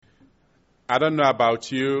I don't know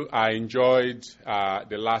about you. I enjoyed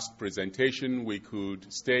the last presentation. We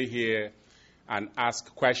could stay here and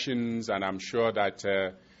ask questions, and I'm sure that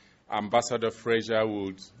Ambassador Fraser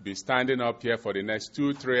would be standing up here for the next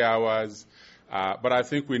 2-3 hours, but I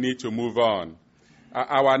think we need to move on.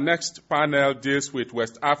 Our next panel deals with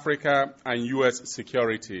West Africa and U.S.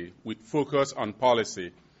 security, with focus on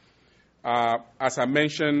policy. As I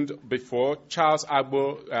mentioned before, Charles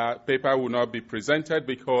Agbo paper will not be presented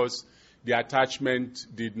because the attachment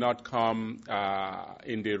did not come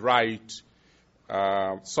in the right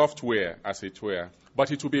software, as it were.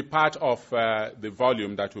 But it will be part of the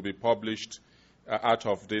volume that will be published out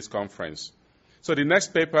of this conference. So the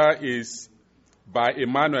next paper is by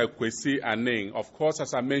Emmanuel Kwesi Aning. Of course,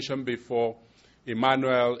 as I mentioned before,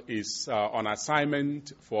 Emmanuel is on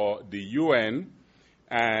assignment for the UN,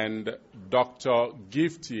 and Dr.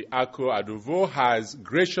 Gifty Ako Aduvo has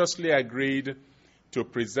graciously agreed to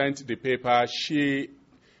present the paper. She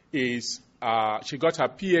got her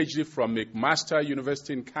PhD from McMaster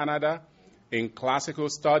University in Canada in classical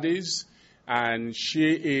studies, and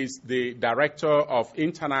she is the director of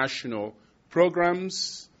international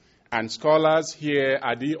programs and scholars here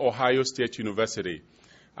at the Ohio State University.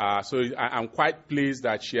 So I'm quite pleased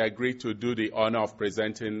that she agreed to do the honor of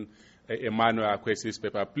presenting Emmanuel Kwesi's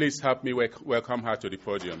paper. Please help me welcome her to the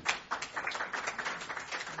podium.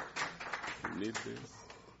 Need this?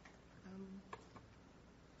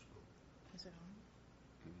 Is it on?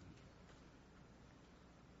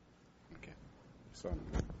 Okay. It's on.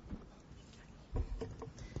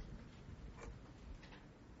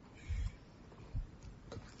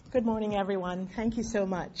 Good morning, everyone. Thank you so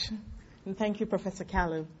much. And thank you, Professor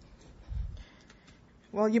Kalu.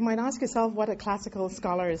 Well, you might ask yourself what a classical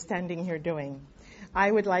scholar is standing here doing.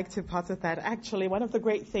 I would like to posit that actually one of the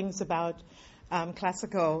great things about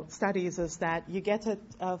classical studies is that you get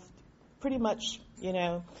a pretty much,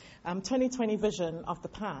 20/20 vision of the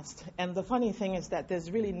past. And the funny thing is that there's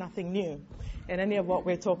really nothing new in any of what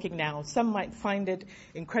we're talking now. Some might find it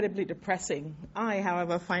incredibly depressing. I,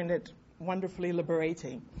 however, find it wonderfully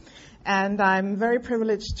liberating. And I'm very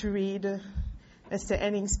privileged to read Mr.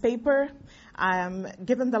 Anning's paper.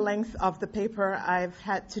 Given the length of the paper, I've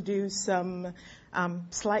had to do some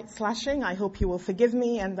slight slashing. I hope he will forgive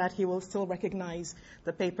me and that he will still recognize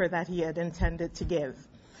the paper that he had intended to give.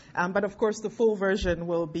 But of course, the full version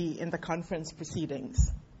will be in the conference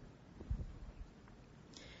proceedings.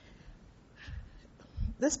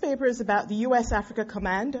 This paper is about the U.S. Africa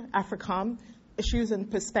Command, AFRICOM, issues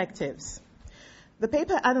and perspectives. The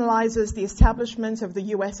paper analyzes the establishment of the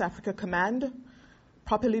U.S. Africa Command,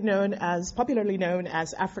 popularly known as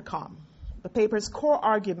AFRICOM. The paper's core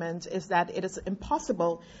argument is that it is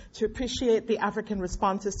impossible to appreciate the African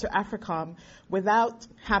responses to AFRICOM without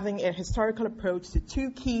having a historical approach to two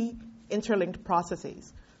key interlinked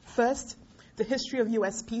processes. First, the history of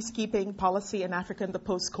U.S. peacekeeping policy in Africa in the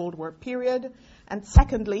post-Cold War period, and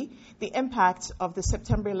secondly, the impact of the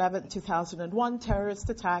September 11, 2001 terrorist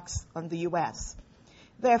attacks on the U.S.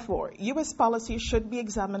 Therefore, U.S. policy should be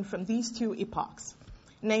examined from these two epochs,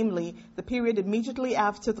 namely the period immediately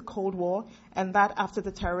after the Cold War and that after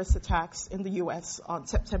the terrorist attacks in the U.S. on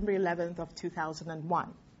September 11th of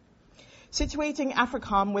 2001. Situating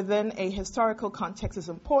AFRICOM within a historical context is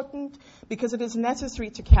important because it is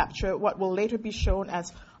necessary to capture what will later be shown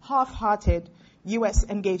as half-hearted U.S.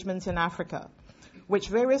 engagements in Africa, which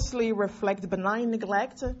variously reflect benign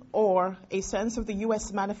neglect or a sense of the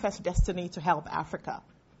U.S. manifest destiny to help Africa.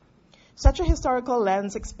 Such a historical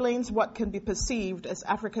lens explains what can be perceived as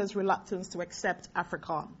Africa's reluctance to accept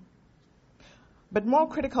AFRICOM. But more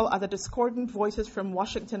critical are the discordant voices from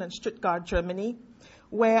Washington and Stuttgart, Germany,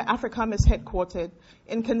 where AFRICOM is headquartered,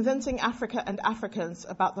 in convincing Africa and Africans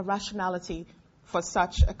about the rationality for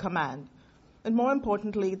such a command. And more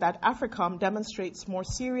importantly, that AFRICOM demonstrates more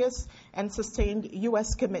serious and sustained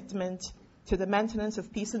U.S. commitment to the maintenance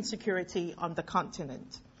of peace and security on the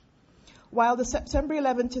continent. While the September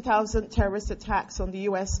 11, 2000 terrorist attacks on the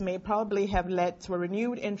U.S. may probably have led to a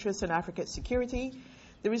renewed interest in Africa's security,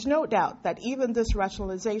 there is no doubt that even this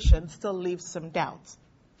rationalization still leaves some doubt.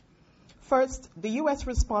 First, the U.S.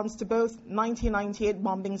 response to both 1998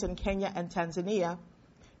 bombings in Kenya and Tanzania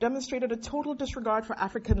demonstrated a total disregard for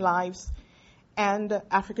African lives and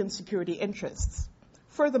African security interests.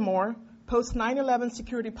 Furthermore, post 9/11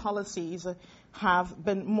 security policies have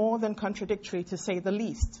been more than contradictory, to say the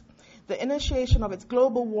least. The initiation of its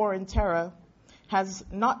global war on terror has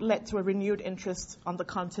not led to a renewed interest on the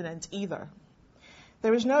continent either.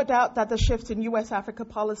 There is no doubt that the shift in U.S.-Africa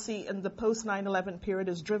policy in the post-9/11 period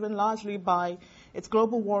is driven largely by its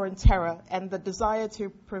global war on terror and the desire to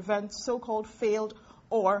prevent so-called failed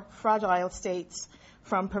or fragile states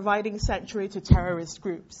from providing sanctuary to terrorist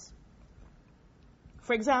groups.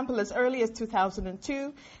 For example, as early as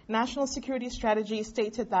 2002, National Security Strategy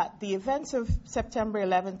stated that the events of September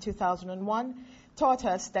 11, 2001 taught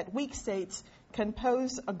us that weak states can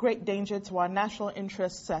pose a great danger to our national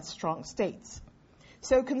interests as strong states.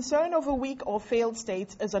 So concern over weak or failed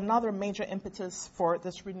states is another major impetus for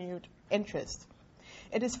this renewed interest.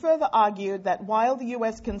 It is further argued that while the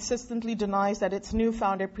U.S. consistently denies that its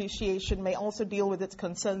newfound appreciation may also deal with its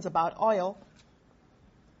concerns about oil,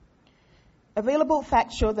 available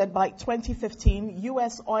facts show that by 2015,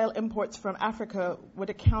 U.S. oil imports from Africa would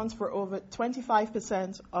account for over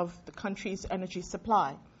 25% of the country's energy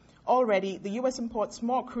supply. Already, the U.S. imports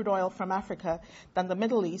more crude oil from Africa than the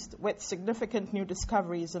Middle East, with significant new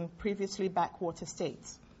discoveries in previously backwater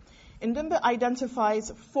states. Ndimba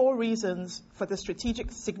identifies 4 reasons for the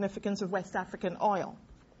strategic significance of West African oil.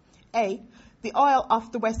 A, the oil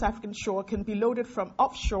off the West African shore can be loaded from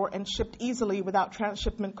offshore and shipped easily without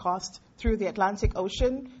transshipment costs through the Atlantic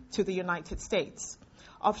Ocean to the United States.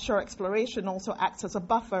 Offshore exploration also acts as a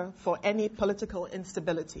buffer for any political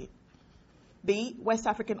instability. B, West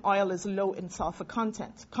African oil is low in sulfur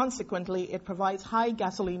content. Consequently, it provides high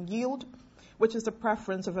gasoline yield, which is the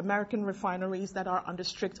preference of American refineries that are under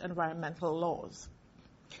strict environmental laws.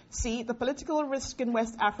 C, the political risk in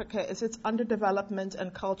West Africa is its underdevelopment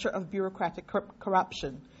and culture of bureaucratic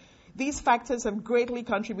corruption. These factors have greatly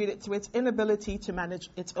contributed to its inability to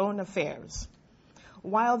manage its own affairs.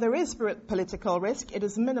 While there is political risk, it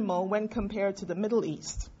is minimal when compared to the Middle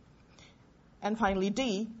East. And finally,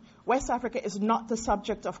 D, West Africa is not the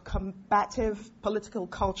subject of combative political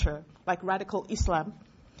culture like radical Islam,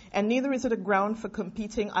 and neither is it a ground for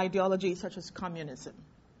competing ideologies such as communism.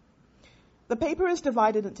 The paper is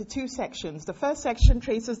divided into 2 sections. The first section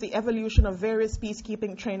traces the evolution of various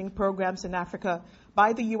peacekeeping training programs in Africa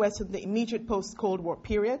by the U.S. in the immediate post-Cold War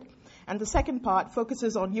period, and the second part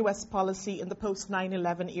focuses on U.S. policy in the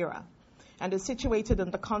post-9/11 era, and is situated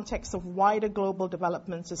in the context of wider global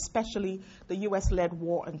developments, especially the U.S.-led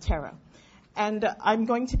war on terror. And I'm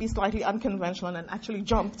going to be slightly unconventional and actually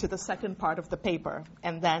jump to the second part of the paper.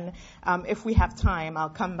 And then, if we have time, I'll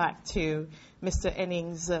come back to Mr.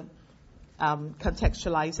 Enning's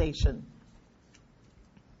contextualization.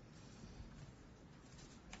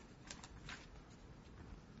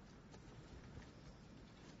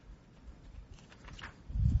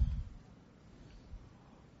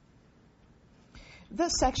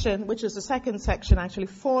 This section, which is the second section, actually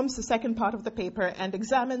forms the second part of the paper and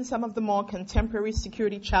examines some of the more contemporary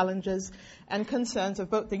security challenges and concerns of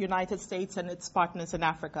both the United States and its partners in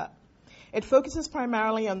Africa. It focuses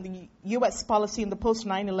primarily on the U.S. policy in the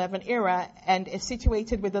post-9/11 era and is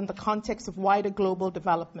situated within the context of wider global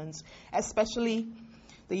developments, especially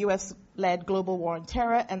the U.S.-led global war on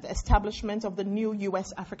terror and the establishment of the new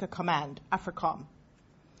U.S. Africa Command, AFRICOM.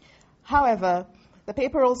 However, the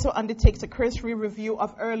paper also undertakes a cursory review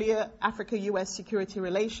of earlier Africa-U.S. security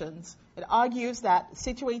relations. It argues that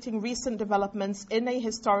situating recent developments in a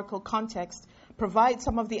historical context provides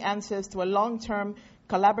some of the answers to a long-term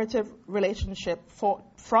collaborative relationship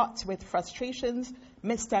fraught with frustrations,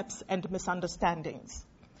 missteps, and misunderstandings.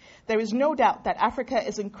 There is no doubt that Africa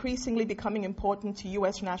is increasingly becoming important to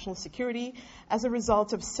U.S. national security as a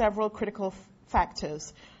result of several critical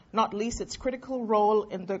factors, not least its critical role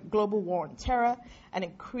in the global war on terror, an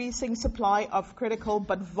increasing supply of critical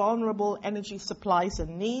but vulnerable energy supplies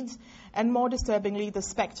and needs, and more disturbingly, the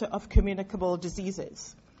specter of communicable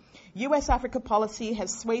diseases. U.S.-Africa policy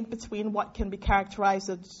has swayed between what can be characterized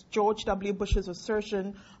as George W. Bush's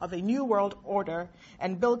assertion of a new world order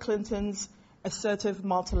and Bill Clinton's assertive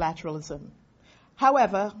multilateralism.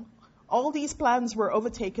 However, all these plans were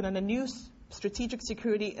overtaken and a new strategic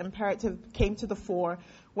security imperative came to the fore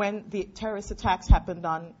when the terrorist attacks happened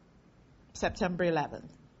on September 11th.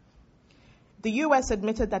 The U.S.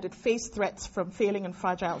 admitted that it faced threats from failing and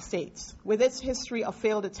fragile states. With its history of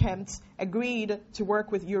failed attempts, agreed to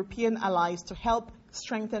work with European allies to help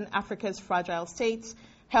strengthen Africa's fragile states,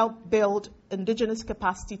 help build indigenous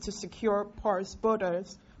capacity to secure porous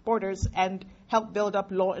borders, and help build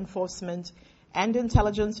up law enforcement and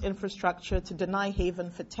intelligence infrastructure to deny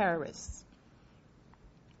haven for terrorists.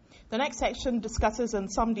 The next section discusses in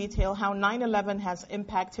some detail how 9/11 has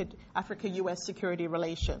impacted Africa-U.S. security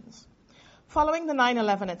relations. Following the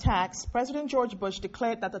 9/11 attacks, President George Bush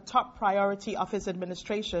declared that the top priority of his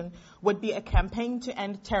administration would be a campaign to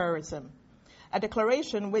end terrorism, a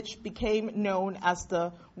declaration which became known as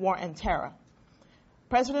the War on Terror.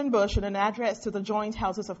 President Bush, in an address to the joint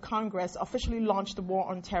houses of Congress, officially launched the War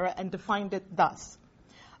on Terror and defined it thus: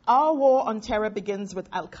 "Our war on terror begins with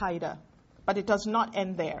Al-Qaeda, But it does not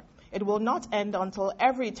end there. It will not end until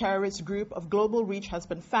every terrorist group of global reach has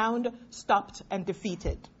been found, stopped, and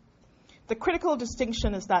defeated. The critical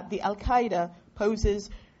distinction is that the Al-Qaeda poses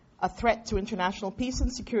a threat to international peace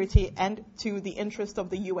and security and to the interest of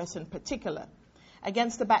the U.S. in particular.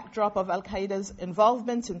 Against the backdrop of Al-Qaeda's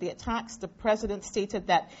involvement in the attacks, the president stated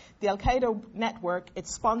that the Al-Qaeda network,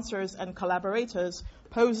 its sponsors and collaborators,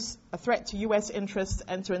 pose a threat to U.S. interests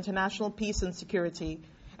and to international peace and security,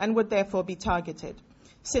 and would therefore be targeted.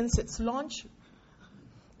 Since its launch,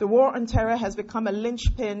 the war on terror has become a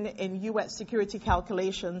linchpin in U.S. security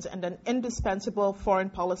calculations and an indispensable foreign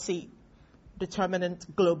policy determinant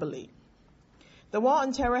globally. The war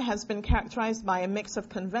on terror has been characterized by a mix of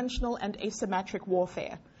conventional and asymmetric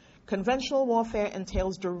warfare. Conventional warfare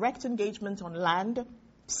entails direct engagement on land,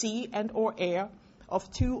 sea, and/or air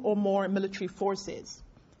of two or more military forces.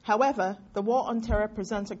 However, the war on terror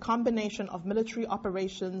presents a combination of military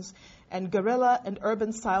operations and guerrilla and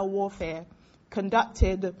urban-style warfare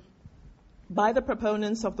conducted by the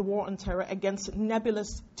proponents of the war on terror against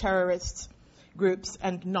nebulous terrorist groups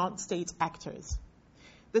and non-state actors.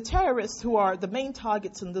 The terrorists who are the main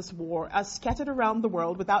targets in this war are scattered around the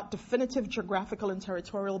world without definitive geographical and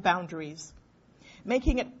territorial boundaries,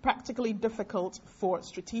 making it practically difficult for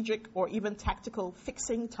strategic or even tactical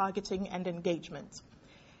fixing, targeting, and engagement.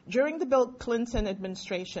 During the Bill Clinton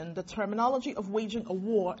administration, the terminology of waging a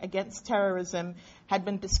war against terrorism had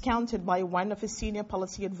been discounted by one of his senior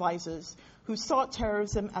policy advisors, who saw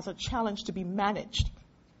terrorism as a challenge to be managed,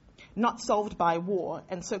 not solved by war,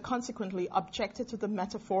 and so consequently objected to the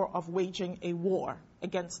metaphor of waging a war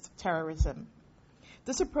against terrorism.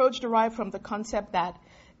 This approach derived from the concept that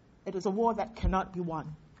it is a war that cannot be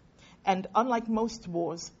won. And unlike most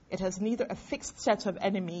wars, it has neither a fixed set of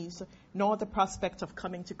enemies nor the prospect of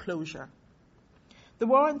coming to closure. The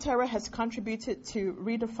war on terror has contributed to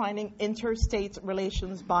redefining interstate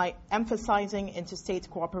relations by emphasizing interstate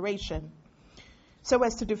cooperation, so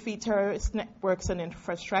as to defeat terrorist networks and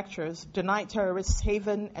infrastructures, deny terrorists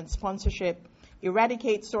haven and sponsorship,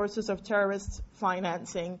 eradicate sources of terrorist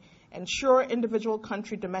financing, ensure individual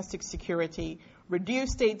country domestic security,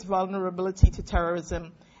 reduce state vulnerability to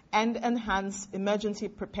terrorism, and enhance emergency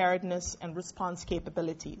preparedness and response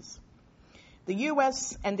capabilities. The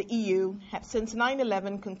US and the EU have since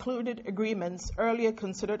 9/11 concluded agreements earlier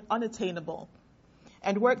considered unattainable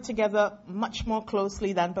and work together much more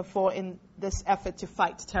closely than before in this effort to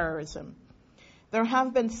fight terrorism. There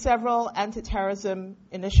have been several anti-terrorism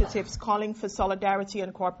initiatives calling for solidarity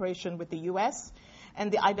and cooperation with the US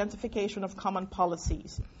and the identification of common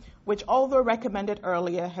policies, which, although recommended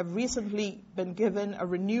earlier, have recently been given a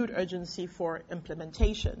renewed urgency for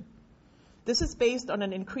implementation. This is based on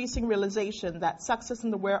an increasing realization that success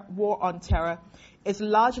in the war on terror is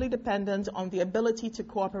largely dependent on the ability to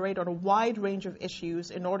cooperate on a wide range of issues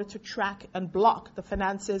in order to track and block the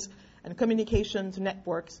finances and communications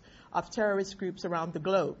networks of terrorist groups around the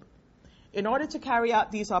globe. In order to carry out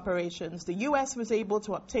these operations, the U.S. was able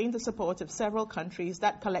to obtain the support of several countries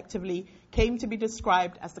that collectively came to be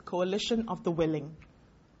described as the Coalition of the Willing.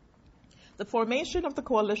 The formation of the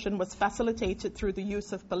coalition was facilitated through the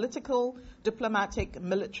use of political, diplomatic,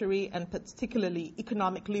 military, and particularly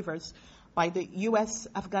economic levers by the U.S.,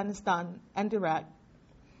 Afghanistan, and Iraq.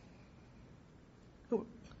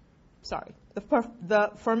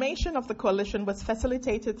 The formation of the coalition was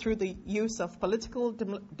facilitated through the use of political,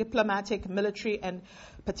 diplomatic, military, and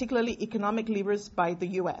particularly economic levers by the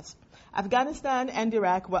U.S. Afghanistan and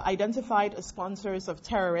Iraq were identified as sponsors of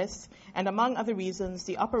terrorists, and among other reasons,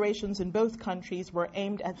 the operations in both countries were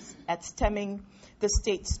aimed at stemming the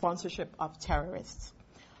state sponsorship of terrorists.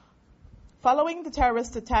 Following the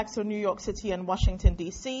terrorist attacks on New York City and Washington,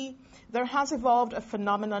 D.C., there has evolved a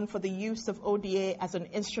phenomenon for the use of ODA as an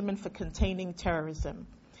instrument for containing terrorism.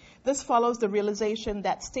 This follows the realization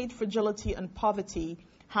that state fragility and poverty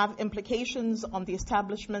have implications on the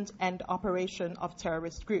establishment and operation of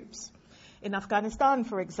terrorist groups. In Afghanistan,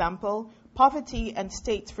 for example, poverty and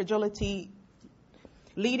state fragility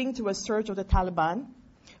leading to a surge of the Taliban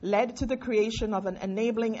led to the creation of an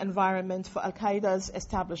enabling environment for Al-Qaeda's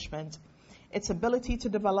establishment, its ability to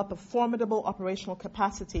develop a formidable operational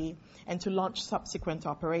capacity and to launch subsequent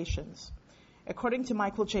operations. According to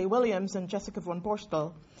Michael J. Williams and Jessica von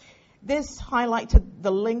Borstel, this highlighted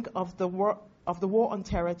the link of the war on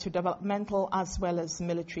terror to developmental as well as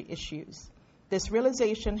military issues. This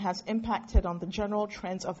realization has impacted on the general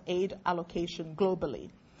trends of aid allocation globally.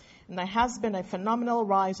 And there has been a phenomenal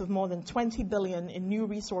rise of more than 20 billion in new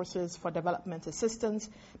resources for development assistance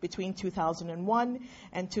between 2001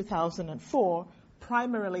 and 2004,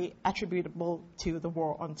 primarily attributable to the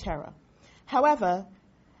war on terror. However,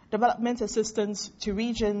 development assistance to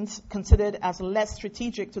regions considered as less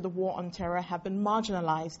strategic to the war on terror have been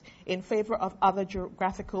marginalized in favor of other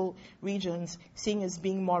geographical regions seen as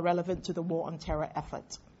being more relevant to the war on terror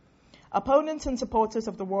effort. Opponents and supporters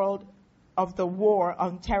of the war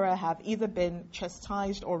on terror have either been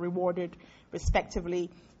chastised or rewarded,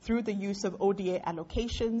 respectively, through the use of ODA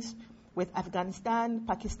allocations, with Afghanistan,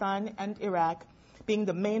 Pakistan, and Iraq being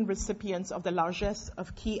the main recipients of the largesse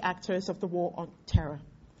of key actors of the war on terror.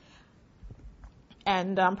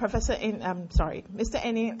 And Mr.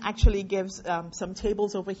 Eni actually gives some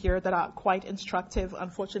tables over here that are quite instructive.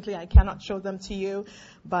 Unfortunately, I cannot show them to you,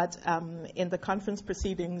 but in the conference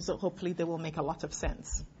proceedings, hopefully they will make a lot of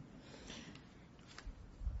sense.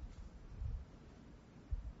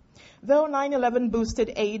 Though 9/11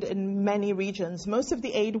 boosted aid in many regions, most of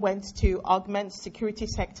the aid went to augment security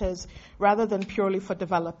sectors rather than purely for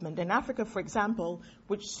development. In Africa, for example,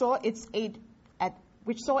 which saw aid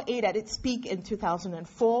at its peak in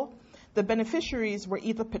 2004, the beneficiaries were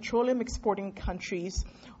either petroleum exporting countries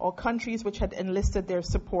or countries which had enlisted their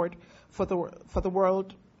support for the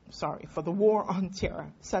war on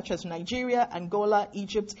terror, such as Nigeria, Angola,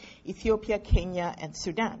 Egypt, Ethiopia, Kenya, and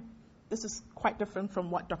Sudan. This is quite different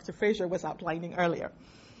from what Dr. Fraser was outlining earlier.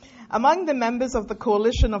 Among the members of the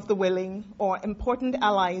Coalition of the Willing, or important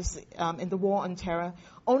allies in the war on terror,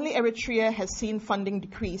 only Eritrea has seen funding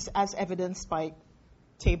decrease, as evidenced by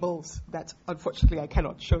tables that unfortunately I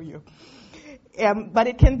cannot show you. But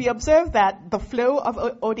it can be observed that the flow of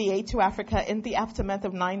ODA to Africa in the aftermath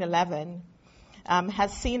of 9/11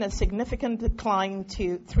 has seen a significant decline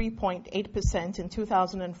to 3.8% in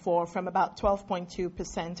 2004 from about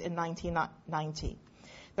 12.2% in 1990.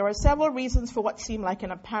 There are several reasons for what seem like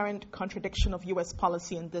an apparent contradiction of U.S.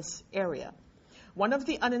 policy in this area. One of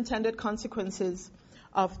the unintended consequences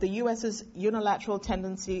of the U.S.'s unilateral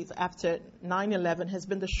tendencies after 9/11 has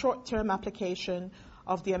been the short-term application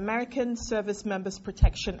of the American Service Members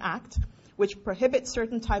Protection Act, which prohibits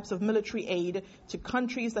certain types of military aid to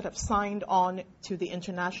countries that have signed on to the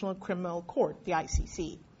International Criminal Court, the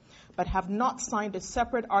ICC, but have not signed a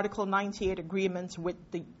separate Article 98 agreement with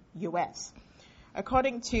the U.S.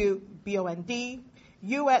 According to BOND,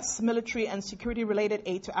 U.S. military and security-related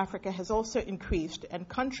aid to Africa has also increased, and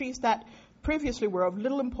countries that previously were of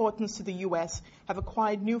little importance to the U.S. have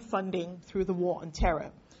acquired new funding through the war on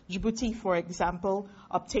terror. Djibouti, for example,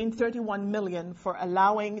 obtained $31 million for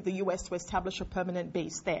allowing the U.S. to establish a permanent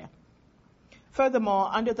base there. Furthermore,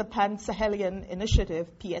 under the Pan-Sahelian Initiative,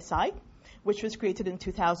 PSI, which was created in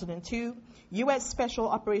 2002, U.S. Special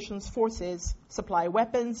Operations Forces supply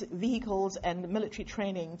weapons, vehicles, and military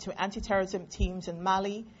training to anti-terrorism teams in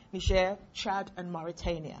Mali, Niger, Chad, and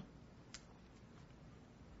Mauritania.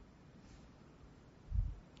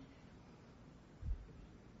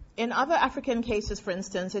 In other African cases, for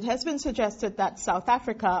instance, it has been suggested that South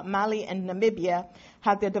Africa, Mali, and Namibia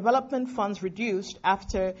had their development funds reduced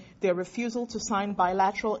after their refusal to sign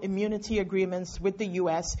bilateral immunity agreements with the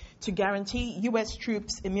U.S. to guarantee U.S.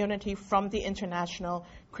 troops immunity from the International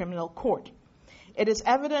Criminal Court. It is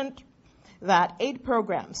evident that aid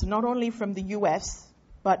programs, not only from the U.S.,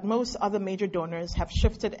 but most other major donors, have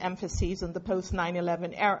shifted emphases in the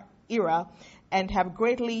post-9/11 era and have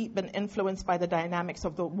greatly been influenced by the dynamics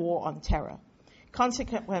of the war on terror.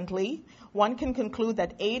 Consequently, one can conclude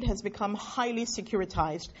that aid has become highly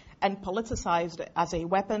securitized and politicized as a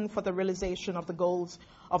weapon for the realization of the goals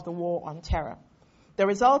of the war on terror. The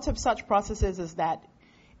result of such processes is that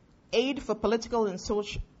aid for political and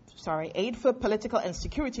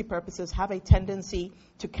security purposes have a tendency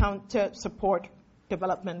to counter-support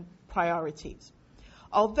development priorities.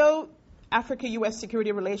 Although Africa-U.S.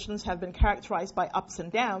 security relations have been characterized by ups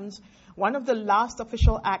and downs, one of the last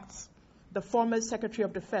official acts the former Secretary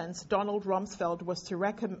of Defense, Donald Rumsfeld, was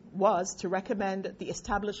to recommend the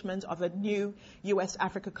establishment of a new U.S.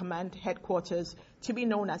 Africa Command headquarters to be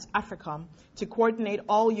known as AFRICOM to coordinate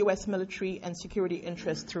all U.S. military and security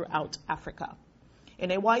interests throughout Africa.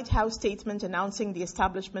 In a White House statement announcing the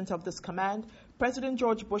establishment of this command, President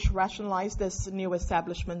George Bush rationalized this new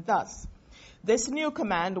establishment thus: "This new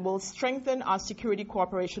command will strengthen our security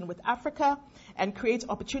cooperation with Africa and create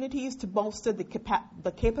opportunities to bolster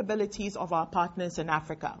the capabilities of our partners in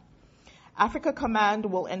Africa. Africa Command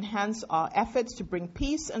will enhance our efforts to bring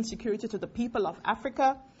peace and security to the people of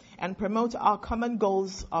Africa and promote our common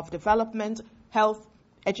goals of development, health,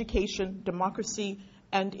 education, democracy,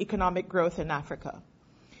 and economic growth in Africa."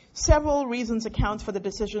 Several reasons account for the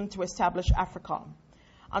decision to establish AFRICOM.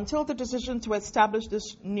 Until the decision to establish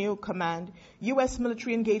this new command, U.S.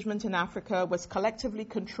 military engagement in Africa was collectively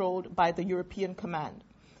controlled by the European Command,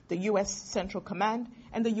 the U.S. Central Command,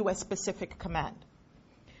 and the U.S. Pacific Command.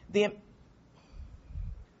 The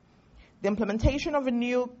implementation of a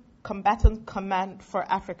new combatant command for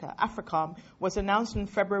Africa, AFRICOM, was announced in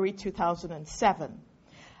February 2007.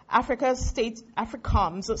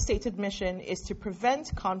 AFRICOM's stated mission is to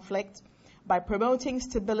prevent conflict by promoting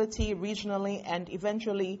stability regionally and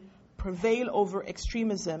eventually prevail over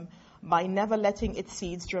extremism by never letting its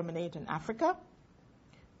seeds germinate in Africa,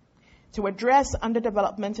 to address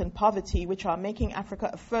underdevelopment and poverty, which are making Africa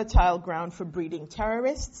a fertile ground for breeding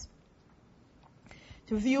terrorists,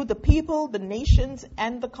 to view the people, the nations,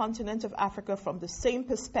 and the continent of Africa from the same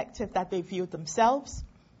perspective that they view themselves,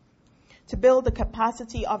 to build the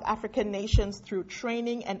capacity of African nations through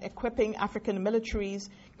training and equipping African militaries,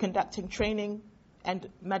 conducting training and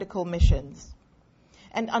medical missions,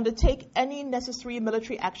 and undertake any necessary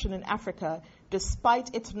military action in Africa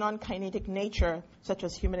despite its non-kinetic nature, such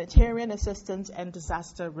as humanitarian assistance and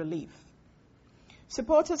disaster relief.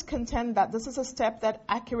 Supporters contend that this is a step that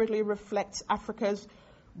accurately reflects Africa's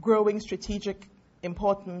growing strategic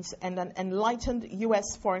importance and an enlightened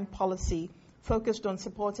U.S. foreign policy focused on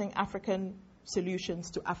supporting African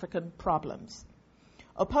solutions to African problems.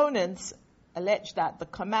 Opponents allege that the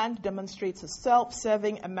command demonstrates a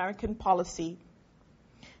self-serving American policy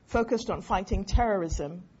focused on fighting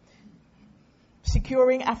terrorism,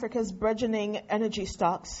 securing Africa's burgeoning energy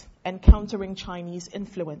stocks, and countering Chinese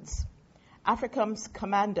influence. AFRICOM's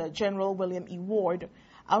commander, General William E. Ward,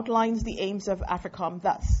 outlines the aims of AFRICOM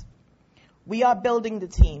thus: we are building the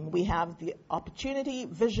team. We have the opportunity,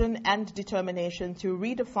 vision, and determination to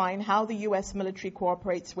redefine how the U.S. military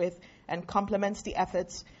cooperates with and complements the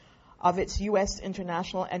efforts of its U.S.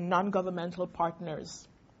 international and non-governmental partners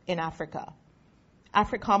in Africa.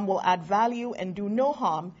 AFRICOM will add value and do no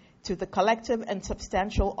harm to the collective and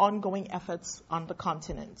substantial ongoing efforts on the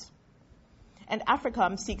continent. And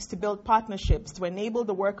AFRICOM seeks to build partnerships to enable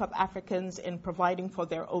the work of Africans in providing for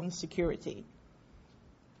their own security.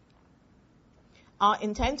 Our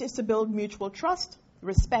intent is to build mutual trust,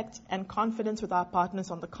 respect, and confidence with our partners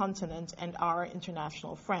on the continent and our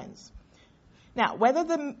international friends. Now, whether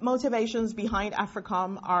the motivations behind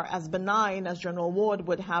AFRICOM are as benign as General Ward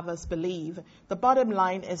would have us believe, the bottom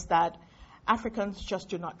line is that Africans just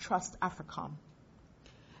do not trust AFRICOM.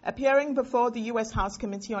 Appearing before the U.S. House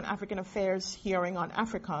Committee on African Affairs hearing on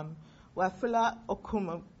AFRICOM, Wafula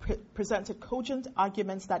Okumu presented cogent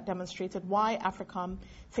arguments that demonstrated why AFRICOM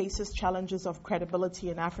faces challenges of credibility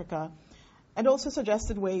in Africa, and also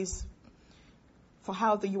suggested ways for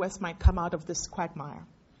how the U.S. might come out of this quagmire.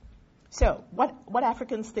 So, what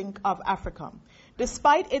Africans think of AFRICOM?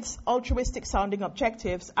 Despite its altruistic-sounding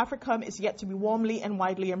objectives, AFRICOM is yet to be warmly and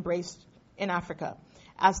widely embraced in Africa,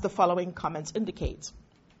 as the following comments indicate,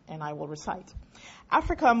 and I will recite.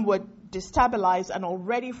 AFRICOM would destabilize an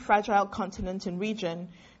already fragile continent and region,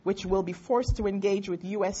 which will be forced to engage with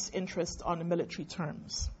U.S. interests on military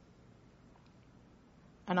terms.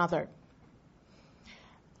 Another.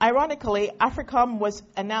 Ironically, AFRICOM was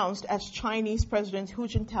announced as Chinese President Hu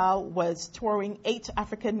Jintao was touring 8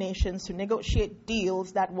 African nations to negotiate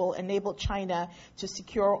deals that will enable China to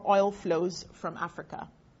secure oil flows from Africa.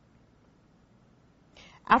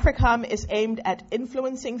 AFRICOM is aimed at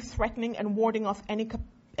influencing, threatening, and warding off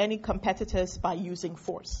any competitors by using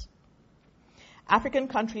force. African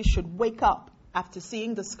countries should wake up after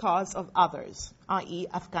seeing the scars of others, i.e.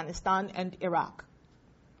 Afghanistan and Iraq.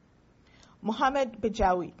 Mohamed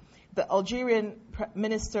Bejawi, the Algerian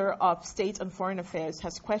Minister of State and Foreign Affairs,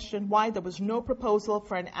 has questioned why there was no proposal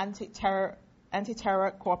for an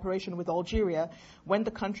anti-terror cooperation with Algeria when the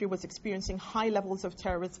country was experiencing high levels of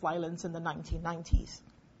terrorist violence in the 1990s.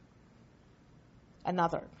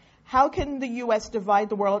 Another. How can the U.S. divide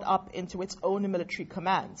the world up into its own military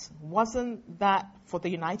commands? Wasn't that for the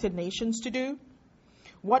United Nations to do?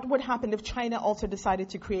 What would happen if China also decided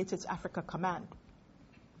to create its Africa Command?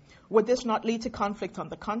 Would this not lead to conflict on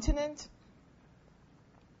the continent?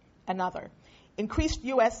 Another. Increased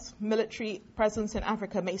U.S. military presence in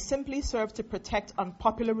Africa may simply serve to protect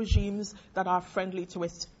unpopular regimes that are friendly to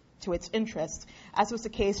its interests, as was the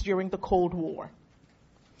case during the Cold War,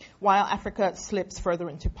 while Africa slips further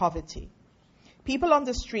into poverty. People on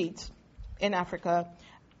the street in Africa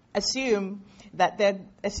assume that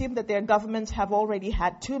their governments have already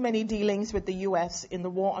had too many dealings with the U.S. in the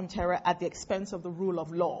war on terror at the expense of the rule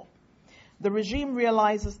of law. The regime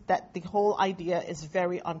realizes that the whole idea is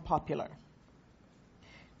very unpopular.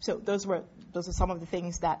 So those are some of the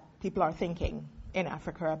things that people are thinking in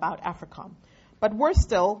Africa about AFRICOM. But worse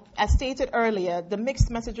still, as stated earlier, the mixed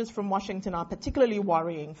messages from Washington are particularly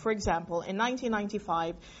worrying. For example, in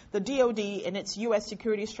 1995, the DoD, in its U.S.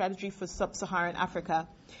 security strategy for sub-Saharan Africa,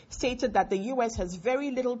 stated that the U.S. has very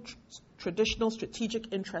little traditional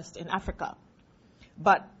strategic interest in Africa.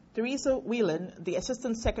 But Theresa Whelan, the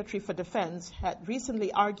Assistant Secretary for Defense, had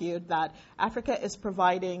recently argued that Africa is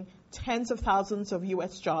providing tens of thousands of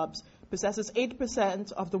U.S. jobs, possesses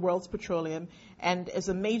 8% of the world's petroleum, and is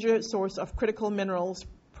a major source of critical minerals,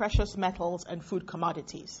 precious metals, and food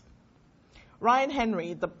commodities. Ryan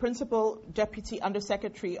Henry, the Principal Deputy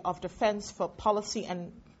Undersecretary of Defense for Policy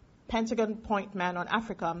and Pentagon Point Man on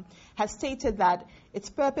Africa, has stated that its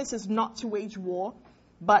purpose is not to wage war,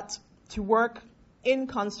 but to work in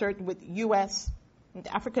concert with U.S. and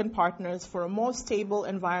African partners for a more stable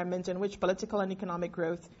environment in which political and economic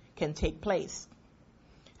growth can take place.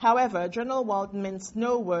 However, General Walt minced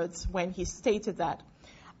no words when he stated that,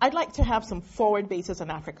 "I'd like to have some forward bases in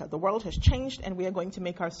Africa. The world has changed and we are going to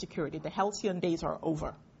make our security. The halcyon days are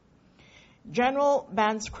over." General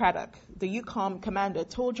Vance Craddock, the EUCOM commander,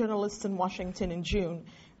 told journalists in Washington in June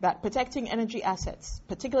that protecting energy assets,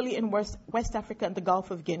 particularly in West Africa and the Gulf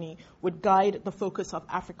of Guinea, would guide the focus of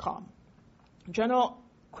AFRICOM. General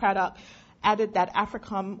Craddock added that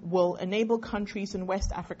AFRICOM will enable countries in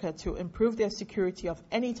West Africa to improve their security of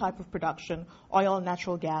any type of production, oil,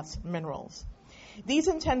 natural gas, minerals. These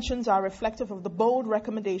intentions are reflective of the bold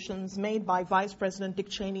recommendations made by Vice President Dick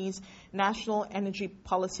Cheney's National Energy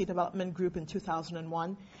Policy Development Group in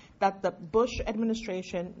 2001, that the Bush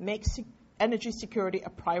administration makes energy security a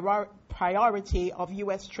priority of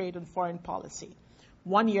U.S. trade and foreign policy.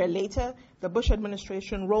 1 year later, the Bush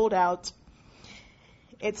administration rolled out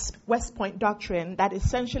its West Point Doctrine that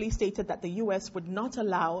essentially stated that the U.S. would not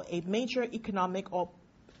allow a major economic,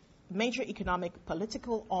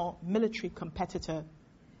 political, or military competitor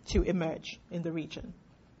to emerge in the region.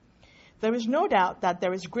 There is no doubt that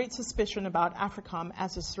there is great suspicion about AFRICOM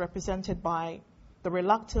as is represented by the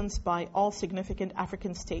reluctance by all significant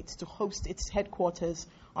African states to host its headquarters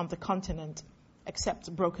on the continent,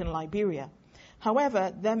 except broken Liberia.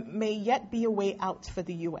 However, there may yet be a way out for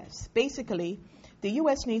the U.S. Basically, the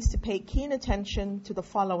U.S. needs to pay keen attention to the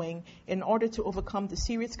following in order to overcome the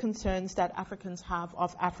serious concerns that Africans have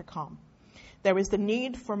of AFRICOM. There is the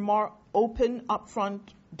need for more open, upfront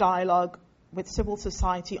dialogue with civil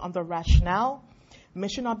society on the rationale,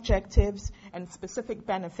 mission objectives, and specific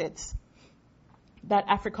benefits that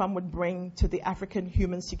AFRICOM would bring to the African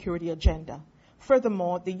human security agenda.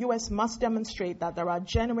 Furthermore, the U.S. must demonstrate that there are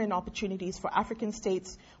genuine opportunities for African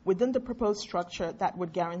states within the proposed structure that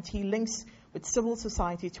would guarantee links with civil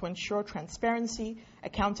society to ensure transparency,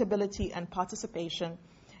 accountability, and participation,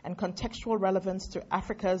 and contextual relevance to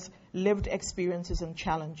Africa's lived experiences and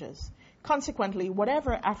challenges. Consequently,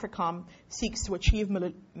 whatever AFRICOM seeks to achieve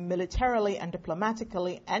militarily and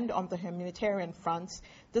diplomatically and on the humanitarian fronts,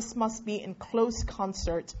 this must be in close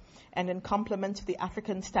concert and in complement to the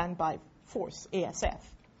African Standby Force, ASF,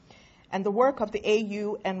 and the work of the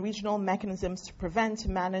AU and regional mechanisms to prevent,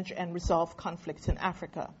 manage, and resolve conflicts in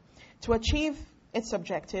Africa. To achieve its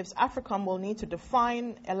objectives, AFRICOM will need to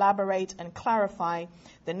define, elaborate, and clarify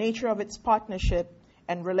the nature of its partnership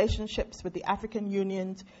and relationships with the African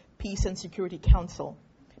Union's Peace and Security Council,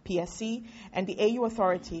 PSC, and the AU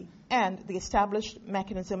Authority, and the established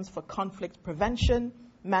mechanisms for conflict prevention,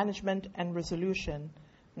 management, and resolution.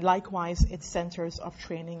 Likewise, its centers of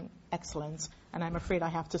training excellence. And I'm afraid I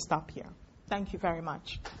have to stop here. Thank you very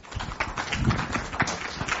much.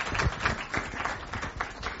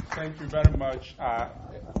 Thank you very much.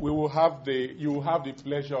 You will have the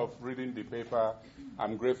pleasure of reading the paper.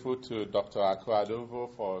 I'm grateful to Dr.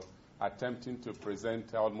 Akua-Addovo for attempting to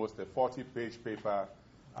present almost a 40-page paper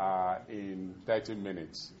in 30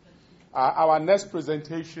 minutes. Our next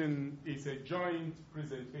presentation is a joint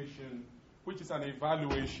presentation, which is an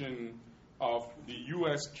evaluation of the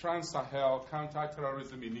U.S. Trans-Sahel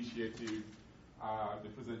Counterterrorism Initiative. The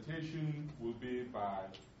presentation will be by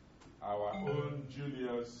our own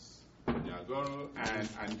Julius Nyagoro and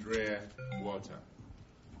Andrea Walter.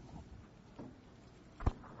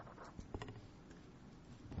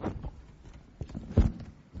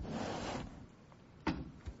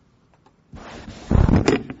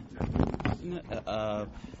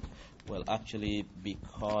 Well, actually,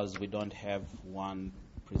 because we don't have one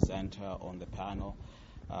presenter on the panel,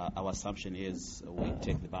 our assumption is we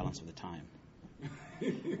take the balance of the time.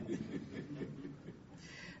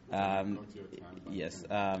 Yes,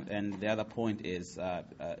 and the other point is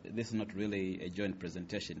this is not really a joint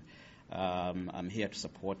presentation. I'm here to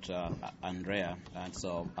support Andrea, and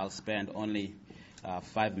so I'll spend only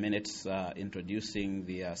 5 minutes introducing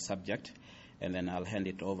the subject, and then I'll hand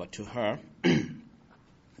it over to her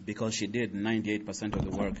because she did 98% of the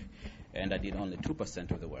work, and I did only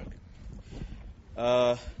 2% of the work.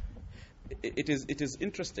 it is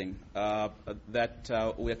interesting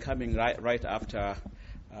that we are coming right after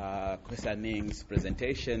Kwesi Aning's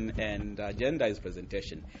presentation and Jendayi's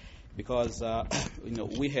presentation, because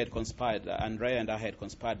we had conspired, Andrea and I had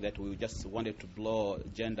conspired that we just wanted to blow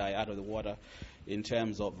Jendayi out of the water in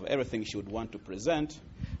terms of everything she would want to present,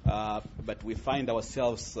 but we find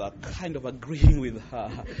ourselves kind of agreeing with her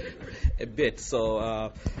a bit.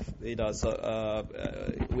 So, we're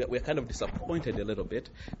kind of disappointed a little bit.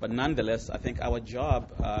 But nonetheless, I think our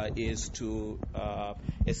job is to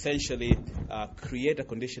essentially create a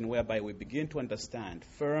condition whereby we begin to understand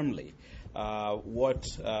firmly what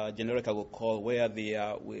Generika will call where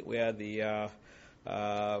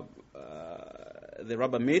the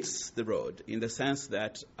rubber meets the road, in the sense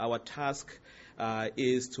that our task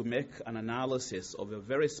is to make an analysis of a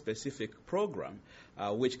very specific program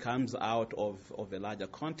which comes out of a larger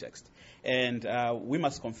context. And we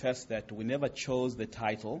must confess that we never chose the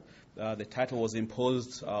title. The title was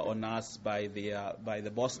imposed on us by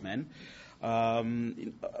the bossman.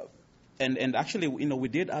 And actually, we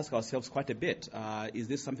did ask ourselves quite a bit, is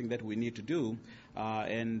this something that we need to do?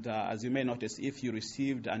 And as you may notice, if you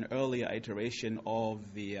received an earlier iteration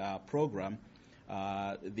of the program,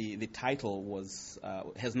 the title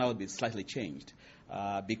has now been slightly changed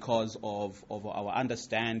because of our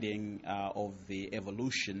understanding of the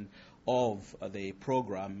evolution of the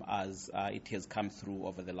program as it has come through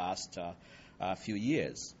over the last few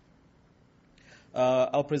years.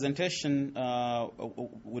 Our presentation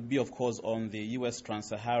would be, of course, on the U.S.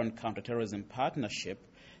 Trans-Saharan Counterterrorism Partnership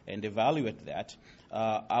and evaluate that.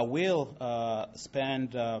 I will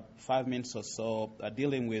spend 5 minutes or so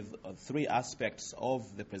dealing with 3 aspects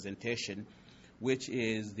of the presentation, which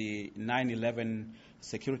is the 9/11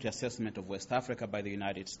 security assessment of West Africa by the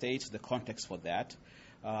United States, the context for that,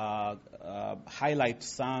 highlight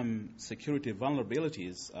some security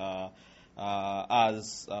vulnerabilities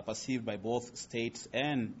as perceived by both states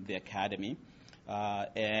and the academy,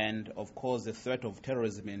 and of course the threat of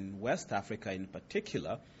terrorism in West Africa in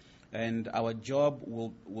particular. And our job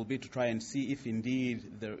will be to try and see if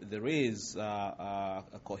indeed there is a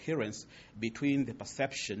coherence between the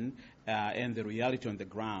perception and the reality on the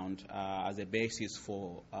ground as a basis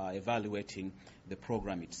for evaluating the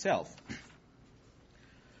program itself.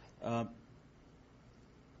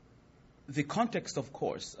 The context, of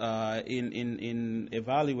course, in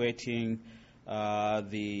evaluating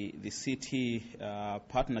the CT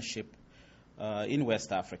partnership in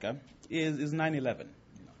West Africa is 9/11.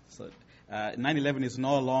 So 9/11 is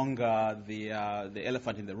no longer the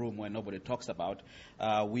elephant in the room where nobody talks about.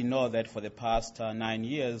 We know that for the past 9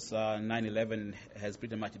 years, 9/11 has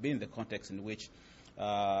pretty much been the context in which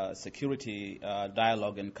security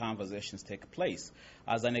dialogue and conversations take place.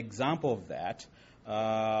 As an example of that,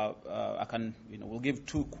 we'll give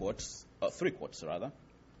 3 quotes rather.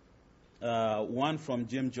 One from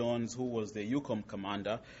Jim Jones, who was the EUCOM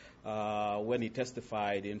commander, when he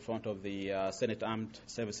testified in front of the Senate Armed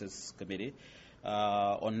Services Committee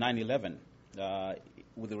on 9/11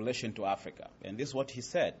 with relation to Africa. And this is what he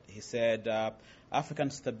said. He said,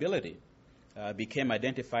 African stability became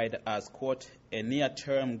identified as, quote, a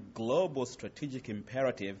near-term global strategic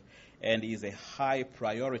imperative and is a high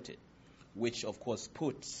priority, which of course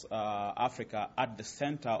puts Africa at the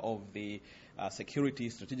center of the security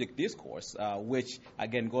strategic discourse, which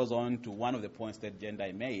again goes on to one of the points that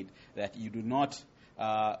Jendayi made, that we do not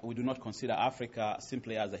consider Africa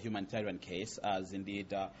simply as a humanitarian case, as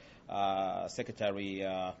indeed Secretary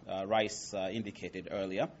Rice indicated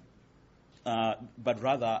earlier, but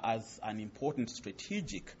rather as an important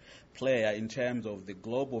strategic player in terms of the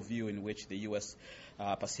global view in which the U.S.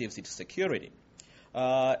 perceives its security.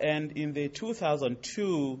 And in the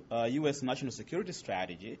 2002 U.S. National Security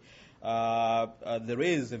Strategy, there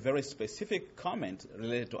is a very specific comment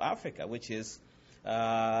related to Africa, which is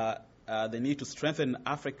the need to strengthen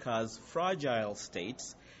Africa's fragile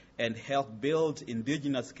states and help build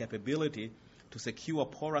indigenous capability to secure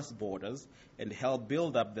porous borders and help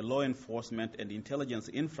build up the law enforcement and intelligence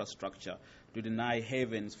infrastructure to deny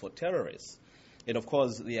havens for terrorists. And of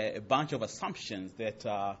course, there are a bunch of assumptions that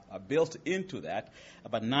are built into that,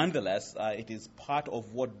 but nonetheless, it is part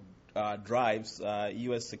of what drives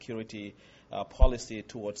U.S. security policy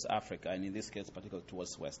towards Africa, and in this case, particularly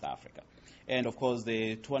towards West Africa. And of course,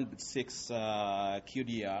 the 206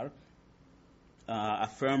 QDR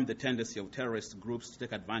affirmed the tendency of terrorist groups to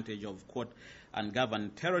take advantage of, quote,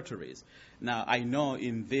 ungoverned territories. Now, I know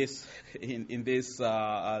in this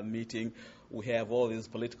meeting, we have all these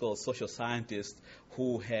political social scientists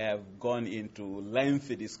who have gone into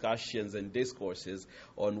lengthy discussions and discourses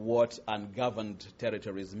on what ungoverned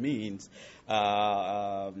territories means.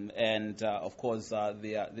 Of course,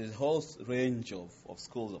 there's a whole range of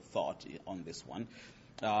schools of thought on this one.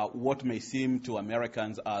 What may seem to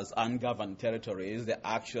Americans as ungoverned territories, they're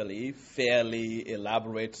actually fairly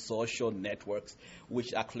elaborate social networks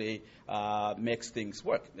which actually makes things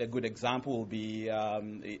work. A good example will be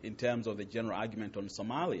in terms of the general argument on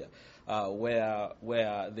Somalia,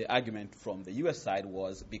 where the argument from the U.S. side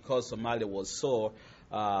was because Somalia was so,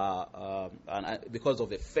 because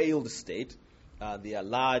of a failed state, there are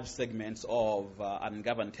large segments of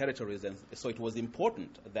ungoverned territories, and so it was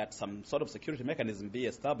important that some sort of security mechanism be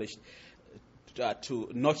established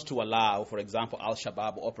not to allow, for example,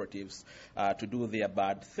 Al-Shabaab operatives to do their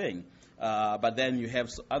bad thing. But then you have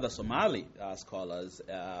other Somali scholars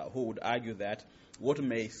who would argue that what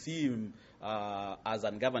may seem as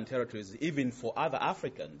ungoverned territories, even for other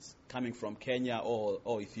Africans coming from Kenya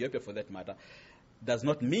or Ethiopia for that matter, does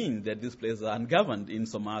not mean that these places are ungoverned in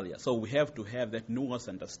Somalia. So we have to have that nuanced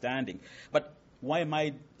understanding. But why am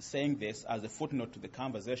I saying this as a footnote to the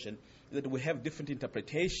conversation? That we have different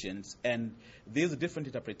interpretations, and these different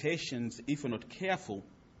interpretations, if we're not careful,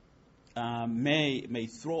 may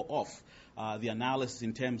throw off the analysis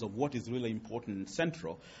in terms of what is really important and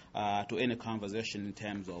central to any conversation in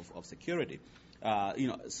terms of security.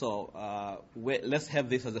 Let's have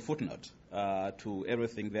this as a footnote to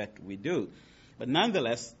everything that we do. But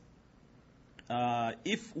nonetheless,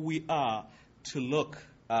 if we are to look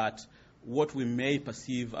at what we may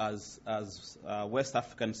perceive as West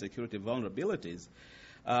African security vulnerabilities,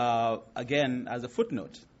 again, as a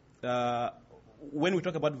footnote, when we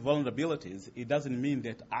talk about vulnerabilities, it doesn't mean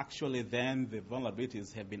that actually then the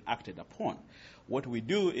vulnerabilities have been acted upon. What we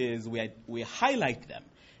do is we highlight them.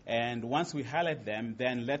 And once we highlight them,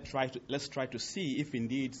 then let's try to see if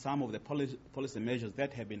indeed some of the policy measures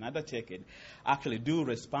that have been undertaken actually do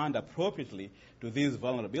respond appropriately to these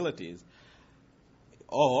vulnerabilities.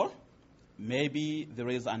 Or maybe there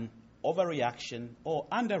is an overreaction or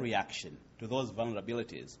underreaction to those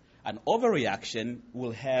vulnerabilities. An overreaction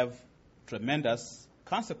will have tremendous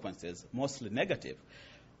consequences, mostly negative.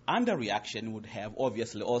 Underreaction would have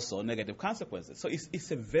obviously also negative consequences. So it's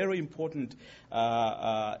a very important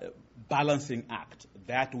balancing act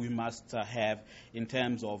that we must have in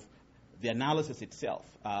terms of the analysis itself,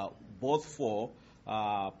 both for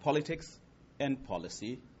politics and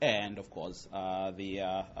policy, and of course the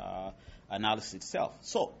analysis itself.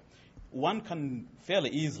 So one can fairly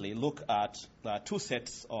easily look at two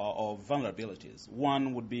sets of vulnerabilities.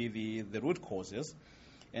 One would be the root causes,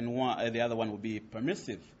 and the other one would be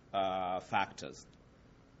permissive factors.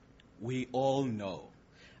 We all know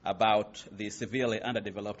about the severely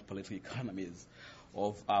underdeveloped political economies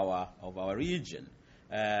of our region.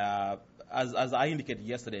 As I indicated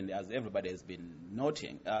yesterday, and as everybody has been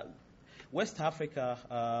noting, West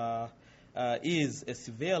Africa is a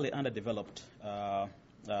severely underdeveloped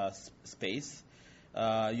space.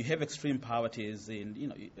 You have extreme poverties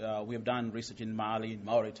we have done research in Mali, in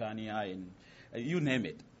Mauritania, in you name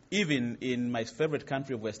it. Even in my favorite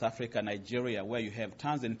country of West Africa, Nigeria, where you have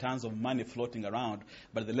tons and tons of money floating around,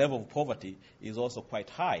 but the level of poverty is also quite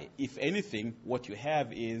high. If anything, what you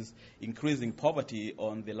have is increasing poverty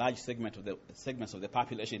on the large segments of the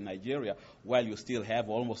population in Nigeria, while you still have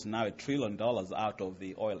almost now $1 trillion out of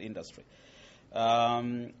the oil industry.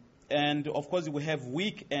 And of course, we have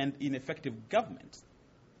weak and ineffective governments.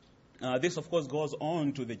 This, of course, goes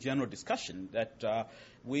on to the general discussion that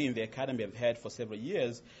we in the academy have had for several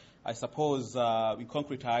years. I suppose we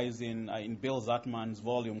concretize in Bill Zartman's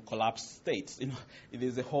volume, Collapsed States. It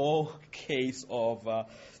is a whole case of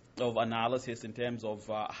analysis in terms of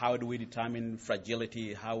how do we determine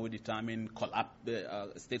fragility, how we determine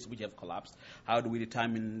states which have collapsed, how do we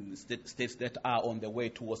determine states that are on the way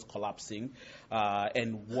towards collapsing,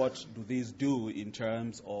 and what do these do in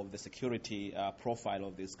terms of the security profile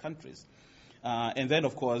of these countries. And then,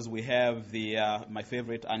 of course, we have my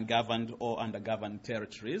favorite, ungoverned or undergoverned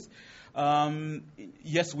territories.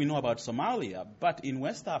 Yes, we know about Somalia, but in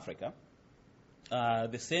West Africa,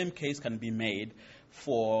 the same case can be made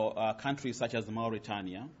for countries such as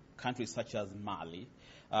Mauritania, countries such as Mali,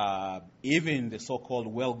 even the so-called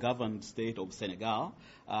well-governed state of Senegal.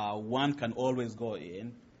 One can always go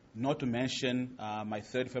in, not to mention my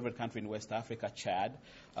third favorite country in West Africa, Chad,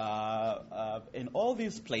 in all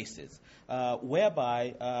these places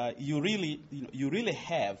whereby you really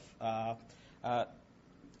have a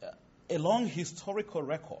long historical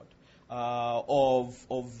record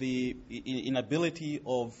of the inability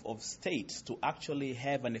of states to actually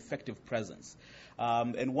have an effective presence.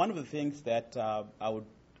 And one of the things that I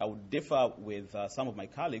would differ with some of my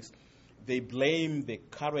colleagues, they blame the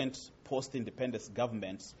current post-independence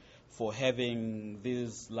governments for having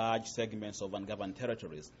these large segments of ungoverned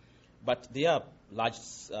territories. But there are large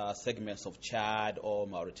segments of Chad or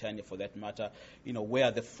Mauritania, for that matter,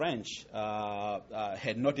 where the French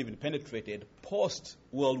had not even penetrated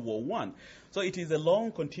post-World War I. So it is a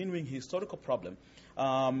long, continuing historical problem.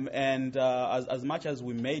 And as much as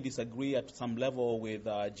we may disagree at some level with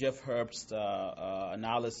Jeff Herbst's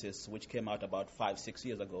analysis, which came out about 5-6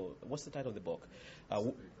 years ago, what's the title of the book?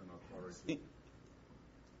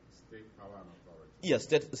 State Power and Authority. Yes,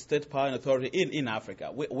 state power and authority in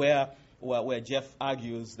Africa, where Jeff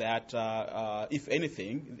argues that if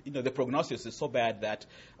anything, the prognosis is so bad that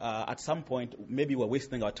at some point maybe we're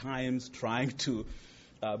wasting our times trying to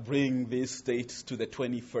bring these states to the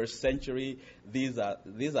 21st century. These are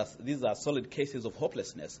solid cases of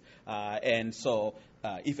hopelessness, and so.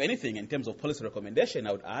 If anything, in terms of policy recommendation,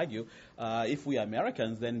 I would argue, if we are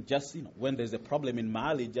Americans, then just when there's a problem in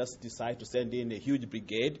Mali, just decide to send in a huge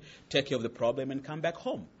brigade, take care of the problem, and come back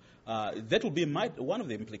home. That will be one of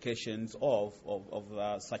the implications of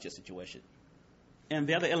such a situation. And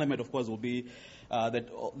the other element, of course, will be that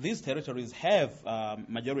these territories have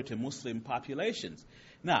majority Muslim populations.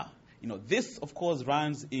 Now, this, of course,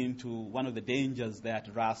 runs into one of the dangers that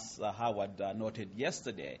Russ Howard noted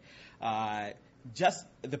yesterday. Just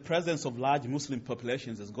the presence of large Muslim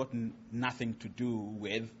populations has got nothing to do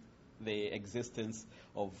with the existence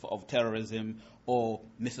of terrorism or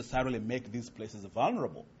necessarily make these places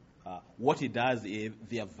vulnerable. What it does is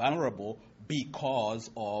they are vulnerable because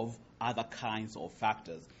of other kinds of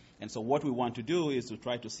factors. And so what we want to do is to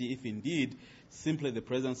try to see if indeed simply the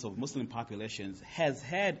presence of Muslim populations has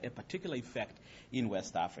had a particular effect in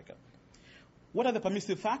West Africa. What are the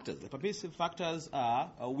permissive factors? The permissive factors are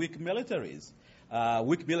weak militaries.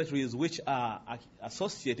 Weak militaries which are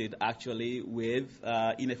associated actually with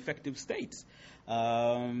ineffective states.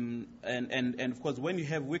 And of course, when you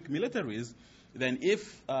have weak militaries, then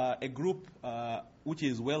if a group which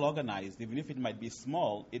is well organized, even if it might be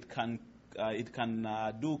small, it can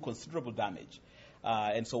do considerable damage.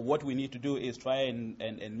 And so what we need to do is try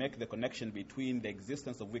and make the connection between the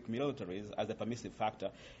existence of weak militaries as a permissive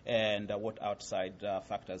factor and what outside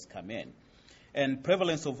factors come in. And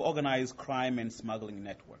prevalence of organized crime and smuggling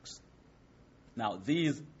networks. Now,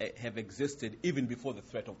 these have existed even before the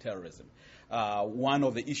threat of terrorism. One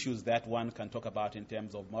of the issues that one can talk about in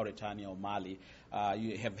terms of Mauritania or Mali,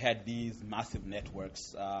 you have had these massive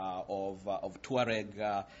networks of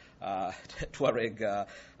Tuareg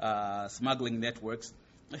smuggling networks.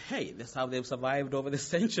 Hey, that's how they've survived over the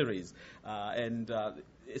centuries.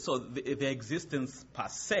 So their existence per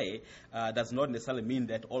se does not necessarily mean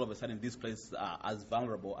that all of a sudden these places are as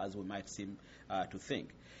vulnerable as we might seem to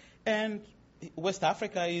think. And West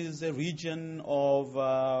Africa is a region of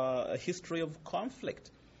a history of conflict.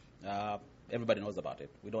 Everybody knows about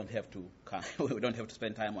it. We don't have to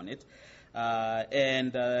spend time on it.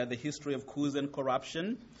 And the history of coups and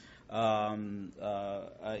corruption. In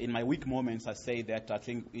my weak moments, I say that I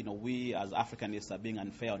think we as Africanists are being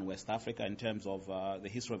unfair on West Africa in terms of the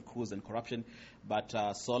history of coups and corruption. But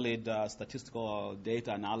solid statistical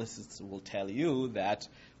data analysis will tell you that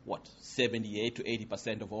 78 to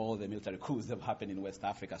 80% of all the military coups have happened in West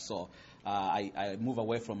Africa. So I move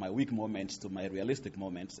away from my weak moments to my realistic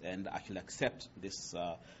moments and actually accept this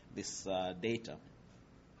data.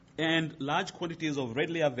 And large quantities of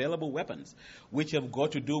readily available weapons, which have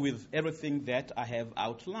got to do with everything that I have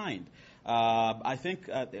outlined. I think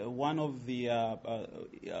one of the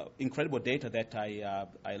incredible data that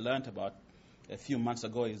I learned about a few months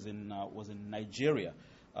ago was in Nigeria.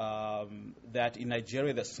 That in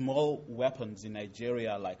Nigeria, the small weapons in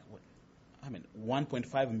Nigeria are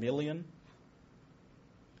 1.5 million.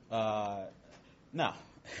 Now,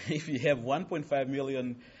 if you have 1.5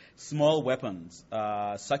 million small weapons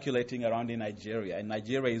circulating around in Nigeria, and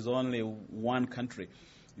Nigeria is only one country,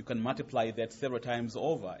 you can multiply that several times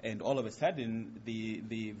over, and all of a sudden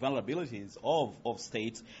the vulnerabilities of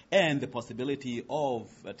states and the possibility of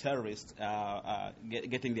terrorists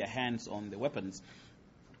getting their hands on the weapons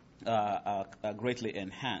are greatly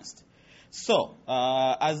enhanced. So,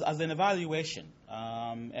 as an evaluation,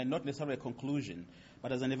 and not necessarily a conclusion,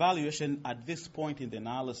 but as an evaluation at this point in the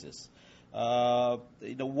analysis,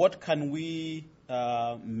 what can we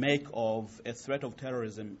make of a threat of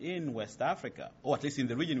terrorism in West Africa, or at least in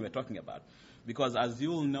the region we're talking about? Because as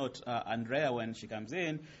you'll note, Andrea, when she comes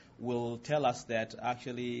in, will tell us that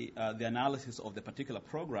actually the analysis of the particular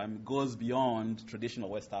program goes beyond traditional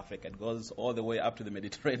West Africa. It goes all the way up to the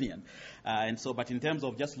Mediterranean. But in terms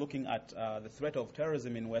of just looking at the threat of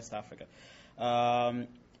terrorism in West Africa,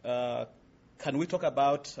 can we talk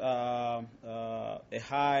about a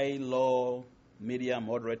high, low, medium,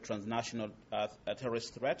 moderate, transnational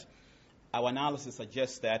terrorist threat? Our analysis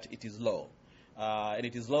suggests that it is low. And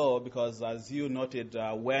it is low because, as you noted,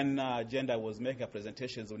 when Agenda was making her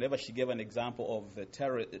presentations, whenever she gave an example of the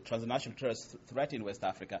transnational terrorist threat in West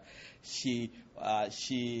Africa, she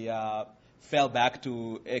fell back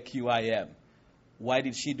to AQIM. Why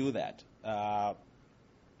did she do that?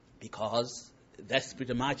 Because that's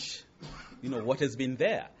pretty much, what has been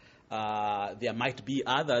there. There might be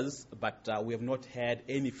others, but we have not had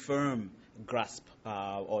any firm grasp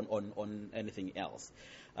on anything else.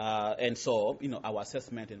 And so, our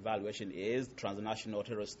assessment and evaluation is transnational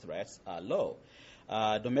terrorist threats are low.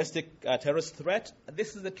 Domestic terrorist threat,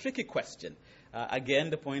 this is a tricky question. Again,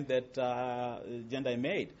 the point that Jendai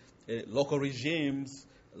made, local regimes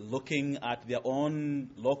looking at their own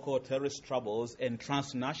local terrorist troubles and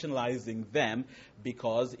transnationalizing them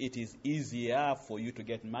because it is easier for you to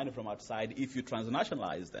get money from outside if you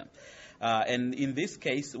transnationalize them. And in this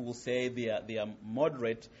case, we'll say they are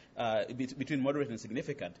moderate, between moderate and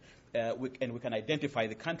significant. We can identify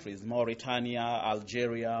the countries: Mauritania,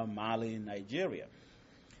 Algeria, Mali, Nigeria.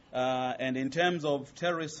 And in terms of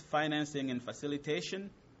terrorist financing and facilitation,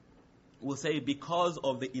 we'll say because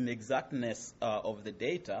of the inexactness of the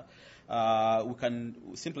data, we can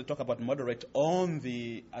simply talk about moderate on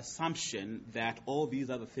the assumption that all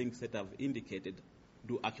these other things that I've indicated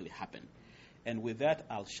do actually happen. And with that,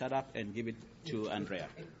 I'll shut up and give it to Andrea.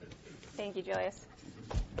 Thank you, Julius.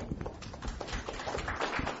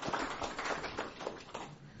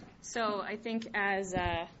 So I think as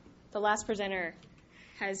the last presenter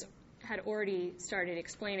had already started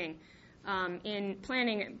explaining, in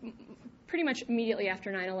planning, pretty much immediately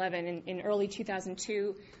after 9/11, in early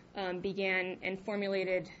 2002, began and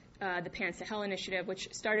formulated the Pan-Sahel Initiative,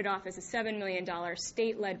 which started off as a $7 million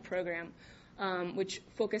state-led program, which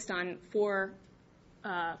focused on four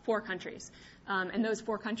countries. And those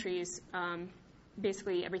four countries,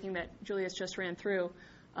 basically everything that Julius just ran through,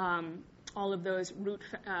 all of those root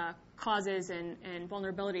causes and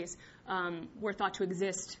vulnerabilities were thought to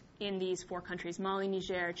exist in these four countries: Mali,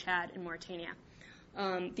 Niger, Chad, and Mauritania.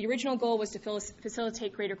 The original goal was to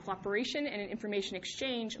facilitate greater cooperation and an information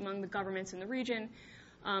exchange among the governments in the region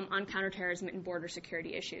on counterterrorism and border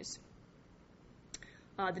security issues.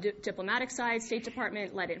 The diplomatic side, State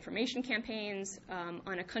Department led information campaigns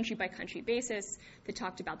on a country-by-country basis that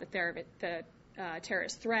talked about the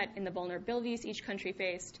terrorist threat and the vulnerabilities each country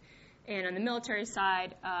faced. And on the military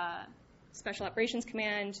side, Special Operations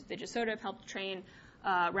Command, the JSOTF, helped train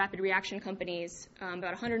rapid reaction companies,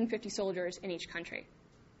 about 150 soldiers in each country.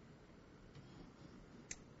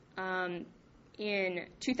 In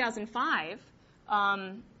 2005,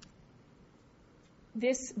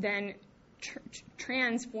 this then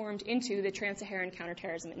transformed into the Trans-Saharan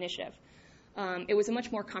Counterterrorism Initiative. It was a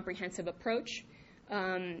much more comprehensive approach.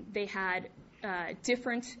 They had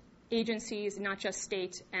different agencies, not just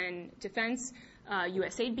state and defense.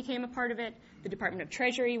 USAID became a part of it. The Department of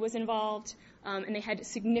Treasury was involved, and they had to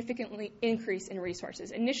significantly increase in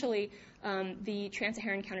resources. Initially, the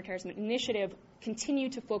Trans-Saharan Counterterrorism Initiative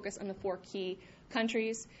continued to focus on the four key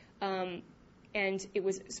countries, and it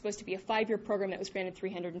was supposed to be a 5-year program that was granted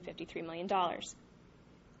 $353 million.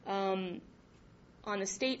 On the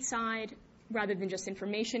state side, rather than just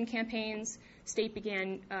information campaigns, state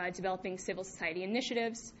began developing civil society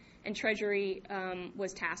initiatives, and Treasury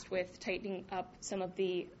was tasked with tightening up some of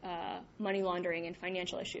the money laundering and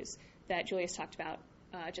financial issues that Julius talked about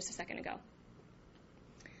just a second ago.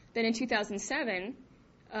 Then in 2007,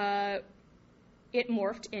 it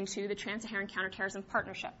morphed into the Trans-Saharan Counterterrorism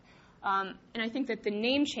Partnership. And I think that the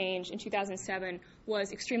name change in 2007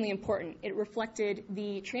 was extremely important. It reflected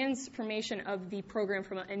the transformation of the program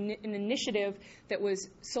from an initiative that was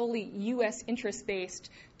solely U.S. interest-based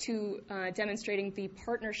to demonstrating the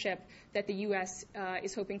partnership that the U.S.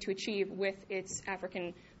 Is hoping to achieve with its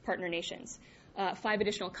African partner nations. 5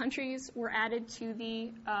 additional countries were added to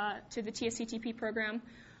the TSCTP program,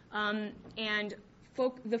 and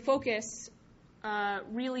the focus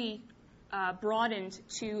really broadened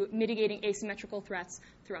to mitigating asymmetrical threats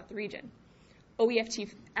throughout the region.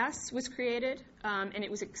 OEFTS was created and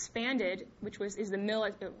it was expanded, which is the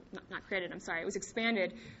not created, I'm sorry, it was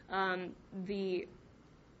expanded, the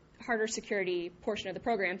harder security portion of the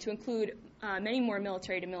program to include many more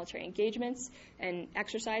military-to-military engagements and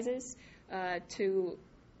exercises to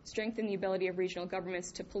strengthen the ability of regional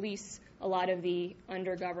governments to police a lot of the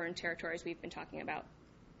undergoverned territories we've been talking about.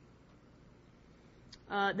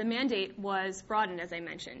 The mandate was broadened, as I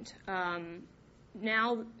mentioned.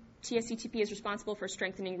 Now, TSCTP is responsible for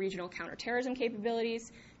strengthening regional counterterrorism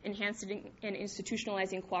capabilities, enhancing and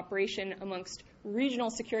institutionalizing cooperation amongst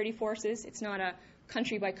regional security forces. It's not a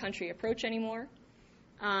country-by-country approach anymore.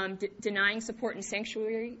 Denying support and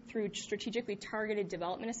sanctuary through strategically targeted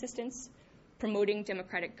development assistance, promoting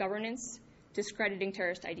democratic governance, discrediting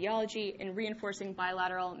terrorist ideology, and reinforcing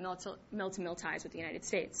bilateral mil-to-mil ties with the United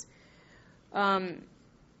States.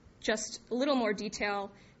 Just a little more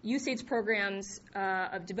detail. USAID's programs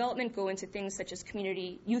of development go into things such as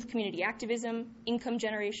youth community activism, income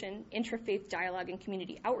generation, interfaith dialogue and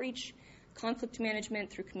community outreach, conflict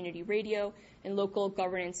management through community radio, and local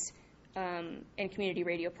governance and community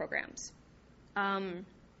radio programs. And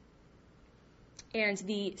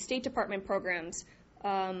the State Department programs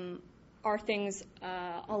are things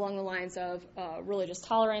along the lines of religious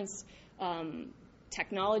tolerance,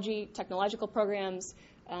 technological programs,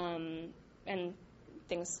 and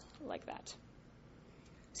things like that.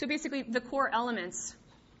 So basically, the core elements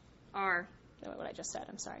are what I just said.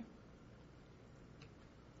 I'm sorry.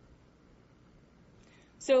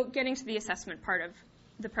 So getting to the assessment part of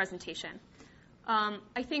the presentation.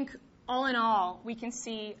 I think all in all, we can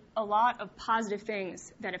see a lot of positive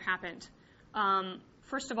things that have happened.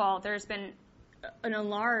 First of all, there's been an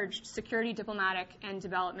enlarged security, diplomatic, and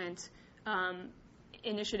development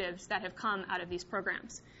initiatives that have come out of these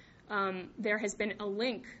programs. There has been a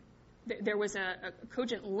link. There was a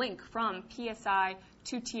cogent link from PSI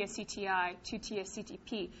to TSCTI to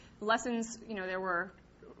TSCTP. Lessons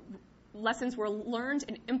were learned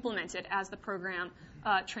and implemented as the program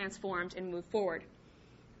transformed and moved forward.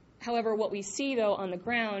 However, what we see, though, on the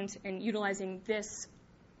ground, and utilizing this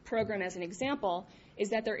program as an example,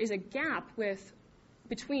 is that there is a gap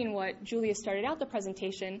between what Julia started out the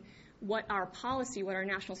presentation, what our policy, what our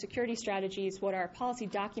national security strategies, what our policy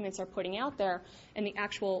documents are putting out there, and the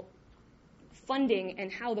actual funding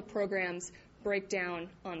and how the programs break down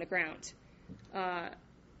on the ground.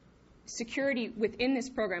 Security within this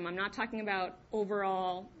program, I'm not talking about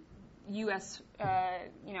overall U.S.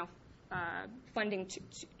 Funding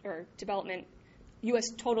or development, U.S.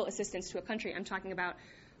 total assistance to a country. I'm talking about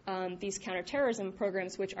these counterterrorism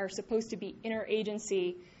programs, which are supposed to be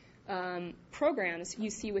interagency programs. You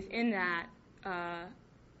see within that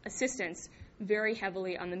assistance very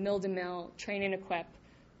heavily on the mill-to-mill, train and equip,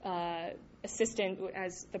 assistant,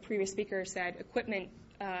 as the previous speaker said, equipment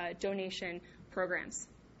donation programs.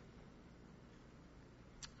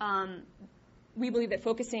 We believe that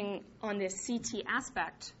focusing on this CT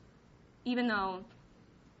aspect, even though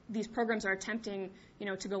these programs are attempting,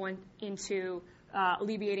 to go into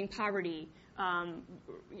alleviating poverty,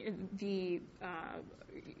 the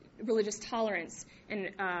religious tolerance,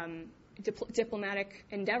 and diplomatic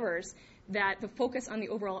endeavors, that the focus on the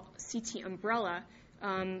overall CT umbrella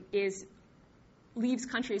leaves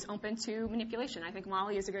countries open to manipulation. I think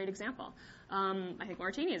Mali is a great example. I think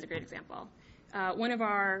Mauritania is a great example. One of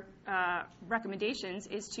our recommendations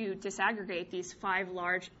is to disaggregate these 5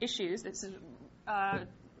 large issues. This is,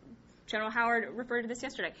 General Howard referred to this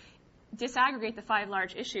yesterday. Disaggregate the 5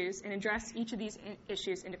 large issues and address each of these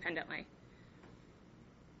issues independently.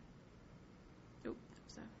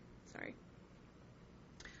 Sorry.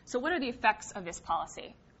 So what are the effects of this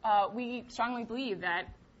policy? We strongly believe that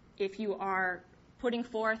if you are putting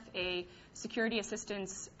forth a security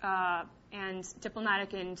assistance and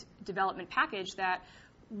diplomatic and development package that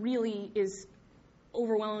really is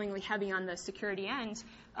overwhelmingly heavy on the security end,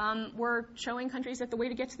 we're showing countries that the way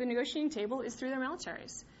to get to the negotiating table is through their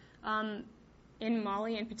militaries. In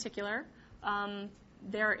Mali in particular,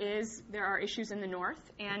 there are issues in the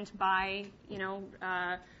north, and by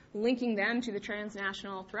linking them to the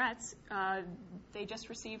transnational threats, they just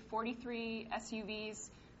received 43 SUVs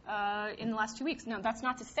in the last 2 weeks. Now, that's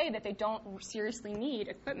not to say that they don't seriously need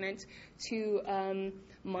equipment to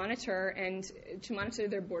monitor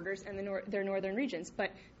their borders and their northern regions.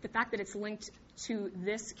 But the fact that it's linked to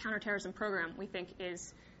this counterterrorism program, we think,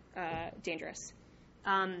 is dangerous.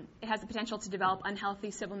 It has the potential to develop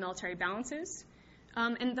unhealthy civil-military balances.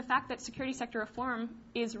 And the fact that security sector reform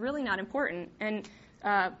is really not important. And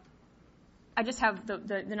I just have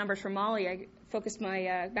the numbers for Mali. I focused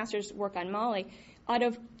my master's work on Mali. Out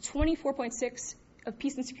of 24.6 of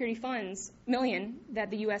peace and security funds, million, that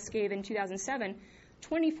the U.S. gave in 2007,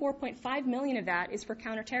 24.5 million of that is for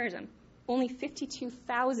counterterrorism. Only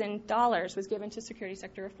 $52,000 was given to security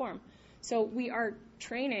sector reform. So we are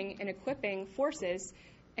training and equipping forces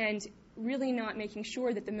and really not making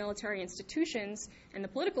sure that the military institutions and the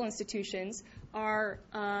political institutions are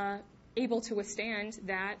able to withstand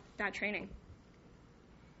that training.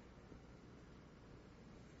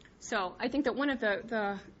 So I think that one of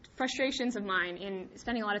the frustrations of mine in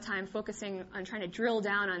spending a lot of time focusing on trying to drill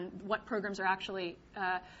down on what programs are actually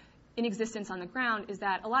in existence on the ground is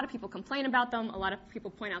that a lot of people complain about them, a lot of people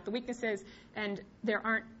point out the weaknesses, and there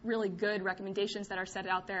aren't really good recommendations that are set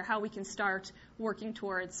out there how we can start working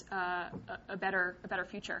towards a better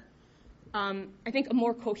future. I think a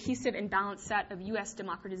more cohesive and balanced set of U.S.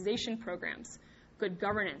 democratization programs, good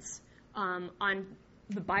governance on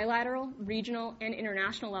the bilateral, regional, and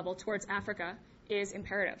international level towards Africa is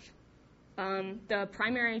imperative. The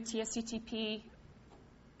primary TSCTP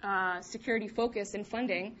security focus and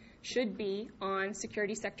funding should be on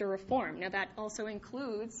security sector reform. Now, that also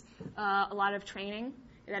includes a lot of training.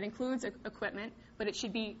 That includes equipment, but it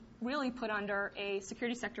should be really put under a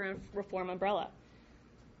security sector reform umbrella.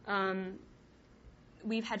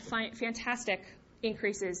 We've had fantastic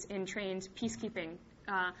increases in trained peacekeeping,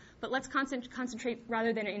 but let's concentrate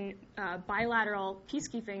rather than in bilateral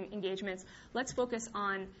peacekeeping engagements. Let's focus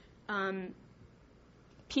on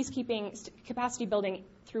peacekeeping capacity building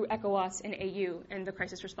through ECOWAS and AU and the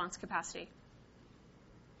crisis response capacity.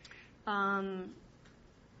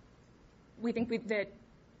 We think that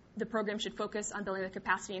the program should focus on building the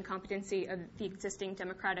capacity and competency of the existing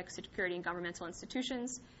democratic security and governmental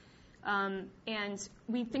institutions. And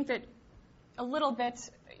we think that a little bit,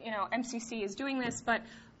 MCC is doing this, but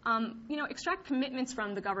extract commitments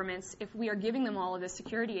from the governments if we are giving them all of this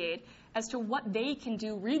security aid as to what they can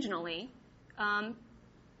do regionally,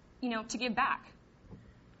 to give back.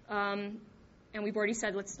 And we've already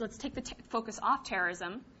said let's take the focus off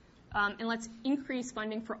terrorism, and let's increase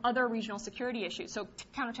funding for other regional security issues. So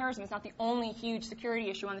counterterrorism is not the only huge security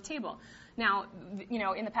issue on the table. Now,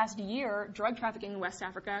 in the past year, drug trafficking in West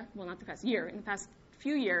Africa, well, not the past year, in the past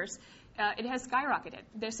few years, it has skyrocketed.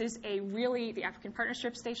 This is the African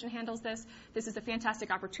Partnership Station handles this. This is a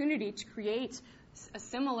fantastic opportunity to create a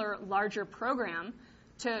similar, larger program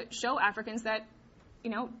to show Africans that,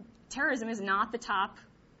 terrorism is not the top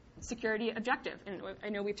security objective. And I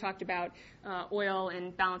know we've talked about oil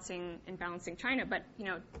and balancing China, but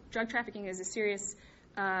drug trafficking is a serious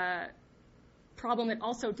problem that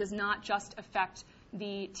also does not just affect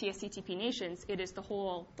the TSCTP nations. It is the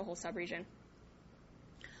whole sub-region.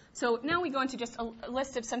 So now we go into just a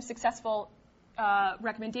list of some successful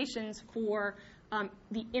recommendations for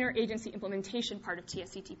the interagency implementation part of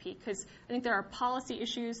TSCTP, because I think there are policy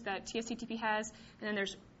issues that TSCTP has, and then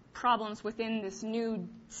there's problems within this new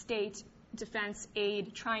state defense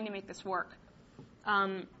aid trying to make this work.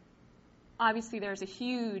 Obviously, there's a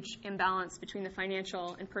huge imbalance between the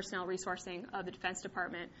financial and personnel resourcing of the Defense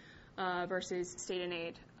Department versus state and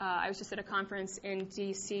aid. I was just at a conference in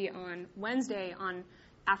D.C. on Wednesday on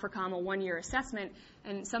AFRICOM, a one-year assessment,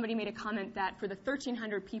 and somebody made a comment that for the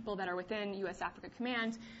 1,300 people that are within U.S. Africa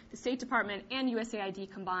Command, the State Department and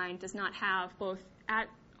USAID combined does not have, both at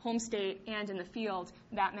home state and in the field,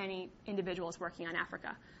 that many individuals working on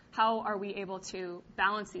Africa. How are we able to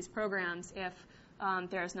balance these programs if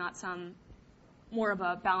there's not some more of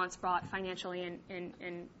a balance brought financially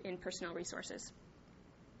and in personnel resources?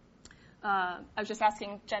 I was just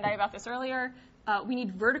asking Jendai about this earlier. We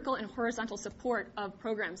need vertical and horizontal support of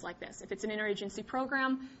programs like this. If it's an interagency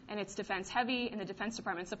program and it's defense heavy and the Defense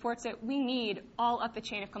Department supports it, we need all up the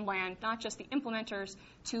chain of command, not just the implementers,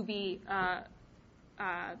 to be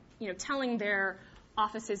telling their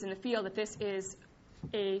offices in the field that this is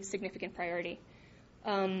a significant priority.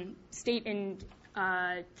 State and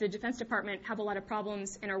the Defense Department have a lot of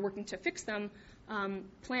problems and are working to fix them.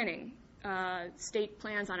 Planning. State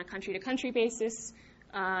plans on a country-to-country basis,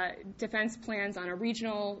 defense plans on a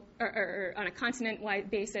regional or on a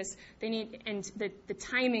continent-wide basis. They need, and the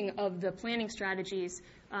timing of the planning strategies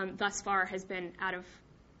thus far has been out of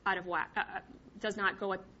whack. Does not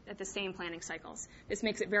go at the same planning cycles. This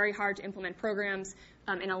makes it very hard to implement programs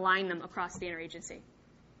and align them across the interagency.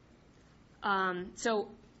 So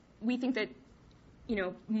we think that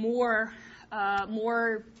more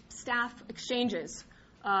staff exchanges.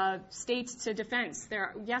 State to defense. There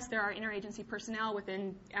are interagency personnel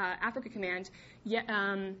within Africa Command. Yet,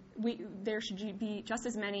 there should be just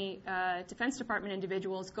as many Defense Department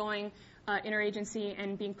individuals going interagency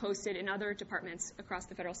and being posted in other departments across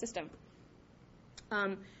the federal system.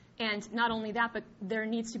 And not only that, but there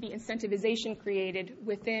needs to be incentivization created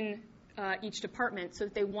within each department so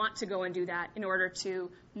that they want to go and do that in order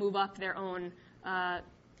to move up their own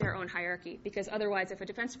hierarchy. Because otherwise, if a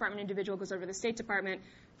Defense Department individual goes over to the State Department,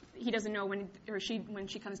 he doesn't know when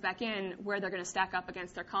she comes back in where they're going to stack up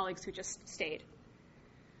against their colleagues who just stayed.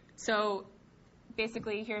 So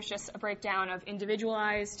basically, here's just a breakdown of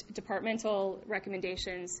individualized departmental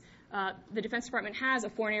recommendations. The Defense Department has a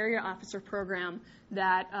Foreign Area Officer program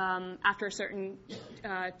that, after certain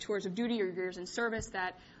tours of duty or years in service,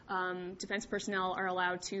 that defense personnel are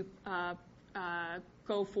allowed to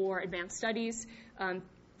go for advanced studies.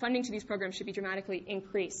 Funding to these programs should be dramatically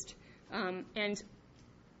increased. And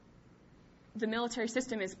the military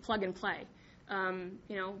system is plug and play.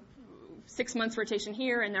 6 months rotation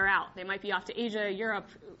here and they're out. They might be off to Asia, Europe,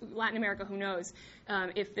 Latin America, who knows.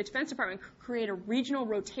 If the Defense Department could create a regional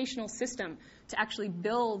rotational system to actually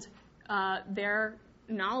build their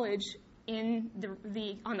knowledge on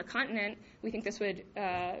the continent, we think this would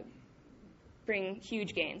bring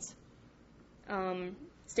huge gains.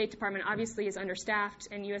 State Department obviously is understaffed,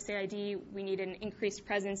 and USAID, we need an increased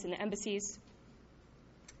presence in the embassies.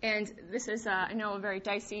 And this is, I know, a very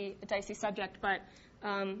dicey subject, but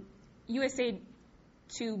USAID,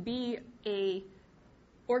 to be a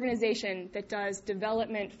organization that does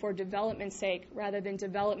development for development's sake rather than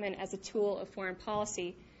development as a tool of foreign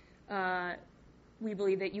policy, we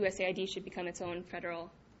believe that USAID should become its own federal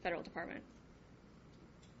department.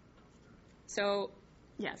 So,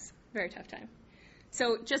 yes, very tough time.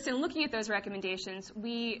 So just in looking at those recommendations,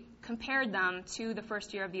 we compared them to the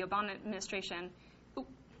first year of the Obama administration.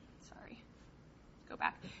 Go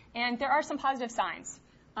back. And there are some positive signs.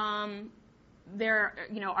 There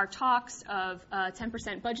are talks of a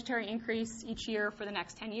 10% budgetary increase each year for the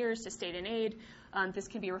next 10 years to state and aid. This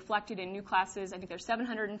can be reflected in new classes. I think there's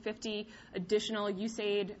 750 additional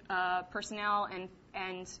USAID personnel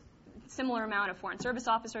and similar amount of foreign service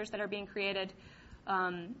officers that are being created.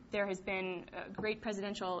 There has been great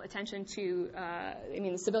presidential attention to,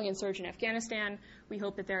 the civilian surge in Afghanistan. We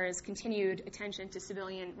hope that there is continued attention to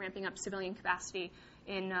ramping up civilian capacity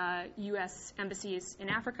in U.S. embassies in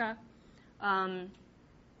Africa. Time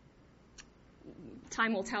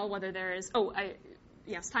will tell whether there is.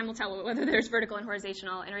 Time will tell whether there's vertical and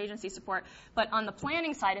horizontal interagency support. But on the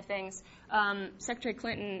planning side of things, Secretary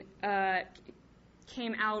Clinton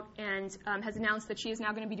came out and has announced that she is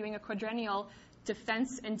now going to be doing a quadrennial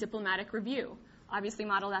defense and diplomatic review, obviously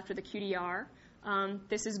modeled after the QDR.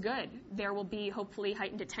 This is good. There will be hopefully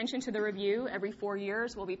heightened attention to the review. Every 4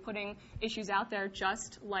 years, we'll be putting issues out there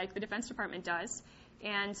just like the Defense Department does,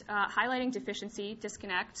 and highlighting deficiency,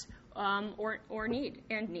 disconnect, or need.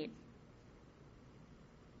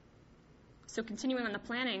 So continuing on the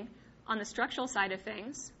planning, on the structural side of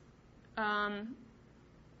things,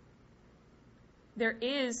 there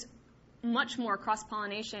is much more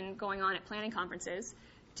cross-pollination going on at planning conferences.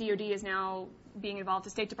 DoD is now being involved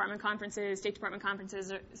to State Department conferences. State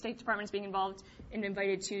Department is being involved and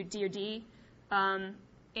invited to DoD.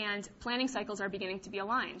 And planning cycles are beginning to be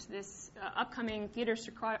aligned. This upcoming Theater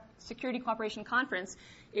Security Cooperation Conference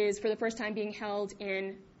is for the first time being held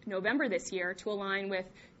in November this year to align with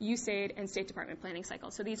USAID and State Department planning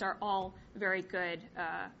cycles. So these are all very good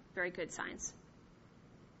signs.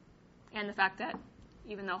 And the fact that,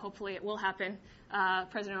 even though hopefully it will happen,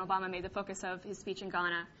 President Obama made the focus of his speech in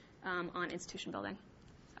Ghana on institution building.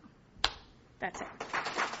 So that's it.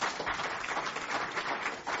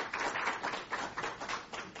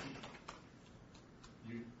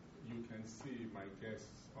 You can see my guests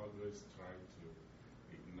always try to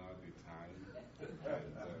ignore the time.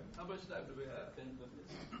 How much time do we have? 10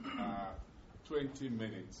 minutes? 20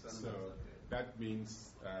 minutes. So that means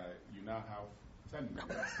you now have 10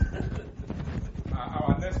 minutes.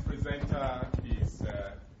 Our next presenter is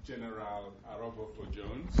General Arobofo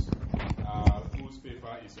Jones, whose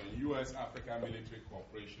paper is on U.S.-Africa Military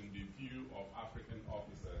Cooperation, the View of African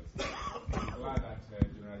Officers. I'm glad that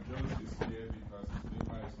General Jones is here because his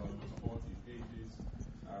paper is almost 40 pages.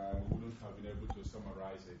 We wouldn't have been able to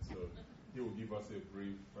summarize it, so he will give us a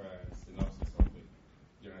brief synopsis of it.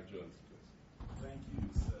 General Jones, please. Thank you,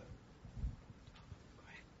 sir.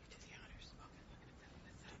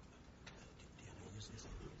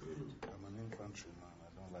 I'm an infantryman. I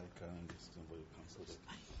don't like carrying this thing, but you can sort it.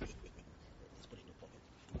 Let's put it in your pocket.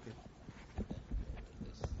 Okay.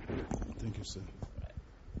 Thank you, sir.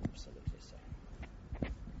 Absolutely, sir.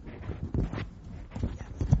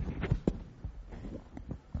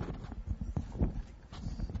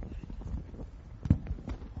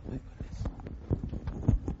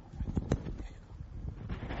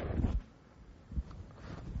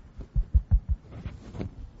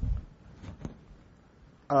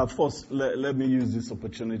 First, let me use this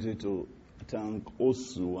opportunity to thank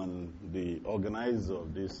OSU and the organizer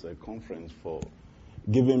of this conference for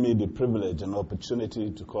giving me the privilege and opportunity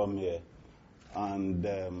to come here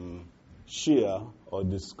and share or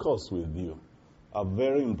discuss with you a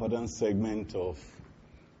very important segment of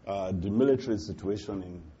the military situation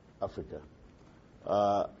in Africa.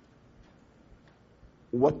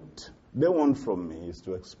 What they want from me is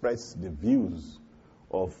to express the views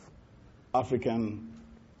of African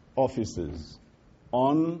officers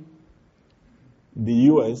on the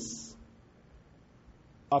U.S.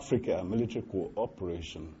 Africa military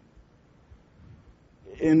cooperation.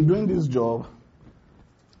 In doing this job,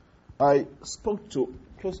 I spoke to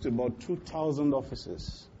close to about 2,000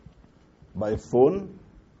 officers by phone,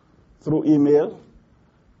 through email,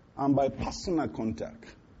 and by personal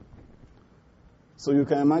contact. So you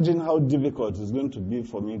can imagine how difficult it's going to be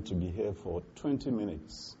for me to be here for 20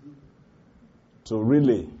 minutes to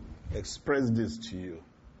really express this to you.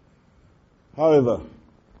 However,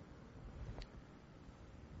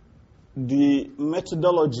 the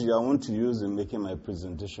methodology I want to use in making my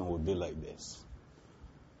presentation will be like this.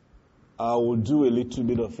 I will do a little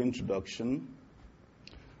bit of introduction.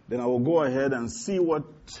 Then I will go ahead and see what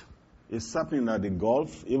is happening at the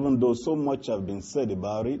Gulf, even though so much has been said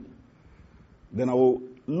about it. Then I will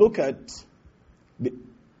look at the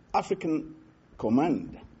African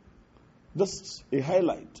Command, just a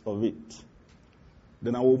highlight of it.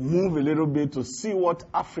 Then I will move a little bit to see what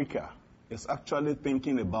Africa is actually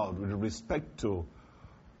thinking about with respect to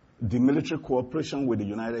the military cooperation with the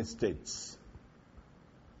United States.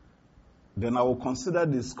 Then I will consider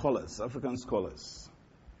the scholars, African scholars.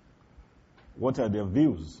 What are their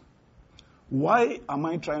views? Why am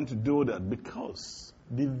I trying to do that? Because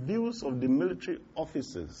the views of the military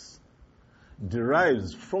officers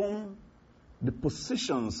derives from the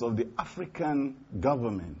positions of the African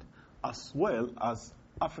government as well as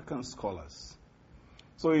African scholars.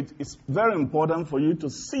 So it is very important for you to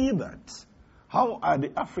see that. How are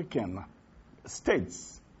the African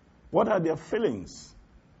states? What are their feelings?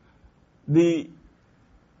 The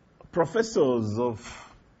professors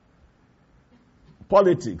of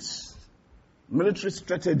politics, military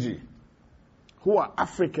strategy, who are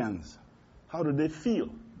Africans, how do they feel?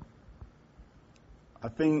 I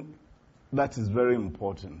think that is very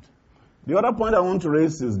important. The other point I want to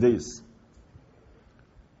raise is this.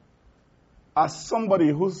 As somebody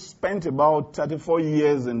who spent about 34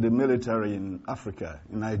 years in the military in Africa,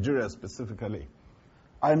 in Nigeria specifically,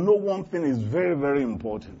 I know one thing is very, very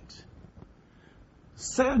important.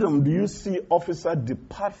 Seldom do you see officer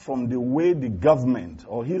depart from the way the government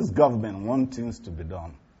or his government wants things to be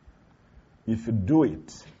done. If you do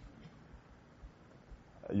it,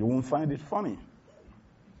 you won't find it funny.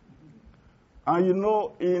 And you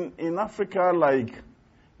know, in Africa, like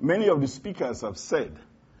many of the speakers have said,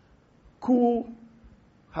 coup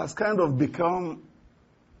has kind of become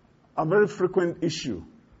a very frequent issue,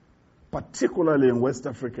 particularly in West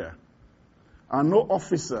Africa. And no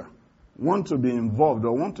officer want to be involved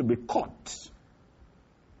or want to be caught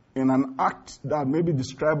in an act that may be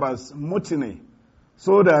described as mutiny,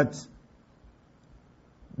 so that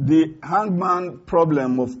the hangman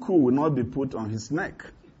problem of coup will not be put on his neck.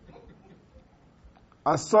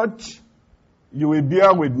 As such, you will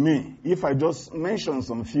bear with me if I just mention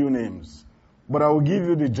some few names, but I will give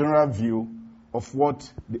you the general view of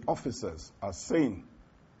what the officers are saying.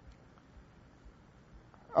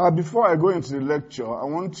 Before I go into the lecture, I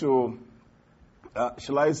want to,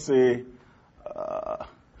 the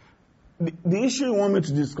issue you want me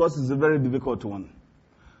to discuss is a very difficult one.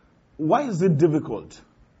 Why is it difficult?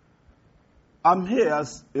 I'm here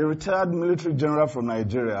as a retired military general from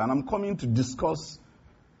Nigeria, and I'm coming to discuss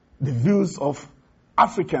the views of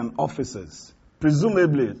African officers,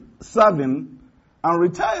 presumably serving and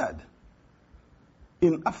retired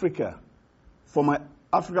in Africa. For my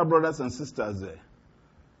African brothers and sisters there,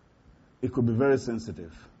 it could be very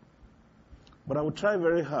sensitive. But I will try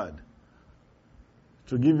very hard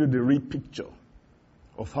to give you the real picture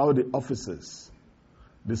of how the officers,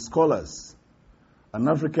 the scholars, and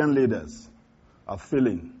African leaders are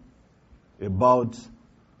feeling about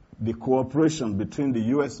the cooperation between the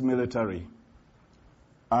U.S. military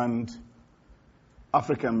and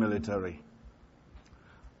African military.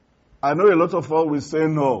 I know a lot of us will say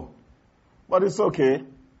no, but it's okay.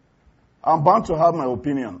 I'm bound to have my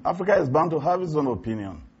opinion. Africa is bound to have its own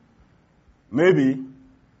opinion. Maybe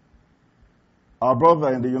our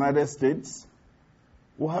brother in the United States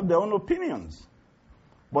will have their own opinions.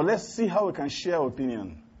 But let's see how we can share our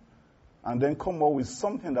opinion and then come up with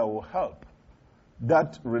something that will help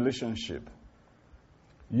that relationship,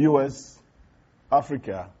 U.S.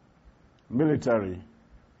 Africa military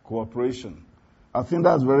cooperation. I think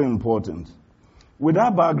that's very important. With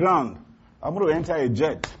that background, I'm going to enter a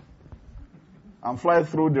jet and fly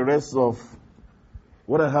through the rest of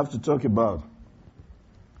what I have to talk about.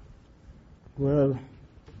 Well,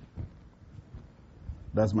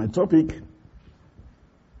 that's my topic,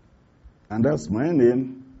 and that's my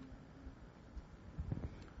name.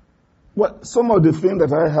 Well, some of the things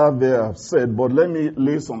that I have there I've said, but let me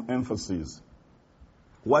lay some emphasis.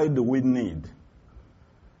 Why do we need?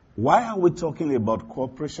 Why are we talking about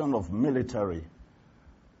cooperation of military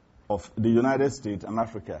of the United States and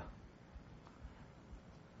Africa?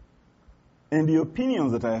 In the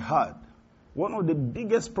opinions that I had, one of the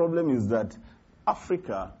biggest problems is that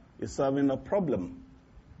Africa is having a problem.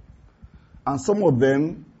 And some of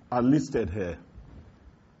them are listed here.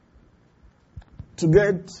 To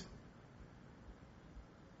get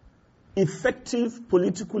effective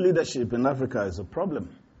political leadership in Africa is a problem.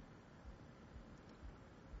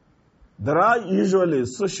 There are usually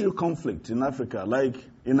social conflict in Africa, like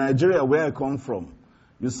in Nigeria, where I come from.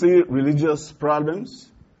 You see religious problems.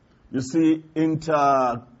 You see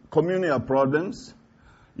inter-communal problems.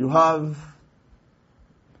 You have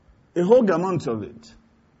a whole gamut of it.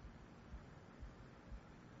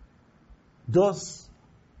 Does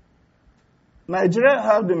Nigeria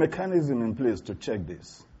have the mechanism in place to check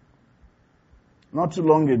this? Not too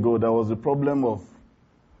long ago, there was a problem of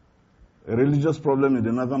a religious problem in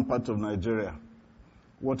the northern part of Nigeria.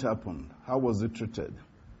 What happened? How was it treated?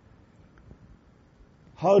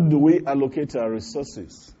 How do we allocate our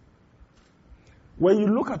resources? When you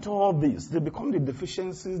look at all this, they become the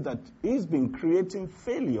deficiencies that has been creating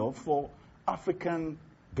failure for African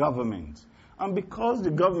government. And because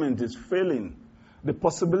the government is failing, the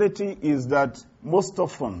possibility is that most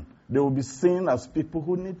often they will be seen as people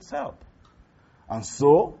who need help. And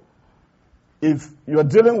so, if you're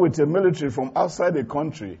dealing with a military from outside the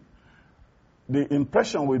country, the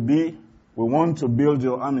impression will be, we want to build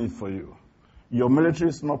your army for you. Your military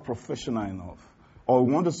is not professional enough. Or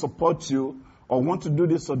we want to support you, or want to do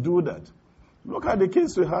this or do that. Look at the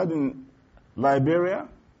case we had in Liberia.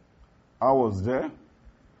 I was there.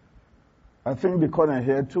 I think the colonel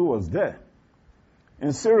here too was there.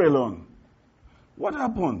 In Sierra Leone, what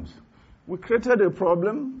happened? We created a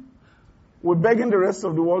problem. We're begging the rest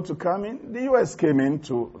of the world to come in. The U.S. came in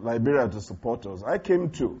to Liberia to support us. I came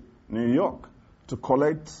to New York to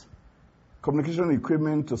collect communication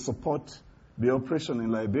equipment to support the operation in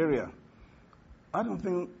Liberia. I don't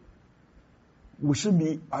think we should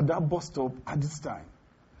be at that bus stop at this time.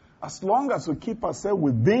 As long as we keep ourselves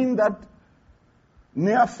within that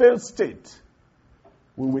near-failed state,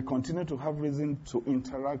 we will continue to have reason to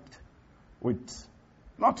interact with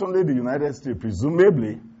not only the United States,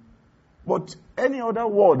 presumably, but any other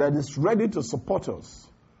world that is ready to support us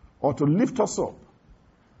or to lift us up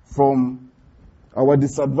from our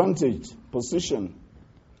disadvantaged position.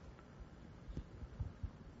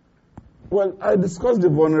 Well, I discussed the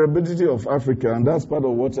vulnerability of Africa, and that's part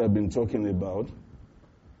of what I've been talking about.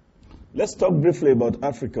 Let's talk briefly about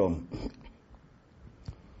Africa.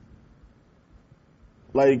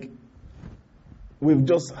 Like we've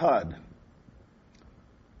just heard,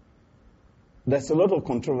 there's a lot of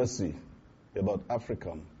controversy about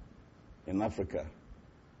Africa in Africa.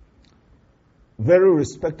 Very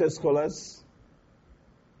respected scholars,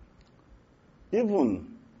 even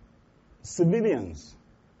civilians,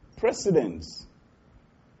 presidents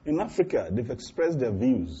in Africa, they've expressed their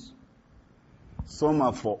views. Some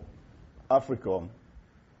are for Africa,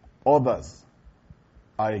 others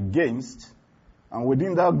are against, and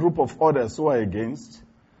within that group of others who are against,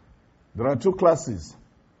 there are two classes.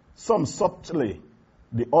 Some subtly,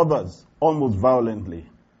 the others almost violently.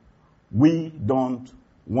 We don't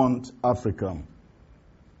want Africa.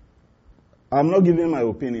 I'm not giving my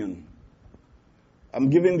opinion. I'm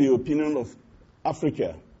giving the opinion of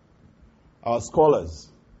Africa, our scholars,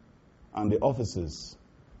 and the officers.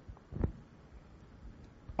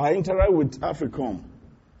 I interact with AFRICOM,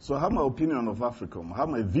 so I have my opinion of AFRICOM. I have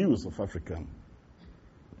my views of Africa.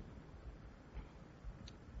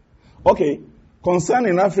 Okay,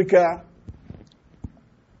 concerning Africa,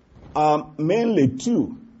 mainly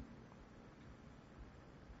two.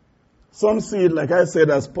 Some see it, like I said,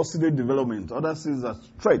 as positive development. Others see it as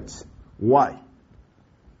threat. Why?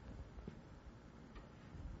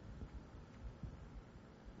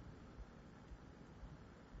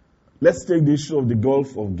 Let's take the issue of the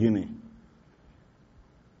Gulf of Guinea.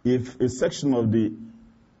 If a section of the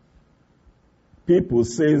people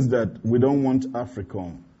says that we don't want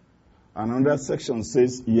Africa, and another section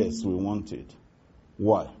says, yes, we want it.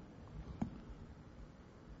 Why?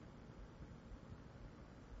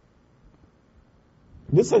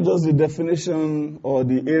 This is just the definition or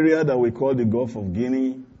the area that we call the Gulf of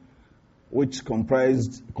Guinea, which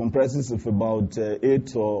comprises of about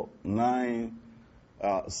 8 or 9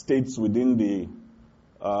 states within the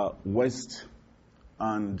west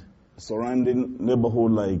and surrounding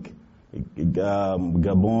neighborhood like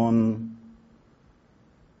Gabon,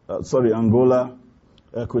 Angola,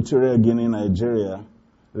 Equatorial Guinea, Nigeria,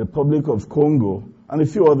 Republic of Congo, and a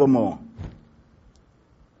few other more.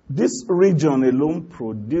 This region alone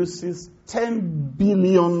produces 10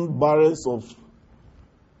 billion barrels of,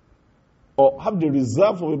 or have the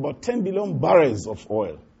reserve of about 10 billion barrels of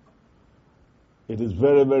oil. It is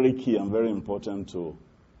very, very key and very important to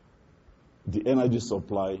the energy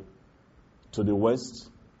supply to the west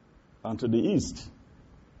and to the east.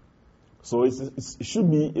 So it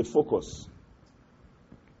should be a focus.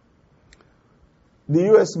 The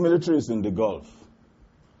U.S. military is in the Gulf.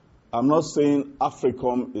 I'm not saying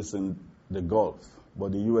AFRICOM is in the Gulf,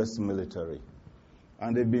 but the U.S. military.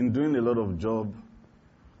 And they've been doing a lot of job,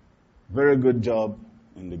 very good job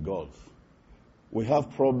in the Gulf. We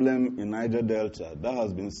have problem in Niger Delta. That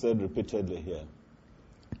has been said repeatedly here.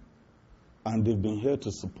 And they've been here to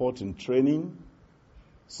support in training,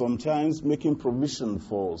 sometimes making provision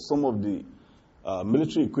for some of the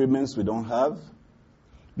military equipments we don't have.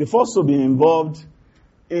 They've also been involved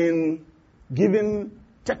in giving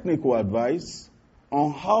technical advice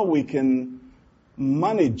on how we can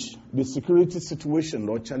manage the security situation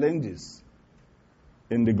or challenges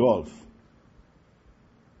in the Gulf.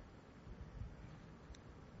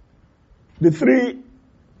 The 3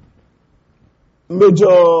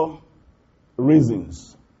 major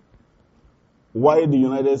reasons why the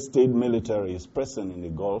United States military is present in the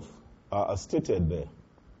Gulf are stated there.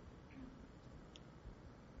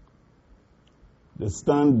 They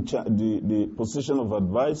stand the position of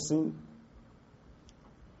advising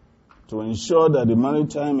to ensure that the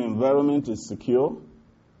maritime environment is secure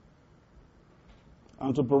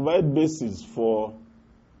and to provide basis for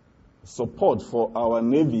support for our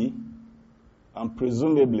Navy and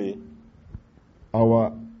presumably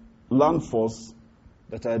our land force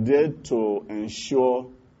that are there to ensure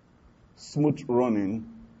smooth running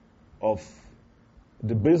of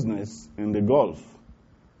the business in the Gulf.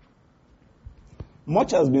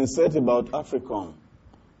 Much has been said about AFRICOM,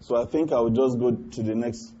 so I think I will just go to the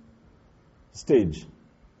next stage.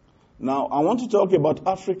 Now, I want to talk about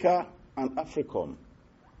Africa and AFRICOM.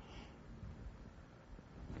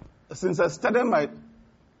 Since I started my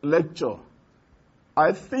lecture,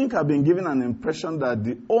 I think I've been given an impression that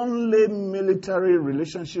the only military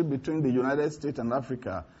relationship between the United States and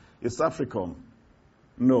Africa is AFRICOM.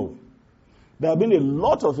 No. There have been a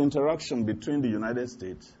lot of interaction between the United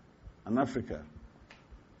States and Africa.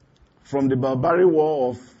 From the Barbary War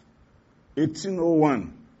of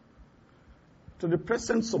 1801 to the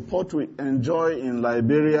present support we enjoy in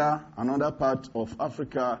Liberia and other parts of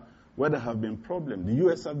Africa where there have been problems. The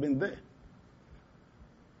U.S. have been there.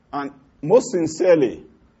 And most sincerely,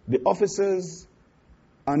 the officers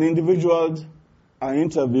and individuals I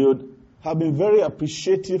interviewed have been very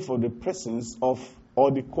appreciative of the presence of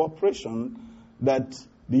or the cooperation that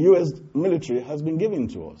the U.S. military has been giving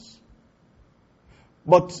to us.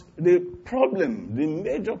 But the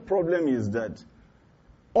major problem is that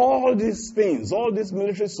all these things, all this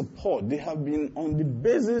military support, they have been on the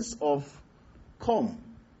basis of come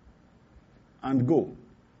and go.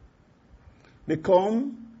 They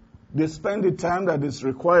come, they spend the time that is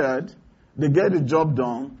required, they get the job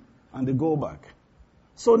done, and they go back.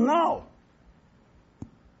 So now,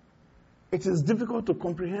 it is difficult to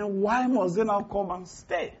comprehend why must they now come and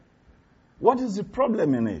stay? What is the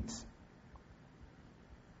problem in it?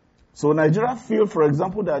 So Nigeria feel, for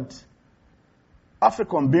example, that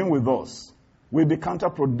AFRICOM being with us will be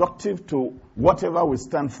counterproductive to whatever we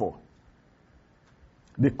stand for.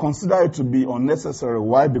 They consider it to be unnecessary.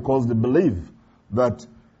 Why? Because they believe that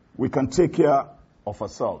we can take care of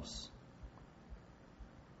ourselves.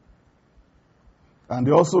 And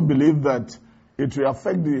they also believe that it will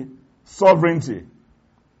affect the sovereignty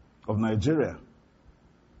of Nigeria.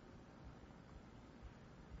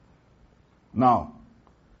 Now,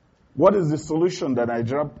 what is the solution that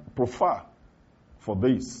Nigeria prefer for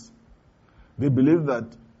this? They believe that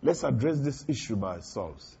let's address this issue by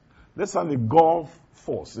ourselves. Let's have a Gulf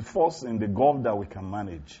force, a force in the Gulf that we can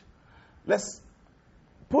manage. Let's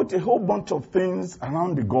put a whole bunch of things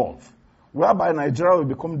around the Gulf, whereby Nigeria will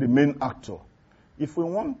become the main actor. If we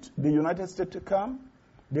want the United States to come,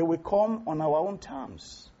 they will come on our own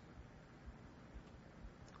terms.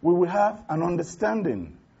 We will have an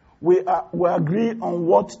understanding. We agree on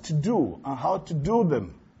what to do and how to do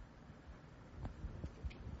them.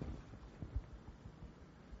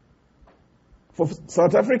 For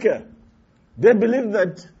South Africa, they believe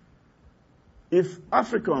that if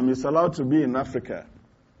AFRICOM is allowed to be in Africa,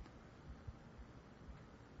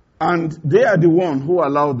 and they are the one who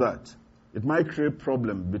allow that, it might create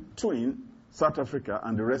problem between South Africa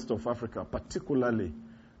and the rest of Africa, particularly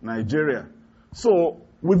Nigeria. So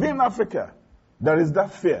within Africa, there is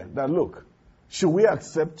that fear that, look, should we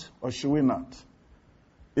accept or should we not?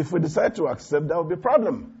 If we decide to accept, there will be a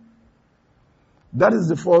problem. That is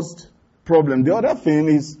the first problem. The other thing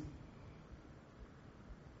is,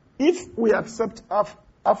 if we accept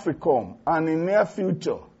AFRICOM and in near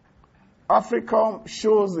future, AFRICOM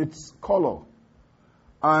shows its color,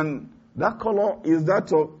 and that color is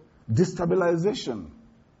that of destabilization,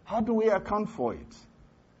 how do we account for it?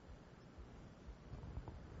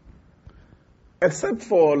 Except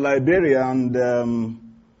for Liberia and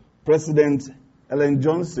President Ellen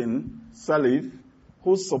Johnson Sirleaf,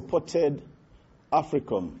 who supported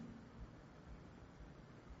AFRICOM,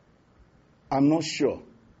 I'm not sure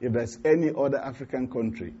if there's any other African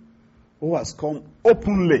country who has come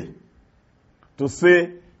openly to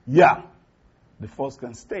say, yeah, the force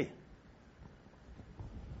can stay.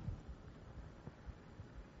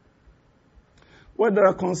 Well, there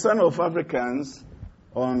are concerns of Africans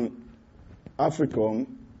on AFRICOM.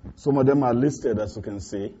 Some of them are listed, as you can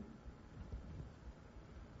see.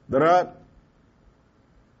 There are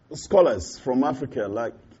scholars from Africa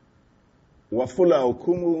like Wafula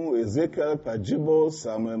Okumu, Ezekiel Pajibo,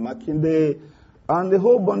 Samuel Makinde, and a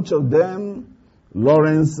whole bunch of them,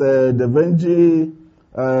 Lawrence Devenji,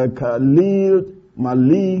 Khalil,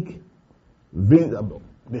 Malik.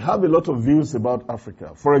 They have a lot of views about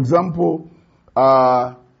Africa. For example,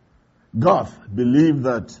 Garth believed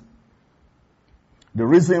that the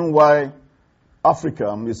reason why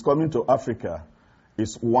Africa is coming to Africa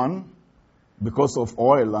is, one, because of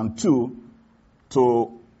oil, and two,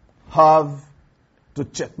 to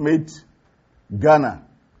checkmate China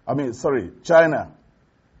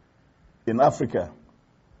in Africa.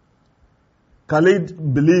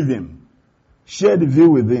 Khalid believed him, shared the view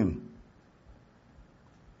with him.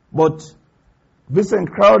 But Vincent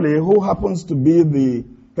Crowley, who happens to be the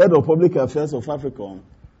head of public affairs of AFRICOM,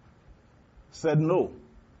 said no,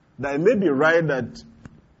 that it may be right that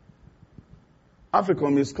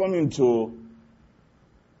AFRICOM is coming to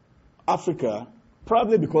Africa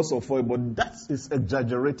probably because of oil, but that is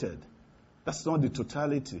exaggerated. That's not the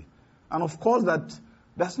totality. And of course, that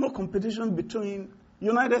there's no competition between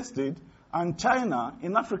United States and China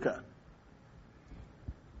in Africa.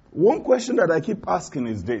 One question that I keep asking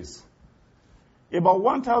is this. About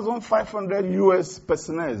 1,500 U.S.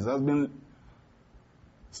 personnel has been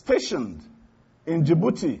stationed in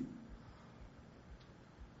Djibouti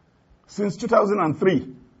since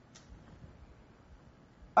 2003.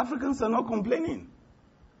 Africans are not complaining.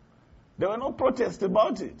 There were no protests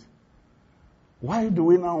about it. Why do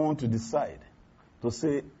we now want to decide to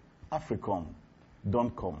say, AFRICOM,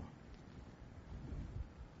 don't come?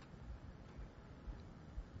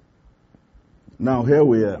 Now, here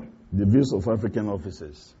we are, the views of African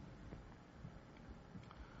officers.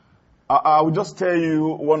 I will just tell you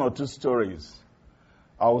one or two stories.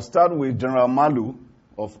 I will start with General Malu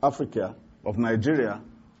of Africa, of Nigeria,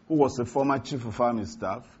 who was a former chief of army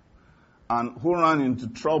staff, and who ran into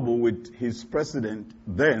trouble with his president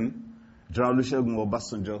then, General Olusegun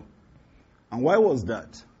Obasanjo. And why was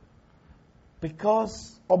that?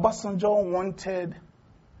 Because Obasanjo wanted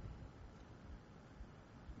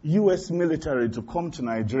U.S. military to come to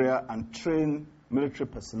Nigeria and train military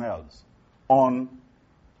personnel on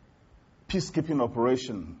peacekeeping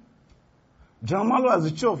operation. General Malu, as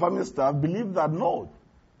the chief of army staff, believed that no,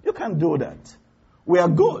 you can't do that. We are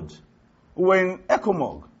good. When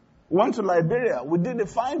ECOMOG went to Liberia, we did a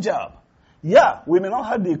fine job. Yeah, we may not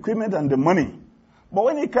have the equipment and the money, but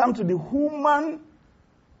when it comes to the human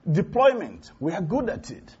deployment, we are good at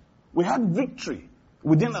it. We had victory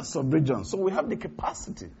within our sub-region, so we have the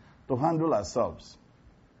capacity to handle ourselves.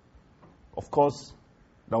 Of course,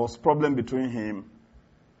 there was a problem between him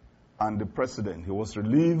and the president. He was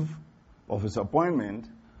relieved of his appointment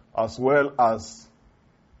as well as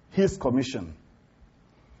his commission.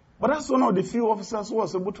 But that's one of the few officers who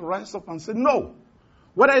was able to rise up and say, no,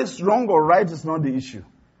 whether it's wrong or right is not the issue.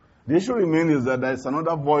 The issue remains is that there's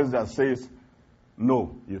another voice that says,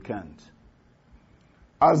 no, you can't.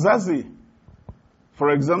 Azazi,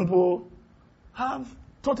 for example, have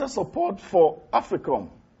total support for AFRICOM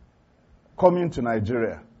coming to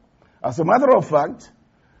Nigeria. As a matter of fact,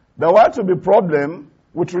 there were to be problem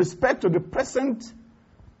with respect to the present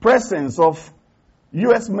presence of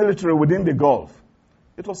U.S. military within the Gulf.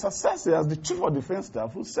 It was Asase, as the chief of defense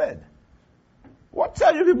staff, who said, what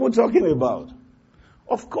are you people talking about?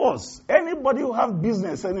 Of course, anybody who has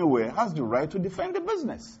business anywhere has the right to defend the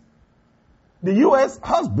business. The U.S.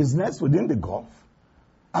 has business within the Gulf,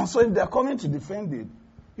 and so if they're coming to defend it,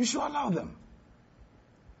 you should allow them.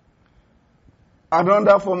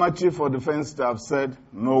 Another former chief of defense staff said,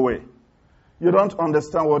 no way. You don't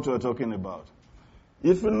understand what you're talking about.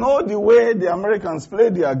 If you know the way the Americans play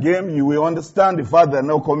their game, you will understand the fact they're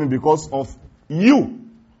not coming because of you,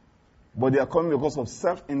 but they are coming because of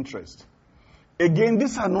self-interest. Again,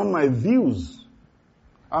 these are not my views.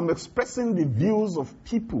 I'm expressing the views of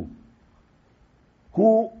people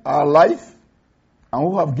who are alive and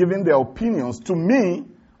who have given their opinions to me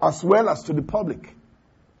as well as to the public.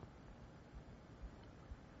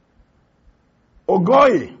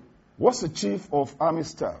 Ogoye was the chief of army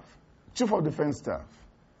staff, chief of defense staff.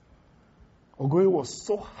 Ogoye was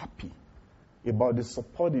so happy about the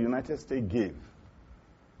support the United States gave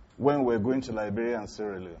when we were going to Liberia and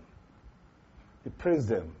Sierra Leone. He praised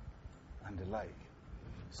them and the like.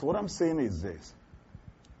 So what I'm saying is this.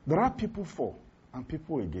 There are people for and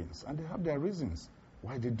people against, and they have their reasons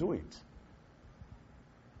why they do it.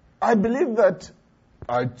 I believe that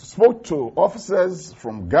I spoke to officers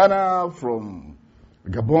from Ghana, from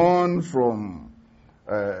Gabon, from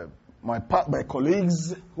my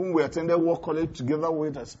colleagues whom we attended work college together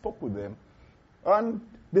with. I spoke with them. And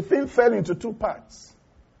the thing fell into two parts.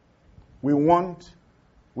 We want,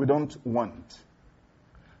 we don't want.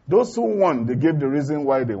 Those who want, they gave the reason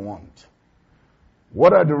why they want.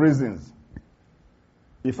 What are the reasons?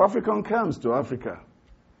 If African comes to Africa,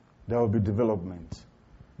 there will be development.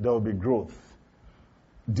 There will be growth.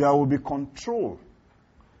 There will be control.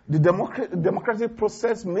 The democratic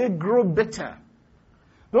process may grow better.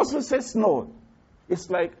 Those who say no, it's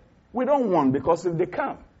like, we don't want, because if they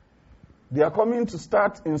come, they are coming to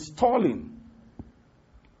start installing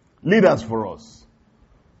leaders for us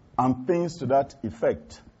and things to that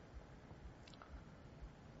effect.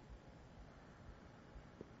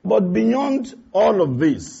 But beyond all of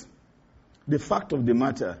this, the fact of the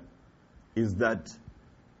matter is that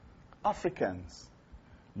Africans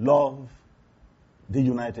love the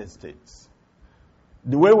United States.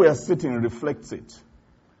 The way we are sitting reflects it.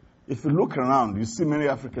 If you look around, you see many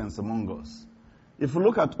Africans among us. If you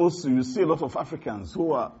look at OSU, you see a lot of Africans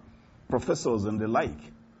who are professors and the like.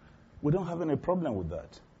 We don't have any problem with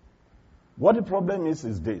that. What the problem is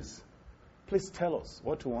this. Please tell us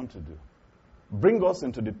what you want to do. Bring us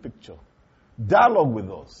into the picture. Dialogue with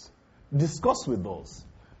us. Discuss with us.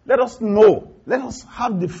 Let us know. Let us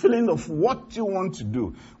have the feeling of what you want to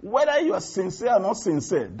do. Whether you are sincere or not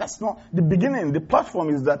sincere, that's not the beginning. The platform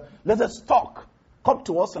is that let us talk. Come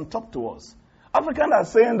to us and talk to us. Africans are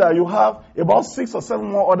saying that you have about 6 or 7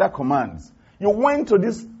 more other commands. You went to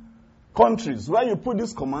these countries where you put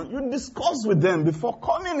this command, you discuss with them before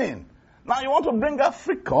coming in. Now you want to bring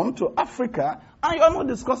AFRICOM to Africa and you are not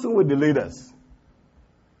discussing with the leaders.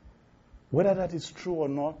 Whether that is true or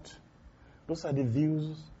not, those are the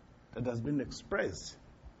views that has been expressed.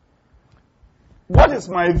 What is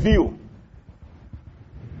my view?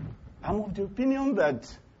 I'm of the opinion that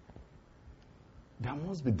there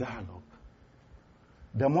must be dialogue.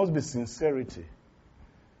 There must be sincerity.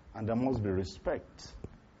 And there must be respect.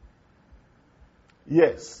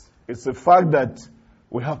 Yes, it's a fact that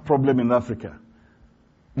we have problem in Africa.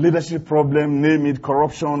 Leadership problem, name it,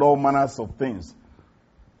 corruption, all manners of things.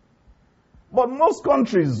 But most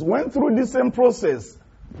countries went through the same process.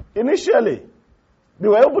 Initially, they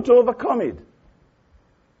were able to overcome it.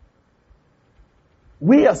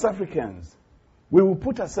 We as Africans, we will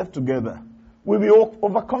put ourselves together. We will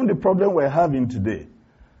overcome the problem we're having today.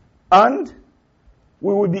 And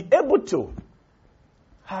we will be able to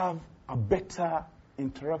have a better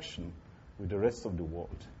interaction with the rest of the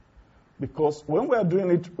world. Because when we are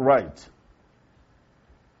doing it right,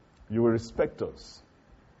 you will respect us.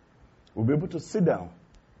 We'll be able to sit down.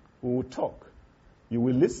 We will talk. You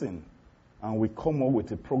will listen. And we come up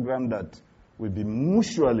with a program that will be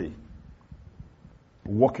mutually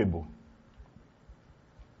workable.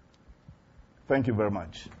 Thank you very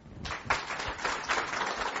much.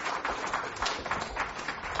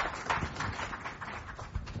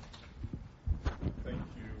 Thank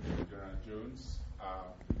you, General Jones,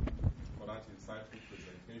 for that insightful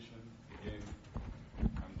presentation. Again,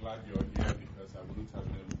 I'm glad you're here because I wouldn't have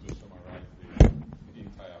been able to summarize the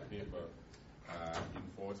entire paper in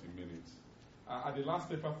 40 minutes. At the last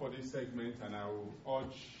paper for this segment, and I will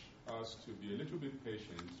urge us to be a little bit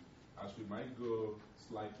patient as we might go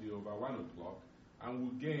slightly over 1 o'clock, and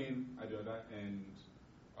we'll gain at the other end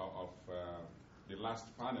of the last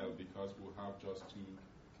panel because we'll have just 2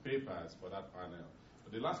 papers for that panel.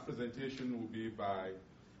 But the last presentation will be by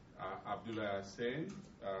Abdullah Hussein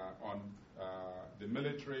on the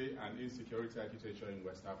military and insecurity architecture in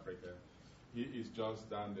West Africa. He is just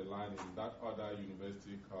down the line in that other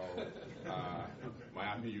university called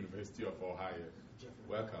Miami University of Ohio.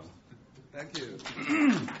 Welcome. Thank you.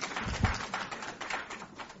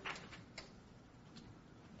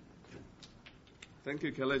 Thank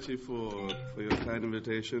you, Kelechi, for your kind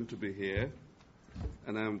invitation to be here.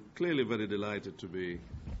 And I'm clearly very delighted to be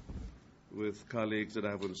with colleagues that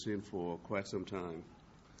I haven't seen for quite some time.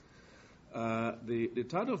 The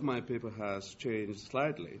title of my paper has changed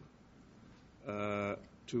slightly to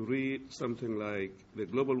read something like The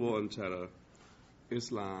Global War on Terror,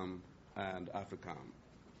 Islam, and AFRICOM.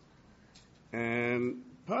 And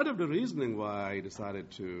part of the reasoning why I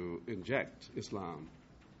decided to inject Islam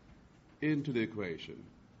into the equation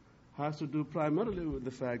has to do primarily with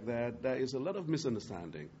the fact that there is a lot of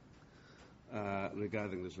misunderstanding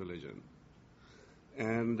regarding this religion.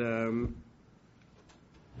 And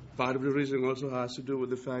part of the reason also has to do with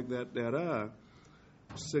the fact that there are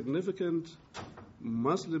significant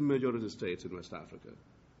Muslim majority states in West Africa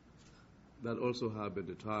that also have been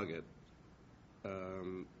the target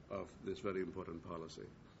of this very important policy.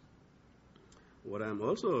 What I'm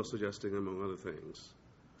also suggesting, among other things,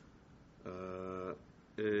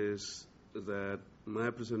 is that my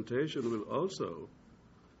presentation will also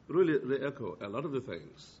really re-echo a lot of the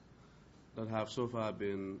things that have so far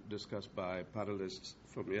been discussed by panelists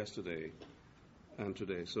from yesterday and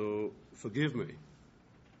today. So forgive me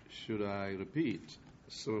should I repeat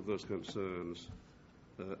some of those concerns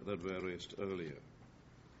that were raised earlier.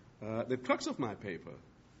 The crux of my paper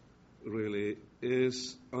really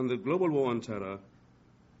is on the global war on terror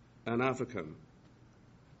and AFRICOM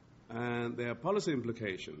and their policy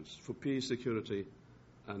implications for peace, security,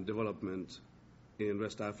 and development in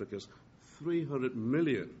West Africa's 300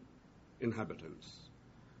 million inhabitants,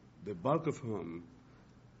 the bulk of whom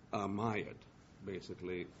are mired,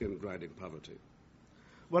 basically, in grinding poverty.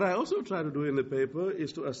 What I also try to do in the paper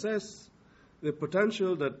is to assess the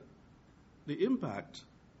potential that the impact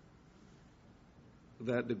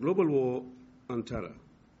that the global war on terror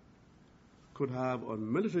could have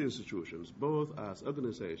on military institutions, both as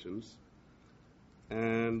organizations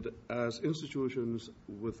and as institutions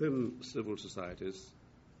within civil societies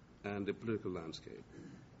and the political landscape,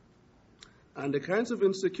 and the kinds of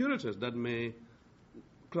insecurities that may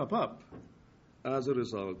crop up as a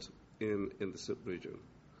result in the region.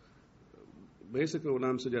 Basically, what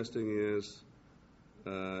I'm suggesting is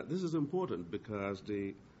this is important because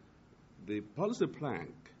the policy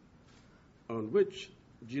plank on which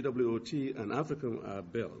GWOT and AFRICOM are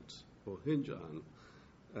built or hinge on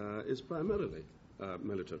is primarily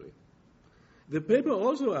military. The paper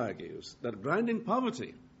also argues that grinding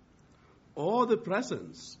poverty or the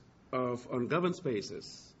presence of ungoverned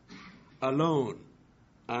spaces alone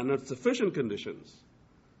are not sufficient conditions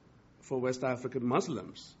for West African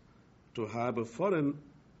Muslims to harbor foreign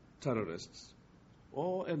terrorists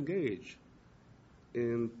or engage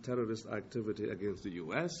in terrorist activity against the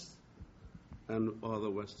U.S. and other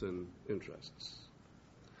Western interests.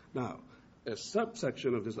 Now, a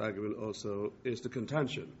subsection of this argument also is the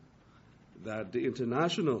contention that the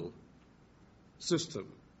international system,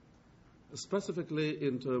 specifically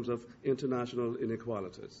in terms of international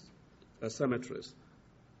inequalities, asymmetries,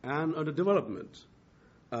 and underdevelopment,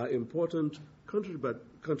 are important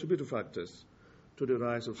contributor factors to the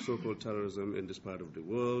rise of so-called terrorism in this part of the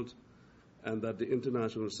world, and that the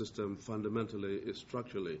international system fundamentally is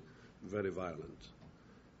structurally very violent,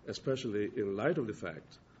 especially in light of the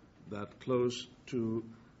fact that close to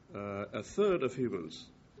a third of humans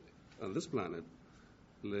on this planet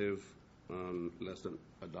live on less than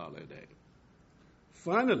 $1 a day.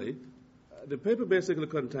 Finally, the paper basically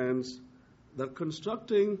contends that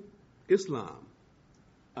constructing Islam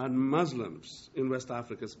and Muslims in West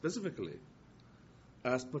Africa specifically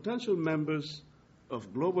as potential members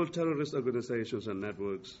of global terrorist organizations and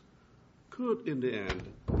networks could, in the end,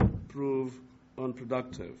 prove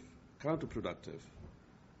unproductive, counterproductive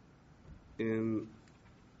in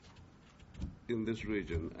this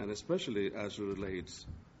region, and especially as it relates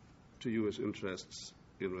to U.S. interests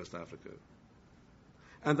in West Africa.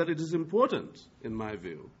 And that it is important, in my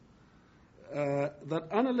view, that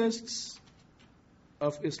analysts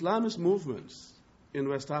of Islamist movements in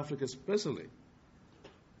West Africa especially,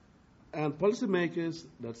 and policymakers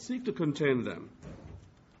that seek to contain them,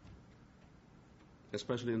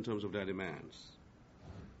 especially in terms of their demands,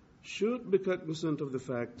 should be cognizant of the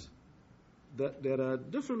fact that there are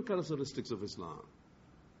different characteristics of Islam.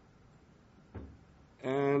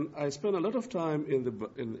 And I spent a lot of time in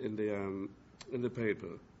the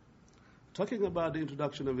paper talking about the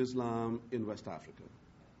introduction of Islam in West Africa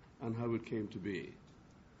and how it came to be.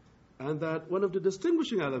 And that one of the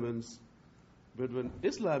distinguishing elements between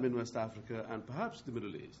Islam in West Africa and perhaps the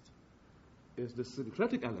Middle East is the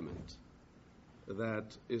syncretic element that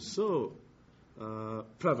is so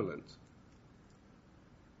prevalent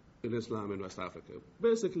in Islam in West Africa,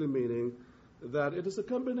 basically meaning that it is a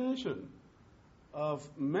combination of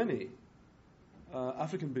many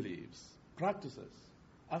African beliefs, practices,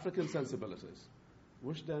 African sensibilities,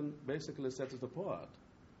 which then basically sets it apart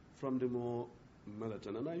from the more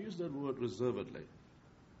militant, and I use that word reservedly,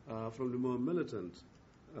 from the more militant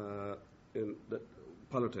in the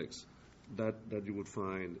politics that you would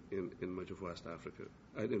find in much of West Africa,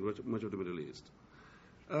 in much of the Middle East.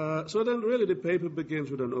 So then really the paper begins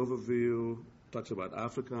with an overview, talks about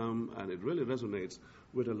AFRICOM, and it really resonates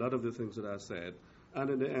with a lot of the things that I said. And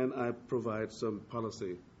in the end, I provide some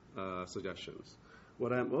policy suggestions.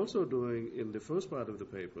 What I'm also doing in the first part of the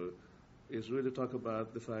paper is really talk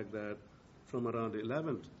about the fact that from around the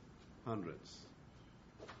 1100s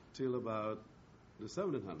till about the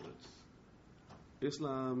 1700s,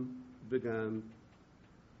 Islam began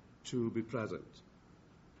to be present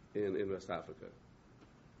in West Africa.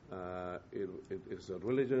 It is a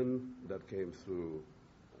religion that came through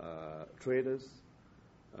traders,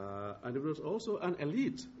 and it was also an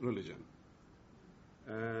elite religion.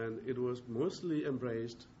 And it was mostly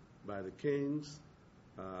embraced by the kings,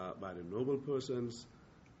 by the noble persons,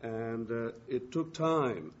 and it took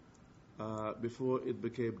time before it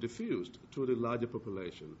became diffused to the larger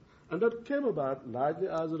population. And that came about largely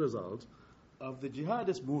as a result of the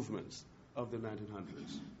jihadist movements of the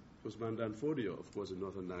 1900s. Usman Dan Fodio, of course, in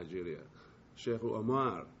northern Nigeria, Sheikh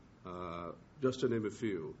Omar, just to name a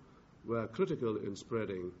few, were critical in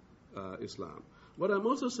spreading Islam. What I'm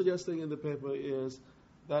also suggesting in the paper is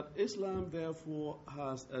that Islam, therefore,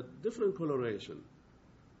 has a different coloration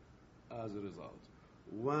as a result,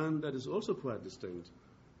 one that is also quite distinct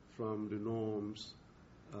from the norms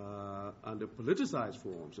and the politicized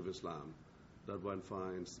forms of Islam that one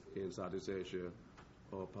finds in Southeast Asia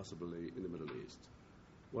or possibly in the Middle East.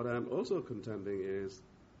 What I'm also contending is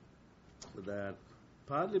that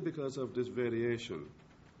partly because of this variation,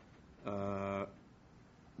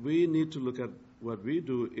 we need to look at what we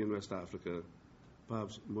do in West Africa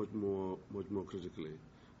perhaps much more critically.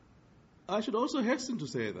 I should also hasten to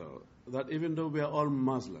say, though, that even though we are all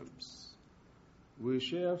Muslims, we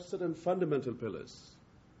share certain fundamental pillars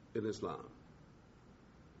in Islam.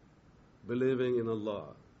 Believing in Allah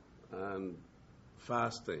and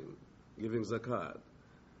fasting, giving zakat.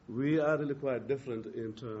 We are really quite different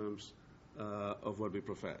in terms of what we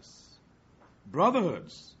profess.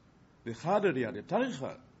 Brotherhoods, the Qadiriyya, the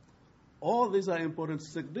Tariqa, all these are important,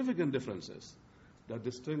 significant differences that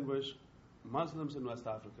distinguish Muslims in West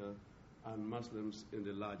Africa and Muslims in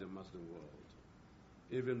the larger Muslim world.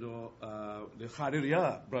 Even though the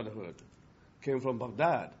Qadiriyya Brotherhood came from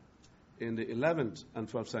Baghdad in the 11th and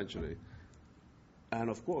 12th century, and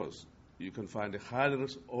of course, you can find the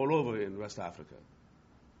Qadirs all over in West Africa.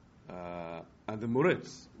 And the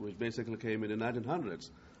Murids, which basically came in the 1900s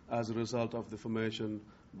as a result of the formation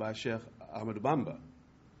by Sheikh Ahmed Bamba.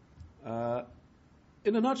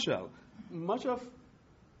 In a nutshell, much of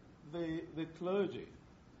the clergy,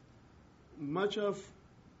 much of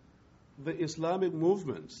the Islamic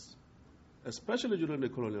movements, especially during the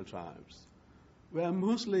colonial times, were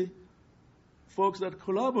mostly folks that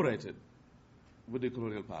collaborated with the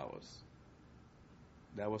colonial powers.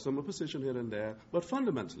 There was some opposition here and there, but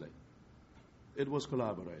fundamentally, it was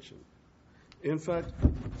collaboration. In fact,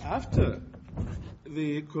 after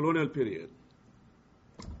the colonial period,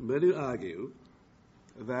 many argue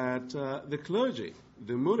that the clergy,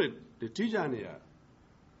 the Murid, the Tijaniya,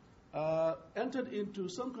 entered into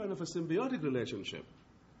some kind of a symbiotic relationship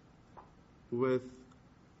with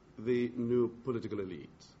the new political elite.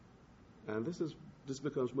 And this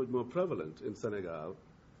becomes much more prevalent in Senegal,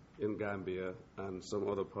 in Gambia, and some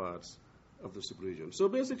other parts of the sub-region. So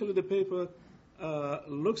basically the paper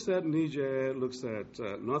looks at Niger, looks at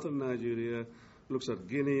northern Nigeria, looks at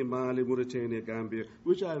Guinea, Mali, Mauritania, Gambia,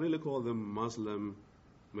 which I really call them Muslim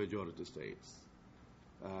majority states.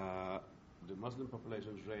 The Muslim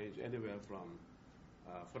populations range anywhere from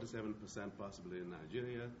 47% possibly in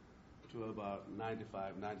Nigeria to about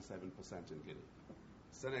 95, 97% in Guinea.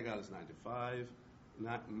 Senegal is 95,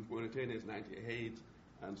 Mauritania is 98,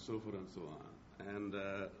 and so forth and so on. And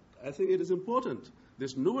I think it is important,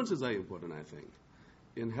 these nuances are important, I think,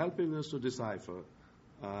 in helping us to decipher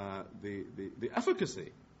the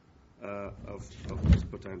efficacy of this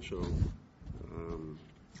potential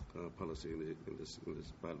policy in this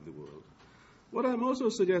part of the world. What I'm also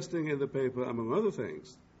suggesting in the paper, among other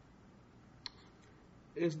things,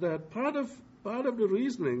 is that part of the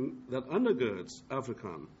reasoning that undergirds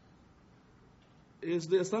AFRICOM is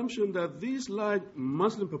the assumption that these large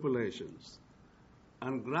Muslim populations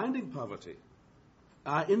and grinding poverty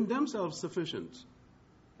are in themselves sufficient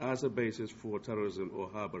as a basis for terrorism or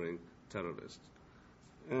harboring terrorists.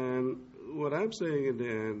 And what I'm saying in the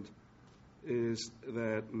end is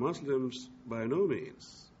that Muslims by no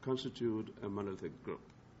means constitute a monolithic group,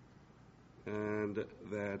 and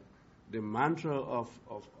that the mantra of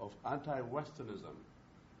anti-Westernism,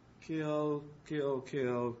 kill, kill,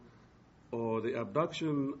 kill, or the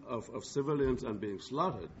abduction of civilians and being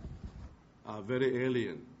slaughtered are very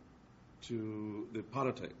alien to the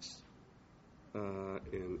politics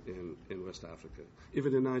in West Africa.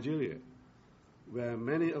 Even in Nigeria, where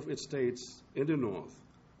many of its states in the north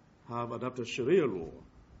have adopted Sharia law,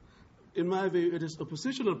 in my view, it is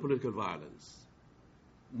oppositional political violence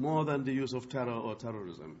more than the use of terror or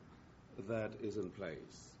terrorism that is in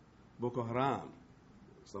place. Boko Haram,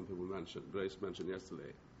 some people mentioned, Grace mentioned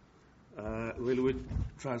yesterday, which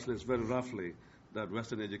translates very roughly that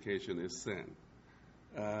Western education is sin.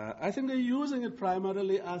 I think they're using it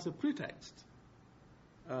primarily as a pretext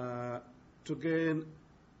to gain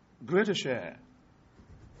greater share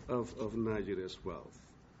of Nigeria's wealth.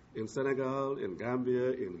 In Senegal, in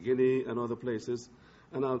Gambia, in Guinea, and other places.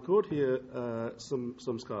 And I'll quote here some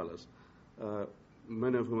scholars,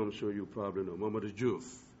 many of whom I'm sure you probably know. Mamadou Diouf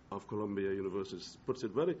of Columbia University puts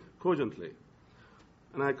it very cogently.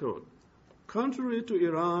 And I quote, "Contrary to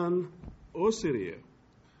Iran or Syria,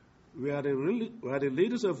 where the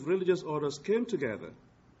leaders of religious orders came together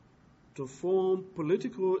to form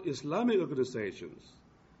political Islamic organizations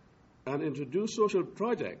and introduce social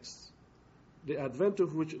projects, the advent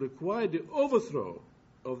of which required the overthrow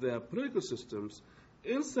of their political systems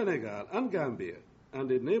in Senegal and Gambia and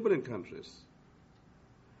the neighboring countries,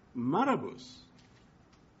 marabouts,"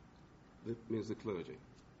 that means the clergy,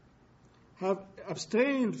 "have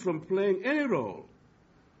abstained from playing any role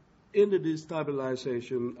in the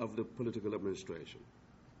destabilization of the political administration."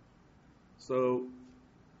 So,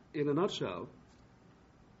 in a nutshell,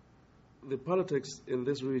 the politics in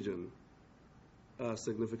this region are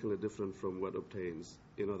significantly different from what obtains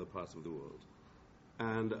in other parts of the world.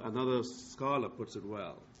 And another scholar puts it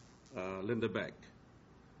well, Linda Beck,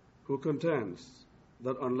 who contends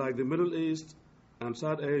that unlike the Middle East and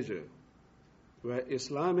South Asia, where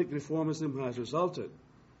Islamic reformism has resulted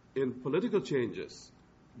in political changes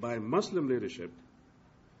by Muslim leadership,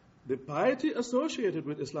 the piety associated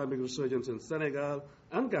with Islamic resurgence in Senegal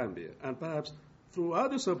and Gambia, and perhaps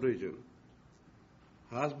throughout the sub-region,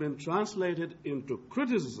 has been translated into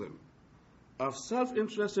criticism of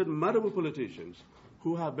self-interested Marabout politicians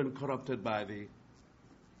who have been corrupted by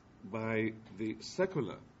the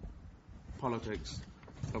secular politics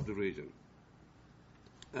of the region.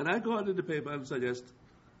 And I go on in the paper and suggest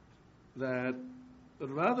that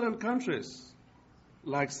rather than countries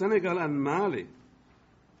like Senegal and Mali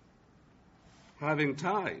having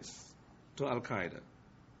ties to Al-Qaeda,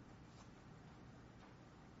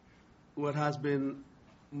 what has been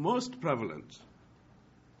most prevalent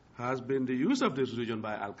has been the use of this region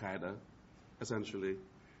by Al-Qaeda, essentially,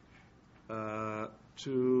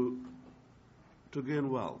 to gain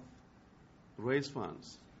wealth, raise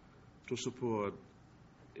funds, to support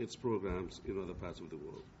its programs in other parts of the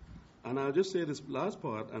world. And I'll just say this last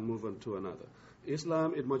part and move on to another.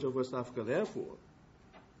 Islam in much of West Africa, therefore,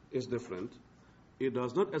 is different. It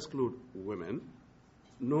does not exclude women,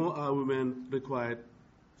 nor are women required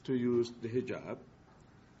to use the hijab,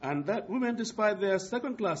 and that women, despite their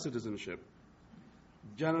second-class citizenship,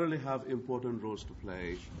 generally have important roles to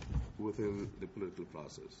play within the political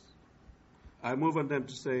process. I move on then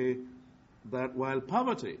to say that while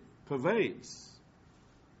poverty pervades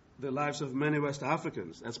the lives of many West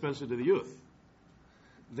Africans, especially the youth,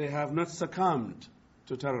 they have not succumbed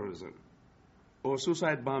to terrorism or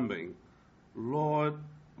suicide bombing, lured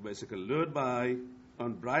by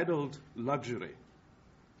unbridled luxury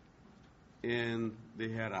in the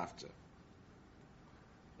hereafter.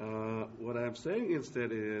 What I'm saying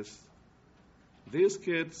instead is these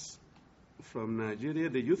kids from Nigeria,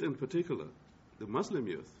 the youth in particular, the Muslim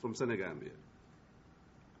youth from Senegambia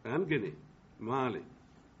and Guinea, Mali,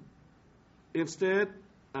 instead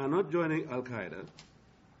are not joining Al-Qaeda.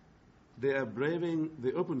 They are braving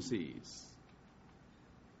the open seas,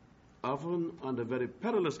 often under very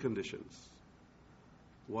perilous conditions,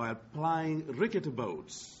 while plying rickety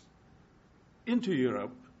boats into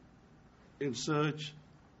Europe in search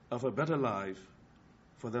of a better life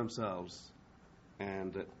for themselves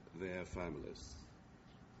and their families.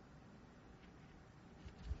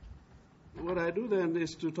 What I do then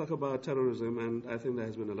is to talk about terrorism, and I think there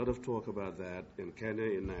has been a lot of talk about that in Kenya,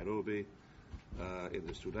 in Nairobi, in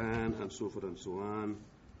the Sudan, and so forth and so on.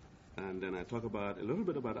 And then I talk about a little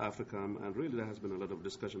bit about AFRICOM, and really there has been a lot of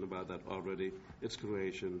discussion about that already, its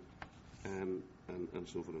creation, and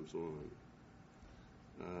so forth and so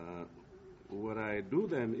on. What I do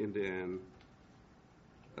then in the end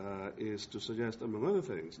is to suggest, among other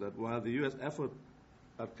things, that while the U.S. effort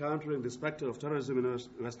at countering the specter of terrorism in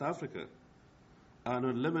West Africa are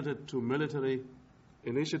not limited to military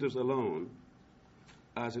initiatives alone,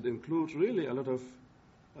 as it includes really a lot of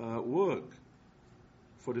work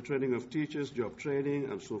for the training of teachers, job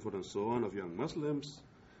training, and so forth and so on of young Muslims,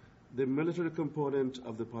 the military component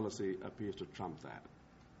of the policy appears to trump that.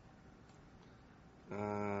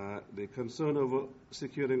 The concern over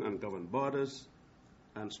securing ungoverned borders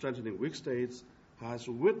and strengthening weak states has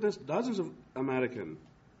witnessed dozens of American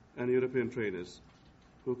and European trainers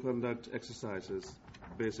who conduct exercises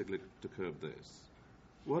basically to curb this.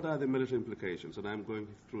 What are the military implications? And I'm going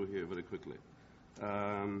through here very quickly.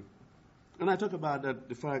 And I talk about that,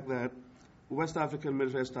 the fact that West African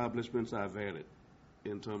military establishments are varied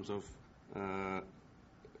in terms of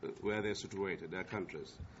where they're situated, their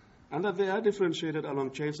countries, and that they are differentiated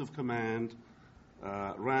along chains of command,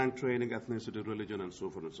 rank, training, ethnicity, religion, and so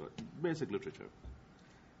forth and so on. Basic literature.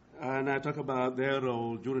 And I talk about their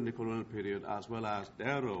role during the colonial period as well as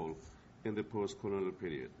their role in the post-colonial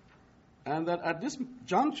period. And that at this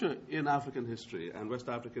juncture in African history, and West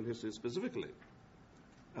African history specifically,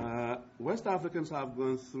 West Africans have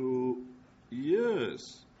gone through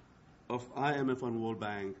years of IMF and World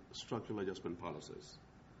Bank structural adjustment policies.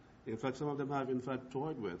 In fact, some of them have in fact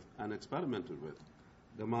toyed with and experimented with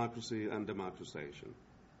democracy and democratization.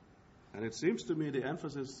 And it seems to me the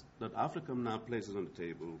emphasis that AFRICOM now places on the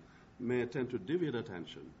table may tend to deviate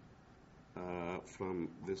attention from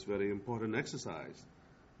this very important exercise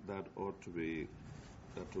that ought to be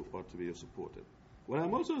supported. What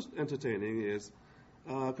I'm also entertaining is,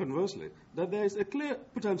 conversely, that there is a clear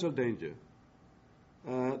potential danger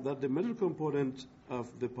that the military component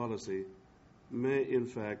of the policy may in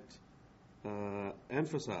fact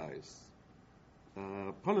emphasize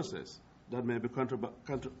policies that may be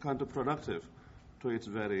counterproductive to its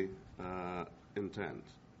very intent.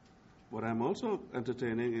 What I'm also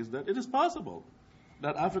entertaining is that it is possible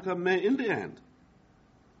that Africa may, in the end,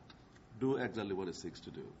 do exactly what it seeks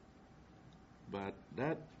to do. But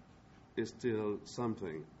that is still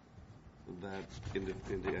something that, in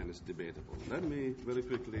the end, is debatable. Let me very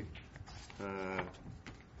quickly.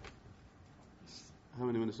 How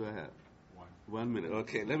many minutes do I have? 1 minute.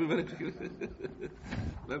 Okay. Let me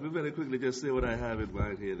very quickly just say what I have in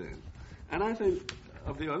mind here. Then, and I think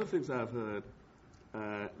of the other things I've heard,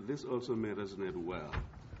 this also may resonate well,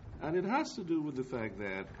 and it has to do with the fact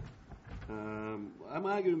that I'm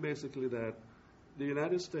arguing basically that the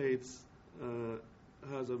United States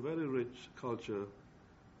has a very rich culture,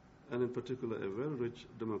 and in particular a very rich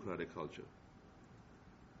democratic culture.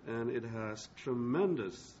 And it has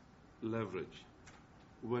tremendous leverage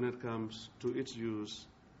when it comes to its use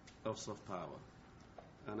of soft power.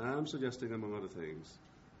 And I am suggesting, among other things,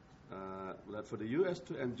 that for the U.S.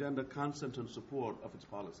 to engender consent and support of its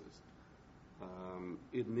policies,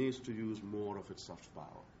 it needs to use more of its soft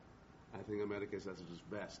power. I think America is at its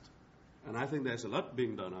best. And I think there's a lot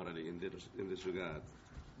being done already in this regard.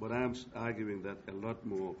 But I am arguing that a lot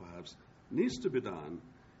more, perhaps, needs to be done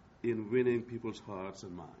in winning people's hearts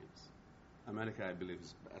and minds. America, I believe,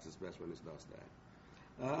 is at its best when it does that.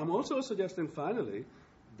 I'm also suggesting, finally,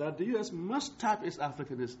 that the U.S. must tap its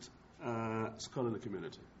Africanist scholarly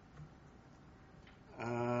community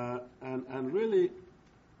and really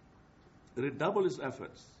redouble its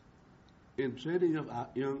efforts in training of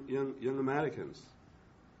young Americans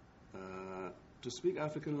to speak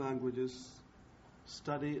African languages,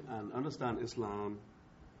 study and understand Islam,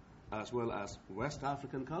 as well as West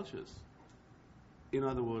African cultures. In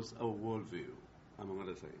other words, a worldview, among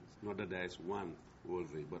other things. Not that there is one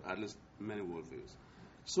worldview, but at least many worldviews.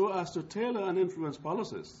 So as to tailor and influence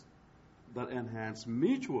policies that enhance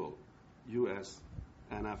mutual U.S.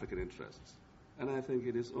 and African interests. And I think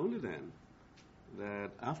it is only then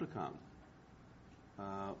that AFRICOM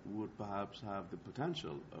would perhaps have the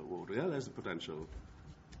potential, or realize the potential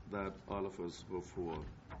that all of us hope for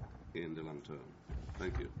in the long term.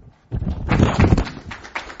 Thank you.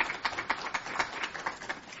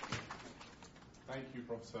 Thank you,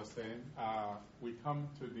 Professor Stein. We come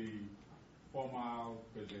to the formal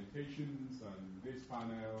presentations, and this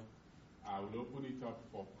panel, I will open it up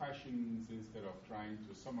for questions instead of trying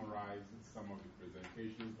to summarize some of the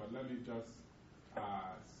presentations. But let me just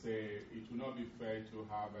say it will not be fair to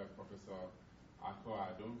have Professor Ako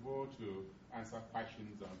Adonvo to answer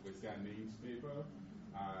questions on Kwesi Anin's paper.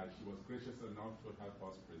 She was gracious enough to help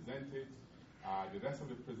us present it. The rest of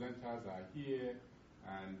the presenters are here,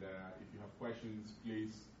 and if you have questions,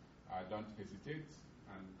 please don't hesitate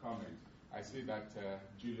and comment. I see that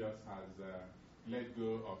Julius has let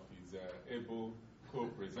go of his able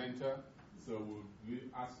co-presenter, so we'll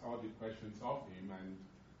ask all the questions of him and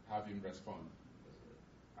have him respond.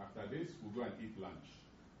 After this, we'll go and eat lunch.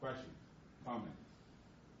 Questions? Comments?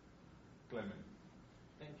 Clement.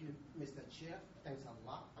 Thank you, Mr. Chair. Thanks a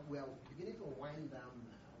lot. We are beginning to wind down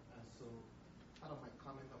now, so part of my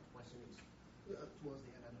comment or question is towards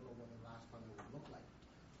the end. I don't know what the last panel will look like.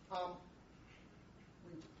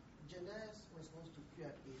 With Jeanette's response to Q&A,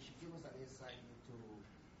 she gave us an insight into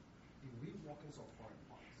the real workings of foreign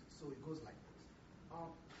policy. So it goes like this.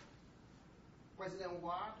 President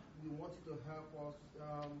Ward, we want you to help us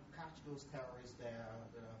catch those terrorists that are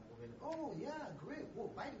moving. Oh, yeah, great. Oh,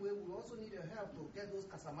 by the way, we also need your help to get those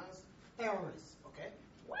Casamance terrorists, okay?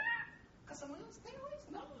 What? Casamance terrorists?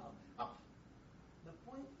 No. The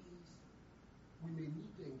point is, we may need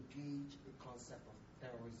to engage the concept of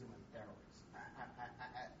terrorism and terrorists.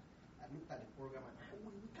 I looked at the program and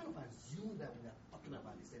we kind of assume that we are talking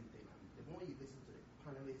about the same thing. And the more you listen to the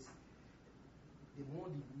panelists, the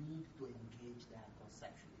more the need to engage that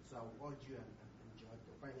conceptually. So I would urge you and George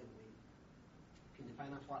to find a way in the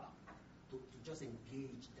final product to just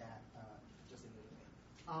engage that just a little bit.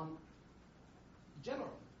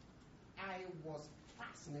 Generally, I was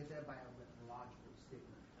fascinated by a methodological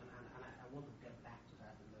statement, and I want to get back to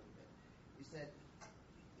that a little bit. You said,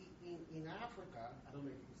 in Africa, I don't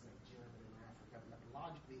know if it's Nigeria, but in Africa,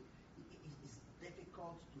 methodologically, it's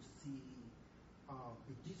difficult to see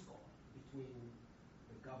the discord between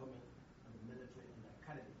the government and the military and the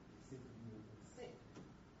academy. They seem to be moving in sync.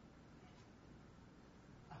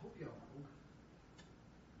 I hope you're wrong,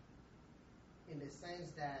 in the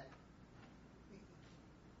sense that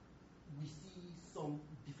we see some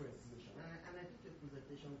differentiation, and I think the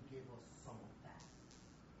presentation gave us some of that.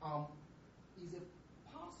 Is it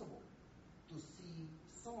possible to see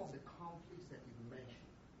some of the conflicts that you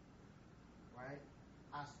mentioned, right,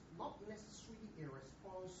 as not necessarily a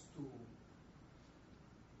response to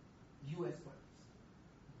U.S. plans,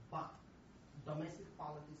 but domestic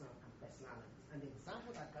politics and personalities? And the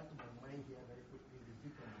example that comes to my mind here very quickly is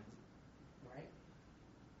Vietnam, right?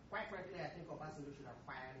 Quite frankly, I think Obasanjo should have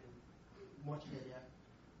fired him much earlier.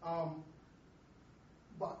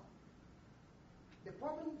 But the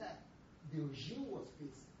problem that the regime was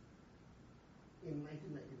facing in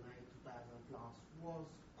 1999, 2000 plus was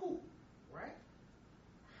cool, right?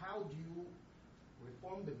 How do you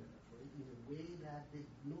reform the military in a way that they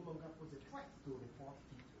no longer pose a threat to the fourth,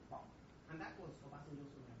 fifth republic? And that was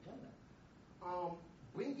Obasanjo's own agenda.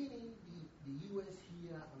 Bringing in the U.S.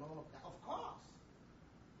 here and all of that, of course,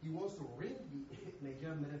 he wants to ring the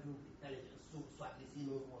Nigerian military with intelligence so at least he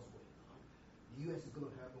knows what's going on. The U.S. is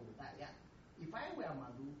going to help him with that, yeah. If I were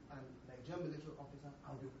Malu and Nigerian military officer,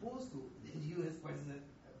 I would be opposed to the U.S.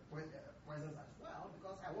 presence as well,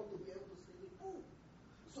 because I want to be able to say, oh.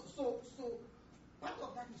 So part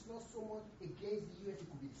of that is not so much against the U.S.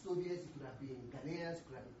 It could be the Soviets, it could have been Ghanaians, it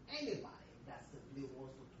could have been anybody that simply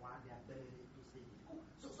wants to thwart the ability to stay cool.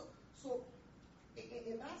 So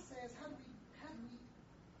in that sense, how do we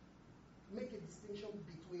make a distinction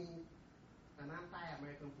between an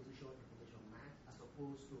anti-American position on the position match as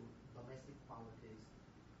opposed to domestic politics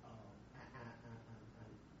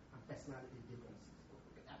and personality differences?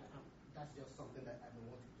 Okay, that's just something that I've been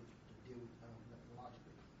wanting to deal with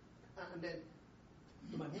methodologically. And then,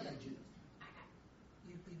 to my brother Julius,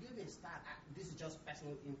 you gave a stat, this is just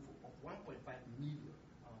personal info, of 1.5 million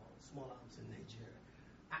small arms in Nigeria.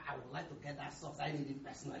 I would like to get that source. I need it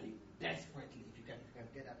personally, desperately. If you can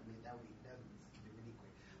get that to me, that would be really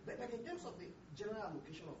great. But in terms of the general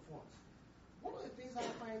allocation of funds, one of the things I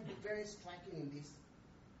find very striking in this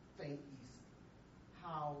thing is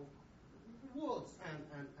how words and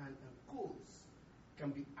codes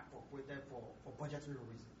can be appropriated for budgetary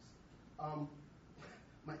reasons.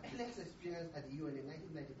 My earliest experience at the UN in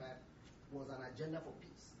 1995 was an agenda for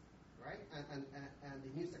peace, right? And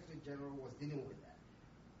the new Secretary General was dealing with that.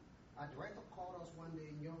 Our director called us one day,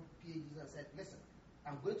 young PhDs, and said, listen,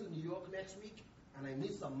 I'm going to New York next week, and I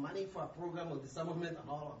need some money for a program of disarmament and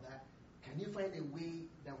all of that. Can you find a way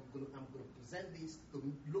that I'm going to present this to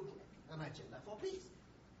look like an agenda for peace?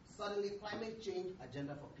 Suddenly, climate change,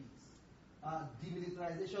 agenda for peace.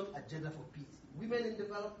 Demilitarization, agenda for peace. Women in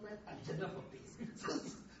development, agenda for peace.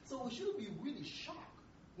 So we should be really shocked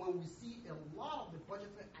when we see a lot of the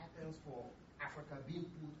budgetary items for Africa being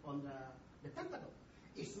put under the Pentagon.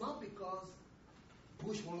 It's not because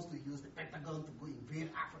Bush wants to use the Pentagon to go invade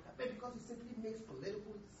Africa, but because it simply makes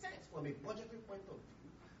political sense from a budgetary point of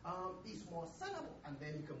view. It's more sellable, and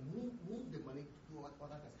then you can move the money to do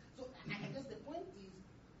other things. So I guess the point is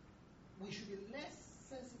we should be less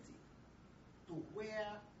sensitive to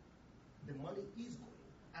where the money is going,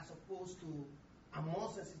 as opposed to and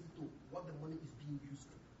more sensitive to what the money is being used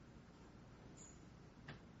for.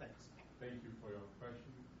 Thanks. Thank you for your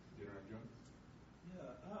question, General Jones.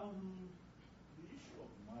 Yeah, the issue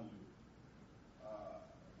of Malu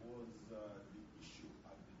was the issue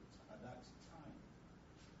at that time.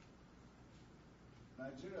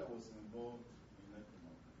 Nigeria was involved in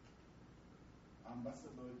economic.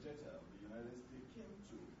 Ambassador Jetta of the United States came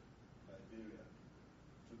to Liberia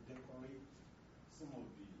to decorate some of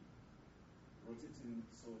the rotating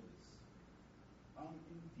soldiers.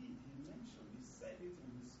 Indeed, he said it in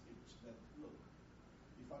his speech that, look,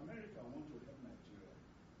 if America want to help Nigeria,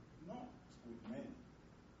 not with men,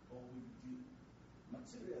 but with the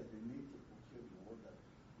material they need to procure the water,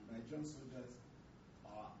 Nigerian soldiers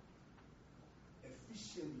are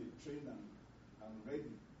efficiently trained and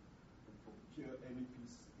ready to procure any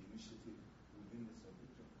peace initiative within the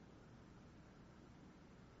sub-region.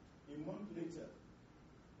 A month later,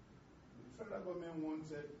 the federal government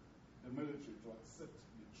wanted the military to accept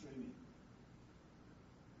the training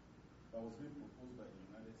that was being proposed by the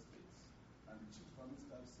United States. And the Chief of Army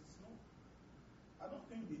Staff says no. I don't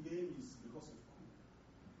think the aim is because of coup.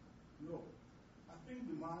 No. I think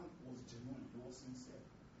the man was genuine, he was sincere.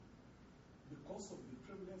 Because of the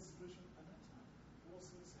prevalent situation at that time, he was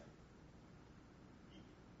sincere.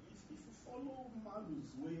 If you follow Malu's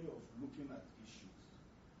way of looking at issues,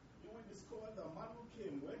 you will discover that Malu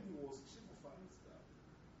came when he was Chief of Army Staff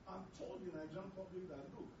and told the Nigerian public that,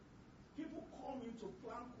 look, people call me to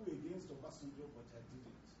plan coup against Obasanjo, but I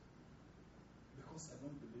didn't. Because I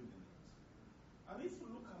don't believe in it. And if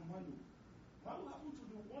you look at Malu happened to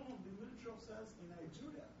be one of the military officers in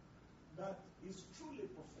Nigeria that is truly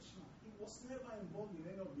professional. He was never involved in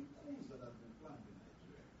any of the coups that have been planned in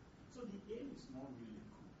Nigeria. So the aim is not really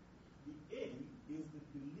coup. The aim is the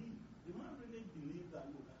belief. The man really believed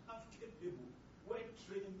that, look, I have capable,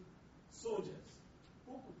 well-trained soldiers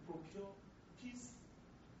who could procure peace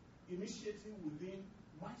initiative within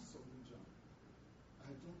my sub-region.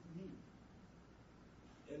 I don't need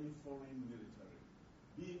any foreign military,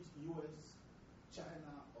 be it US,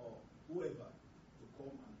 China, or whoever, to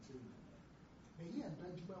come and train them. But he and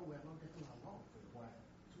Danjuma were not getting along for a while,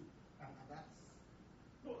 too. And that's...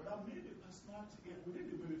 No, that may be personality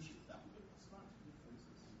within the military. That may be personality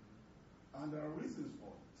differences. And there are reasons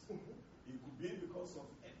for it. It could be because of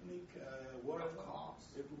ethnic whatever.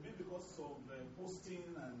 It could be because of posting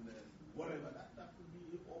and whatever. That could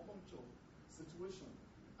be a whole bunch of situations.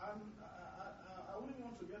 And I wouldn't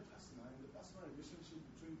want to get personal in the personal relationship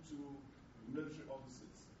between two military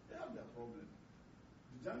officers. They have their problem.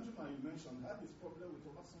 The Danjuma you mentioned had this problem with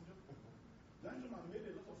Obasanjo. Danjuma made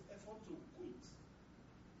a lot of effort to quit.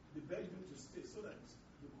 They begged him to stay so that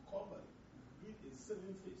he could cover, give a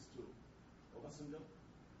saving face to Obasanjo.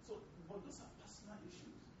 So, but those are personal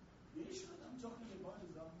issues. The issue that I'm talking about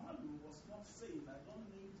is that Malu was not saying, I don't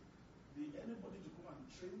need anybody to come and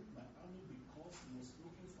train my army because he was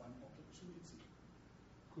looking for an opportunity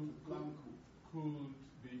to plan coup. Could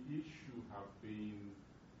the issue have been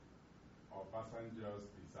Obasanjo's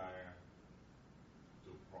desire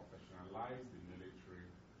to professionalize the military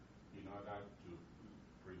in order to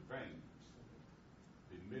prevent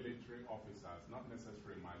the military officers, not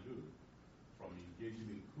necessarily Malu, from engaging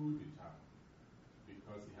in coup d'etat,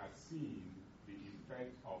 because he had seen the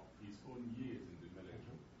effect of his own years in the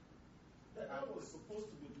military? That was supposed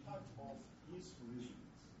to be part of his reasons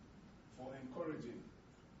for encouraging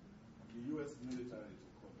the U.S. military to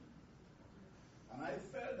come in. And I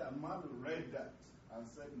felt that Malu read that and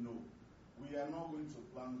said, no, we are not going to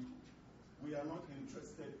plan coup. We are not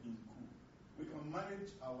interested in coup. We can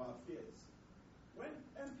manage our affairs. When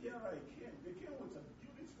MPRI came, they came with a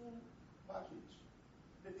beautiful package.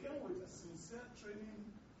 They came with a sincere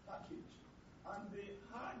training package. And they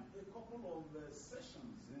had a couple of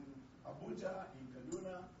sessions in Abuja, in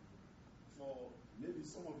Kaduna, for maybe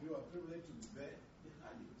some of you are privileged to be there. They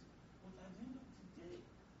had it. But at the end of the day,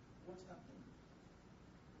 what happened?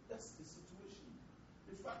 That's the situation.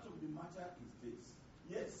 The fact of the matter is this.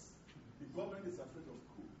 Yes, the government is afraid of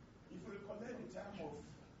coup. If you recollect the time of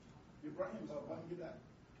Ibrahim Babangida,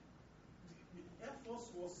 the Air Force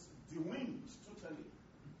was dewinged totally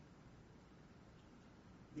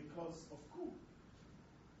because of coup.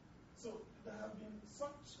 So there have been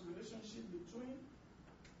such relationship between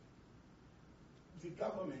the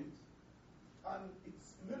government and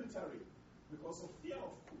its military because of fear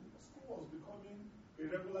of coup. Coup was becoming a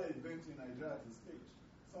regular event in Nigeria at this stage.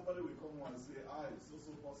 Somebody will come and say, it's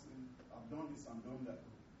so person, I've done this and done that.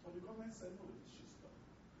 But the government said, no, this should stop.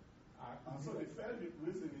 And so the fair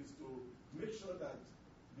reason is to make sure that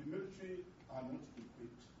the military are not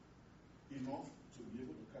equipped enough to be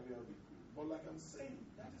able to carry out the coup. But like I'm saying,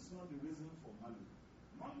 that is not the reason for Malu.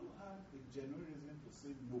 Malu had a genuine reason to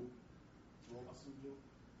say no to Obasanjo.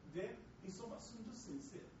 Then, is Obasanjo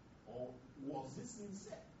sincere? Or was he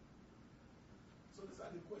sincere? So these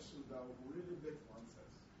are the questions that we really beg for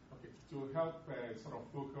answers. Okay, to help sort of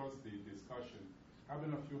focus the discussion, how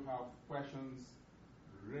many of you have questions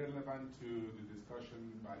relevant to the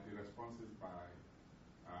discussion by the responses by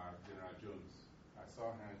General Jones? I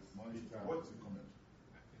saw hands. Peter. What's the comment?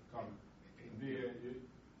 Comment.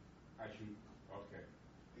 I should, okay.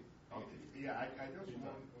 Yeah, I just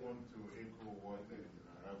want to echo what General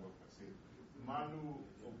Ragova said. Malu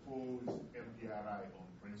opposed MPRI on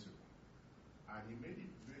principle, and he made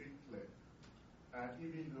it very clear. And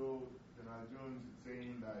even though General Jones is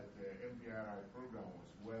saying that the MPRI program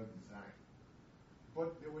was well designed,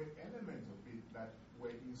 but there were elements of it that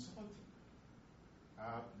were insulting.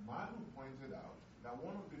 Malu pointed out that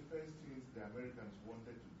one of the first things the Americans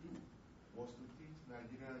wanted to do was to teach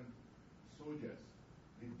Nigerian soldiers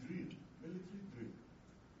the drill, military drill.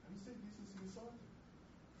 And he said this is insulting.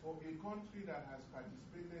 For a country that has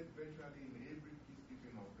participated virtually in every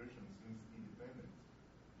peacekeeping operation since independence,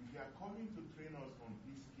 if you are coming to train us on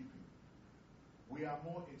peacekeeping, we are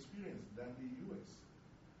more experienced than the US.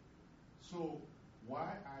 So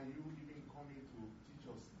why are you even coming to teach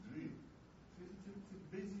us drill? It's a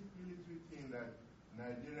basic military thing that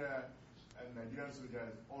Nigeria and Nigerian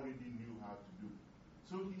soldiers already knew how to do.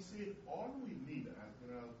 So he said, all we need, as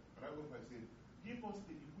General Ragova said, give us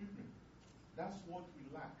the equipment. That's what we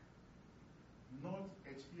lack, not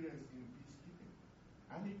experience in peacekeeping.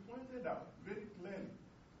 And he pointed out very clearly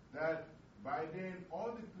that by then,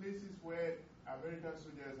 all the places where American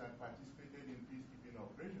soldiers had participated in peacekeeping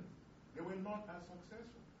operations, they were not as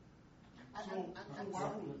successful.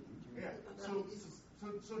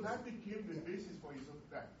 So that became the basis for his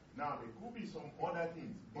attack. Now, there could be some other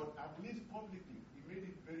things, but at least publicly, he made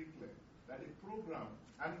it very clear that the program,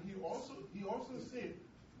 and he also said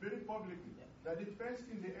very publicly that the first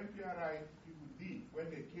thing the MPRI people did when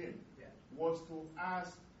they came was to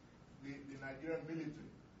ask the Nigerian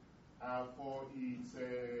military for its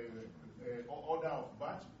order of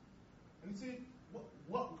battle. And he said,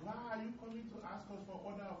 why are you coming to ask us for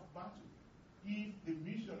order of battle if the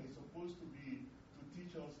mission is supposed to be to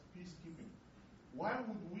teach us peacekeeping? Why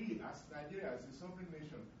would we, as Nigeria, as a sovereign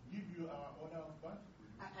nation, give you our order of battle?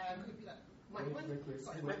 I agree with that. My point,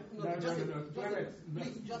 sorry,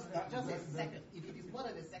 please, just a second. If it is more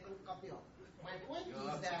than a second, copy off. My point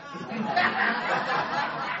is that.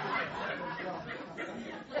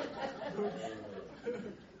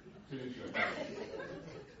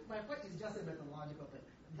 My point is just a methodological thing.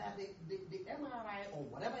 That the MRI or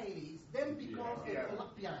whatever it is then becomes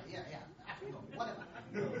whatever.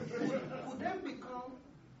 Would then become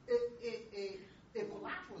a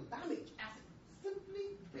collateral damage as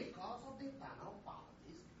simply because of the internal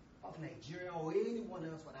politics of Nigeria or anyone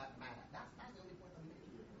else for that matter. That's the only point I'm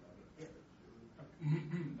making.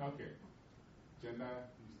 Okay. Gender,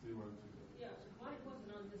 you still want to? Yeah, mine wasn't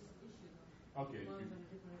on this issue. Okay. Mine was on a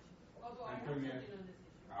different issue. Although I have Antonia, something on this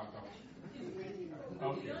issue.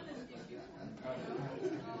 Okay. Beyond this issue.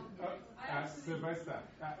 Sylvester,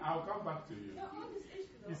 I'll come back to you. No, on this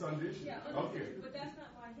issue, though. It's on the issue? Yeah, on this issue, but that's not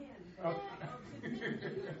my hand. Okay.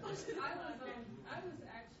 I was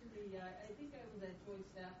actually, I think I was at joint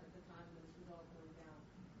staff at the time when this was all going down.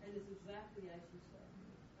 And it's exactly as you said.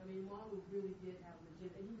 I mean, Malu really did have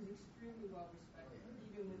legit, and he was extremely well respected,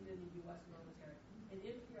 even within the U.S. military. And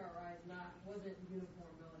MPRI wasn't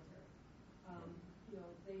uniform military.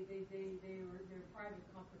 They're a private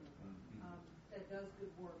company that does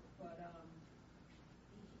good work, but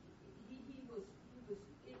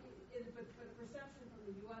but the perception from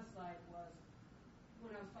the U.S. side was,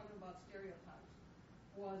 when I was talking about stereotypes,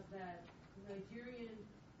 was that Nigerian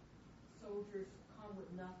soldiers come with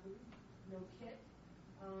nothing, no kit,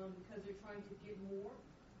 because they're trying to get more,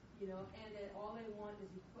 and that all they want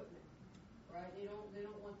is equipment, right? They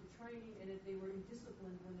don't want the training, and that they were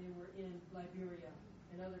indisciplined when they were in Liberia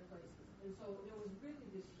and other places. And so there was really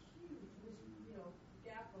this huge,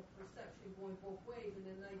 gap of perception going both ways, and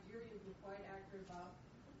then Nigerians were quite accurate about,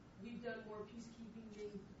 we've done more peacekeeping than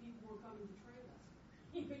people were coming to train us.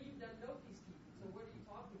 You've done no peacekeeping, so what are you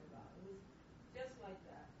talking about? It was just like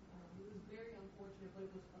that. It was very unfortunate, but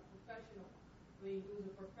it was a professional mean, it was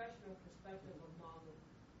a professional perspective of Malu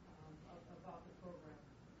about the program.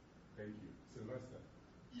 Thank you. Sylvester.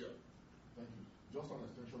 Yeah, thank you. Just an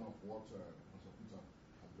extension of what Professor Peter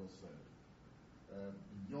has just said.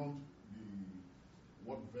 Beyond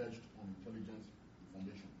what verged on intelligence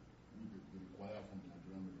information they require from the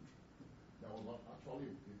Nigerian military, there was actually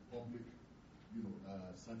a public,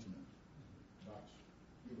 sentiment that,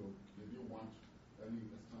 they didn't want any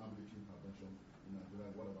external military intervention in Nigeria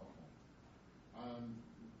in whatever form. And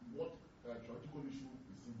what theoretical issue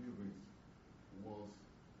is simply raised was,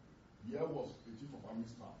 here was a chief of army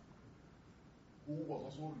staff who was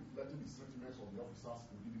also reflecting the sentiments of the officers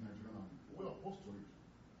within the Nigerian army. We were opposed to it.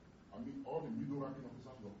 I mean, all the middle-ranking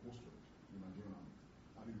officers were opposed to it in the Nigerian army.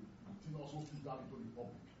 And the thing also feed that into the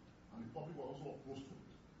public. And the public was also opposed to it.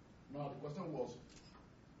 Now, the question was,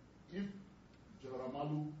 if General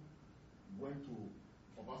Malu went to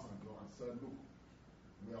Obasanjo and said, look,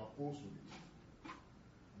 we are opposed to it,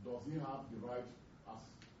 does he have the right as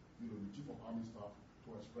the chief of army staff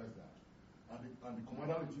to express that? And the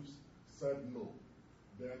commander-in-chief said no.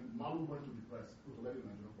 Then Malu went to the press to let the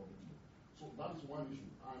Nigerian public know. So that is one issue.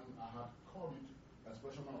 And I had called it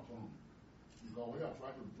expression of autonomy. Because we are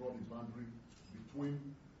trying to draw the boundary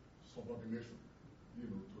between subordination, to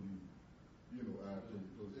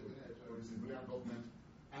the civilian government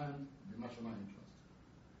and the national interest.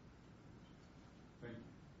 Thank you.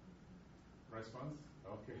 Response?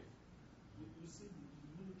 Okay. You see, the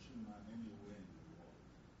military man anywhere in the world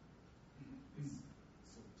is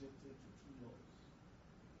subjected to two laws.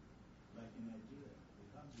 Like in Nigeria, we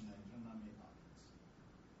have the Nigerian Army Act.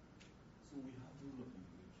 So we have rule of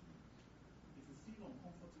engagement. If you feel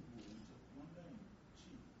uncomfortable with your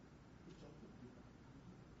commander-in-chief, put up the paper.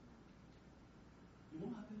 You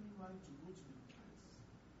don't have any right to go to the press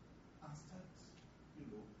and start,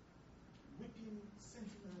 whipping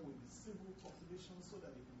sentiment with the civil population so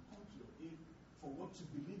that they can come to your aid for what you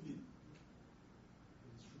believe in.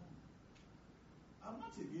 It's wrong. I'm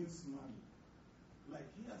not against Mali. Like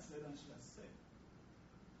he has said and she has said.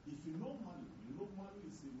 If you know Mali, Mali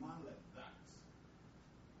is a man like that.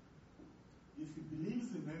 If he believes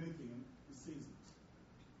in anything, he says it.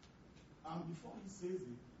 And before he says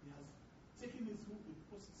it, he has taken it through a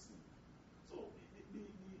processing. So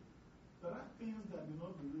there are things that may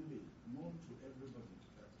not be really known to everybody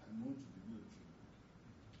that are known to the military.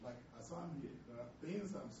 Like as I'm here, there are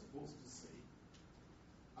things I'm supposed to say,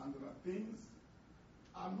 and there are things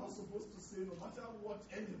I'm not supposed to say no matter what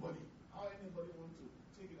how anybody wants to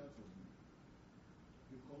take it out of me.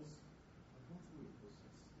 Because I've gone through a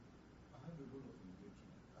process. I have a role of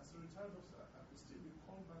engagement. As a retired officer, I could still be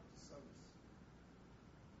called back to service.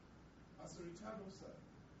 As a retired officer,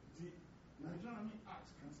 the Nigerian Army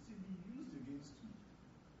Act can still be used against me.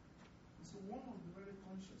 And so one must be very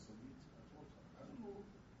conscious of it at all times. I don't know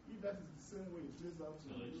if that is the same way it plays out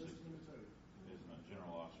in the U.S. military. As a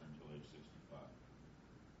general officer until age 65.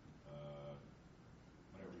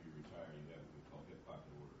 Whenever you retire, you have what we call hip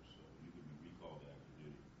pocket orders, so you can be recalled to active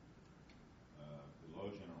duty.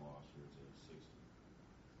 Below general officer, it's age 60.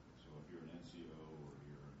 So if you're an NCO or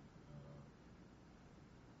you're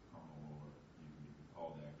colonel, you can be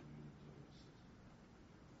recalled to active duty until age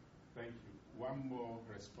 60. Thank you. One more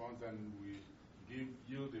response, and we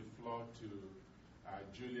yield the floor to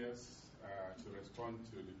Julius to respond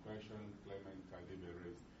to the question Clement Adibe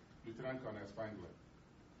raised. Lieutenant Colonel Spangler.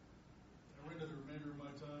 I rented the remainder of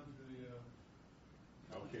my time to the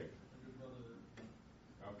Okay. good brother there.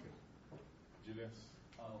 Okay. Julius.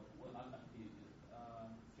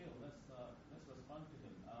 Phil, let's respond to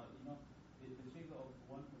him. The figure of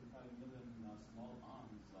 1.5 million small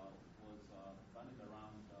arms was banded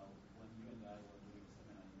around when you and I were doing a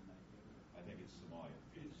seminar in Nigeria. I think it's Somalia.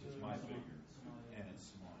 It's my figure. Somalia. And it's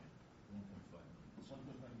Somalia. 1.5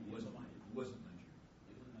 million. It wasn't Nigeria.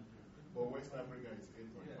 It wasn't Nigeria. But West Africa is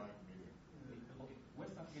 8.5 million. Okay.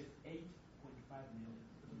 West Africa is 8.5 million.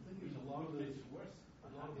 But the thing is, a lot of those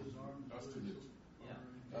arms That's too late. Yeah.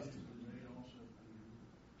 That's too indigenously made also.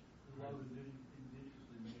 A lot of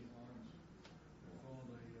indigenously made arms are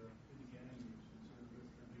called indigami. It's considered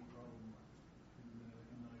a big problem in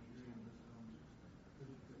Nigeria and this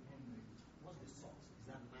because they're handmade. What's the source? Is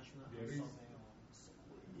that national There is.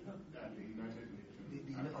 Yeah, the United Nations.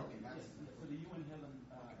 Okay, that's So the UN held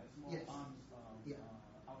a small Yes. arms Yeah.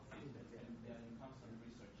 outfit, and they are in constant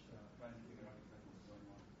research trying to figure out exactly what's going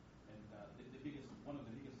on. And one of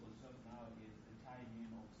the biggest concerns now is the tying in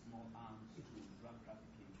of small arms to drug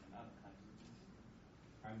trafficking and other kinds of things.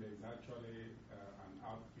 And there's actually an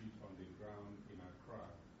outfit on the ground in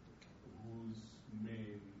Accra whose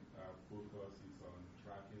main focus is on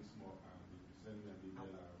tracking small arms. If you send me an email,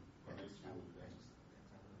 I'll connect you with them.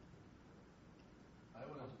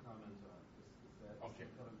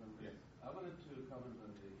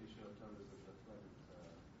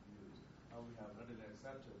 we have readily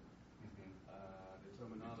accepted the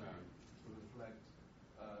terminology to reflect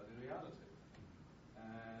the reality.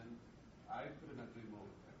 And I couldn't agree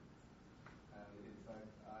more with him. And in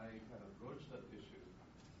fact, I kind of broached that issue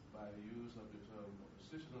by the use of the term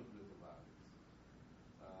oppositional political violence.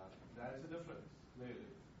 There is a difference,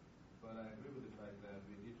 clearly, but I agree with the fact that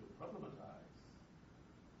we need to problematize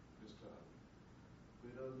this term.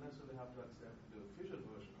 We don't necessarily have to accept the official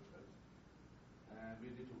version of it, and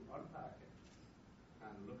we need to unpack it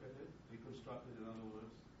and look at it, deconstruct it, in other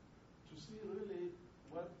words, to see really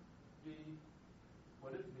what it means,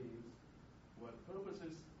 what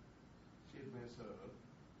purposes it may serve,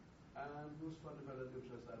 and whose fundamental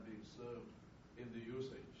interests are being served in the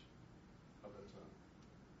usage of the term.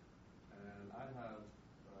 And I have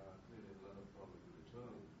clearly a lot of problems with the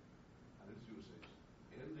term and its usage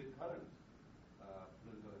in the current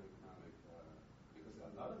political and economic, because a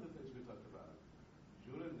lot of the things we talked about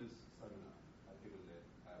during this seminar, particularly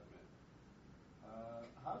I admit,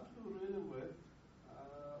 have to do really with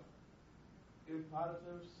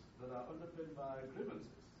imperatives that are underpinned by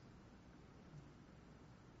grievances.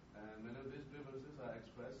 And many of these grievances are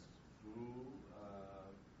expressed through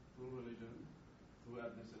religion, through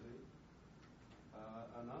ethnicity,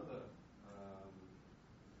 and other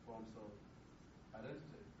forms of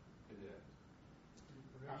identity in the end.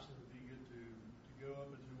 Perhaps it would be good to go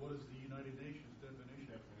up into what is the United Nations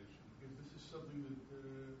definition. Because this is something that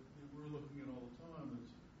we're looking at all the time.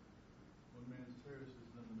 It's one man's terrorist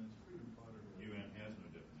is another man's freedom fighter. UN has no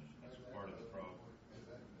definition. That's part of the problem.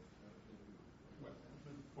 Well,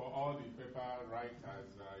 for all the paper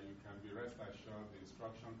writers, you can be rest assured the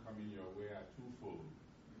instruction coming your way are twofold.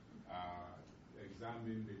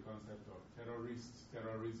 Examine the concept of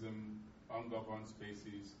terrorism, ungoverned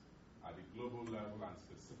spaces at the global level and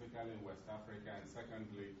specifically in West Africa. And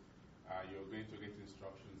secondly, you're going to get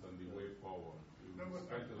instructions on the way forward. You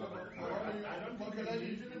spent a lot of time. I don't think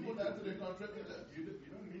you shouldn't put that to the contributors. You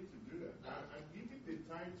don't need to do that. I think the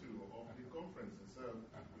title of the conference itself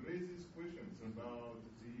raises questions about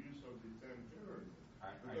the use of the term terrorism.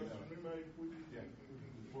 Because remember, you put it in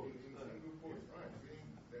single quotes, right?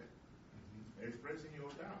 Saying that expressing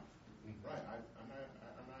your doubt, right?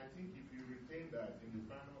 And I think if you retain that in the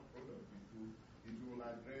final product, it will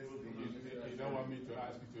address the issues. You don't want me to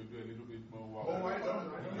ask you to do a little bit more work? Oh, I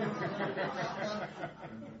don't.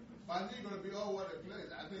 But I think it's going to be all over the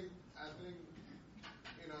place. I think,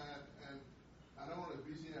 you know, and I don't want to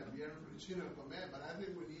be seen as being for the chain of command, but I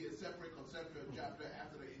think we need a separate conceptual chapter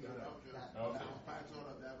after the introduction that unpacks all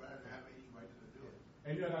of that rather than having anybody to do it.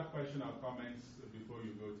 Any other question or comments before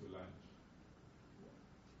you go to lunch?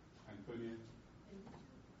 Antonia?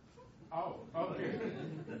 Oh, okay.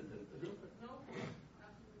 No,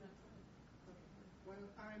 absolutely not. Well,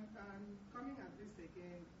 I'm coming at this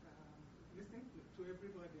again, listening to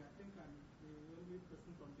everybody. I think I'm the only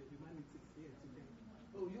person from the humanities here today.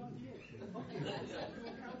 Oh, you're here. Okay, you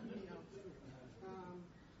will help me out too.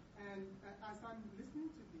 And as I'm listening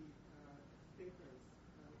to the papers,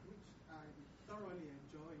 which I'm thoroughly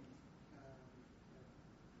enjoying,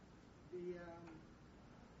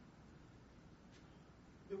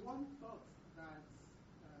 the one thought that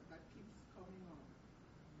keeps coming up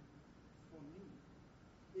for me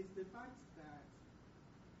is the fact that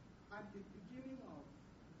at the beginning of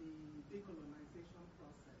the decolonization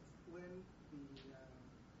process, when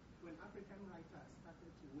African writers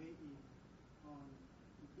started to weigh in on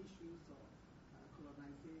the issues of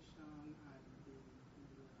colonization and the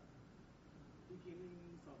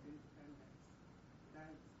beginnings of independence,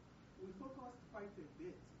 that we focused quite a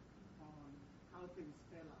bit on how things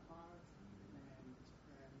fell apart and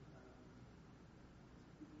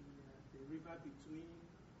the river between,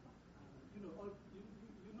 you know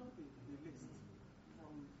the list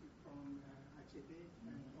from Achebe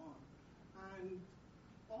and on. And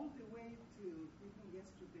all the way to even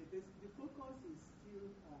yesterday, the focus is still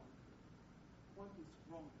on what is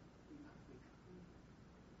wrong in Africa.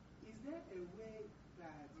 Is there a way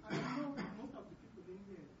that, I know most of the people in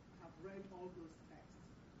here have read all those texts,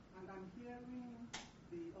 and I'm hearing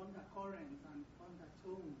the undercurrents and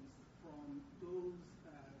undertones from those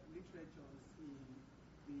literatures in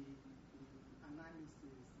the analysis,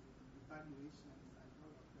 the evaluations, and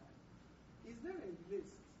all of that. Is there a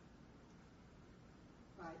list,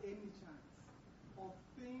 by any chance, of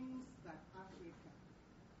things that Africa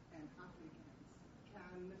and Africans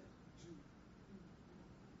can do?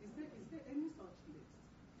 Is there any such list?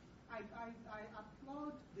 I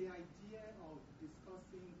applaud the idea of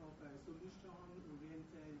discussing of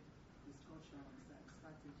solution-oriented discussions and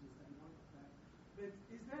strategies and all of that. But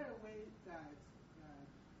is there a way that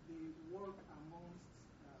the work amongst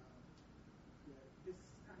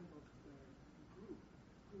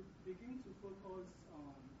could begin to focus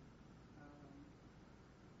on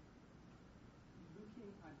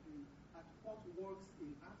looking at what works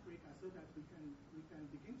in Africa, so that we can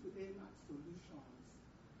begin to aim at solutions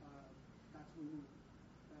that will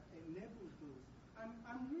enable those.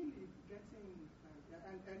 I'm really getting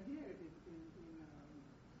and here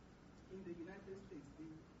in the United States,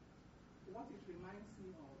 what it reminds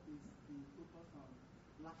me of is the focus on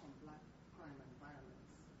black-on-black crime and violence,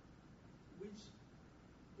 which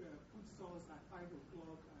puts us at 5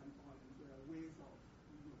 o'clock and on ways of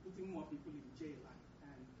putting more people in jail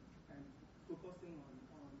and focusing on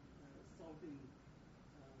solving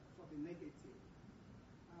for the negative.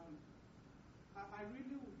 I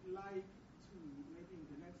really would like to, maybe in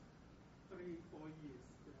the next 3-4 years,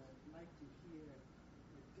 like to hear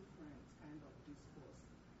a different kind of discourse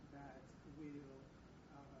that will,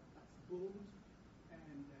 that's bold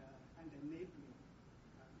and enabling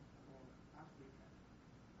for Africa.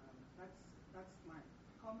 That's my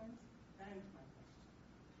comment and my question.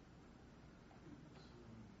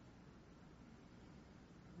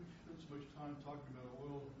 We spent so much time talking about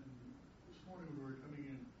oil, and this morning when we were coming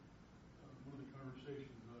in, one of the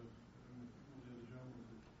conversations with one of the other gentlemen,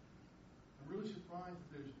 I'm really surprised that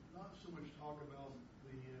there's not so much talk about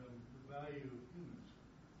the value of humans,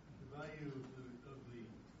 the value of the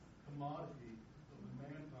commodity, of the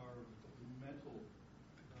manpower, of the mental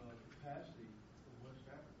capacity of West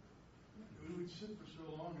Africa. We would sit for so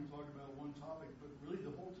long and talk about one topic, but really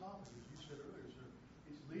the whole topic, as you said earlier, sir,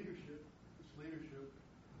 it's leadership. It's leadership.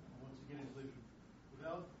 Once again, it's leadership.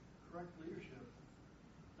 Without correct leadership,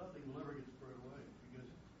 nothing will ever get squared away,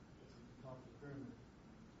 because it's at the top of the pyramid.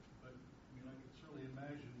 But I mean, I can certainly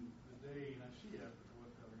imagine the day, and I see Africa,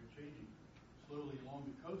 West Africa, changing slowly along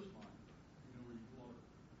the coastline. Where you have a lot of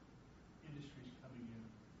industries coming in,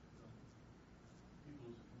 people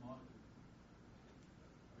as a commodity.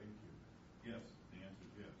 Thank you. Yes, the answer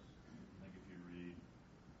is yes. I think if you read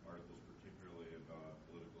articles particularly about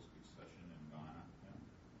political succession in Ghana,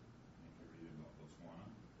 if you read about Botswana,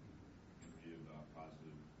 you can read about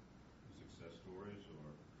positive success stories,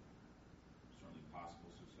 or certainly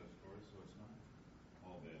possible success stories, so it's not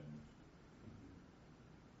all bad news.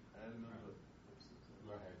 I remember,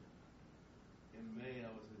 Go ahead. in May I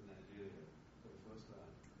was in Nigeria for the first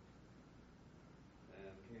time,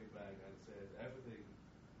 and came back and said everything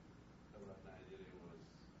about Nigeria was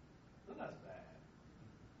not as bad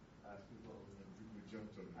as people. We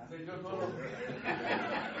jumped on I said, jumped on.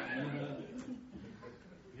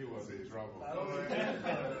 He was in trouble. I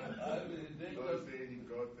mean, they Don't say he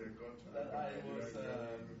got the contract. that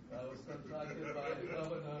I was contracted by the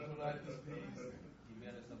governor to write this piece.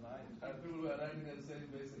 And people were writing and saying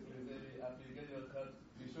basically, after you get your cut,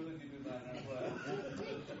 be sure to give me mine as well.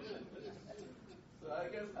 So I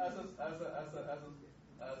guess as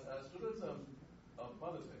students of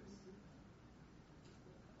politics,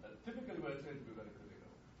 typically we're trained to be very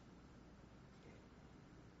critical.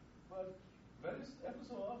 But every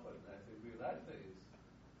so often, I think we write things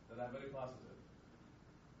that are very positive.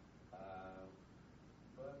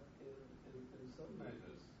 But in some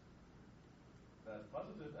measures, that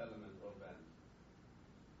positive element or bent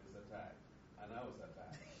is attacked. And I was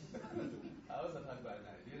attacked. I was attacked by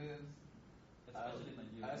Nigerians. Especially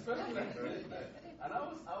Nigerians. Especially Nigerians. And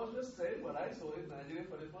I was just saying what I saw in Nigeria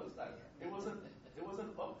for the first time. It was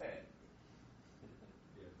an op-ed.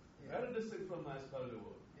 Very distinct from my scholarly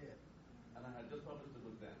work. And I had just published a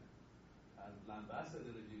book then. And lambasted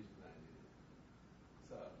the regime to Nigeria.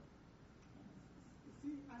 So.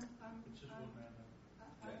 See, I'm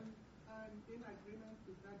in agreement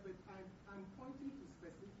with that, but I'm pointing to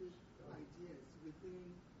specific ideas within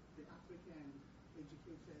the African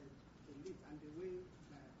educated elite and the way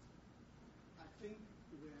that I think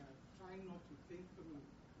we're trying not to think through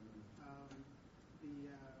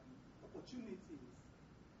the opportunities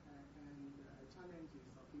and challenges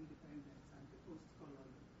of independence and the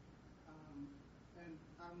post-colony. And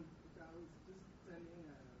I was just telling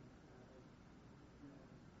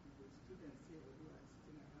the students here who are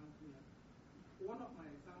sitting around me. One of my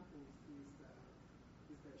examples is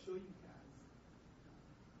the Shoyinkas.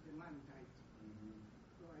 The man died,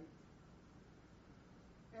 right?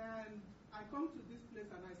 And I come to this place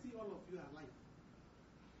and I see all of you alive.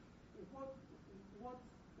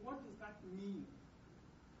 What does that mean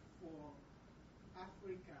for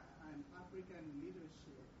Africa and African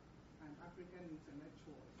leadership and African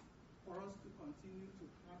intellectuals for us to continue to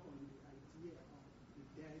harp on the idea of the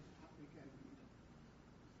dead African leader?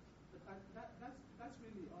 But that's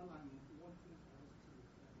really all I'm wanting for us to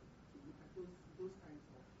look at, those kinds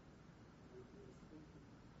of ideas. Thank you.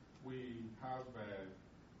 We have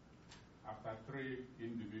after 3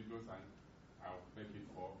 individuals, and I'll make it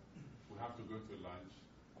 4, we have to go to lunch.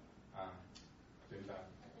 Linda.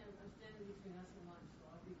 I'm standing between us and lunch, so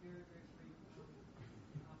I'll be very, very brief.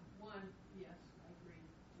 One, yes, I agree.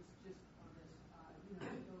 Just on this,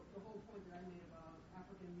 the whole point that I made about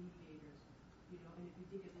African mediators, and if you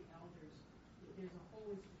dig at the elders, there's a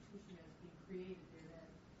whole institution that's being created there that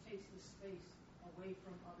takes the space away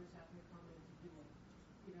from others having to come in to do it.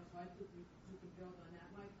 So I think we can build on that.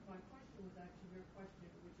 My question was actually your question,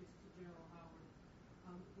 which is to General Howard,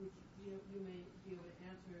 which you may be able to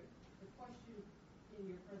answer. The question in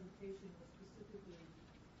your presentation was specifically,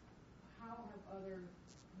 how have other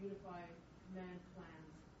unified command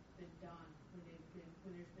plans been done when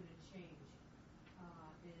there's been a change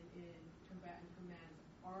in combatant commands?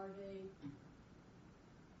 Are they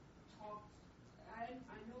talked?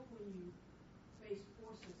 I know when you face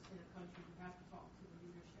forces in a country, you have to talk to the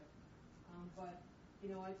leadership. But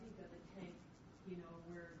I think that the tank,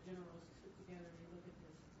 where generals sit together and they look at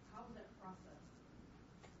this, how is that process?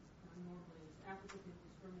 Normally, is Africa been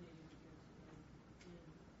discriminated against in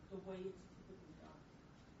the way it's typically done?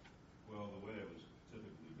 Well, the way it was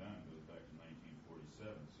typically done goes back to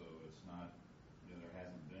 1947, so it's not, there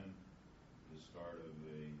hasn't been the start of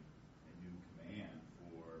a new command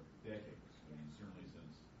for decades. I mean, certainly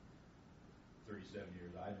since 37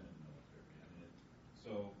 years I've been in the military.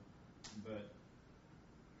 But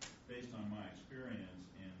based on my experience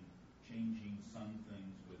in changing some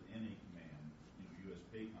things within a command, U.S.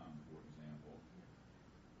 PACOM, for example,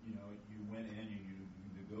 you went in and you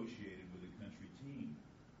negotiated with the country team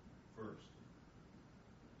first.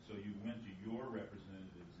 So you went to your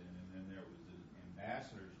representatives in, and then there was the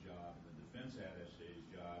ambassador's job and the defense attaché's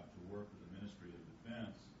job to work with the Ministry of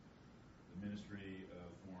Defense, the Ministry of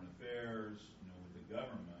Foreign Affairs, with the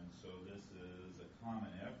government. So this is a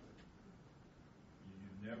common effort. You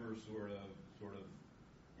never sort of,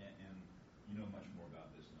 and you know much more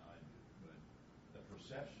about this than I do, but the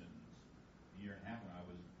perceptions, a year and a half when I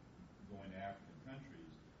was going to African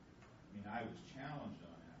countries, I was challenged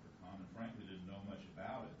on AFRICOM and frankly didn't know much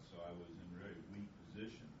about it, so I was in a very weak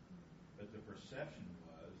position. But the perception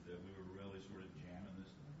was that we were really sort of jamming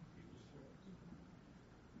this down people's throats.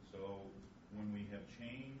 So when we have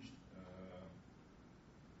changed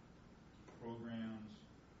programs,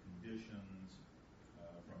 conditions,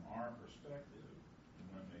 from our perspective, and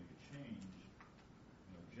want to make a change,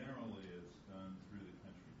 generally it's done through the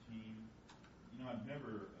country team. I've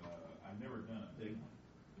never done a big one,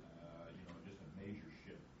 just a major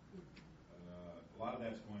shift. A lot of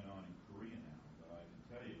that's going on in Korea now, but I can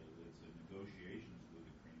tell you that it's in negotiations with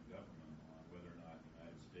the Korean government on whether or not the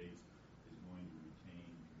United States is going to retain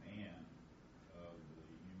command of the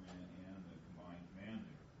UN and the combined command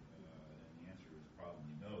there. And the answer is probably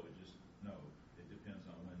no. It depends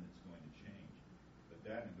on when it's going to change. But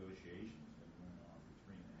that negotiation has been going on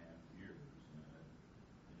for 3.5 years, and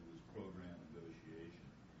it was program negotiation.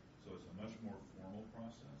 So it's a much more formal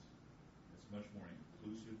process. It's a much more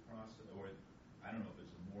inclusive process, or I don't know if it's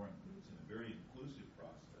it's a very inclusive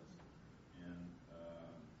process. And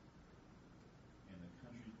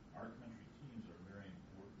our country teams are very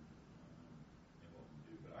important in what we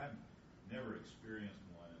do. But I've never experienced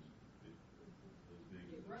one as big.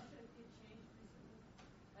 Did Russia get changed recently?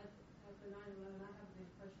 After 9/11, I have the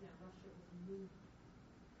impression that Russia was moved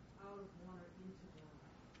out of one or into one.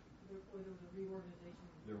 Or there was a reorganization.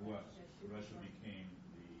 There was. Russia became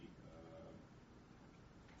the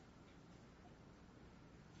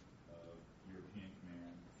European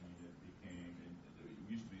command, and it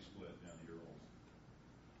used to be split down the Urals,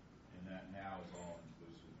 and that now is all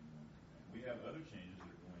inclusive in one command. We have other changes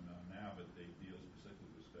that are going on now, but they deal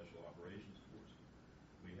specifically with special operations forces.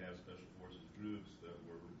 We have special forces groups that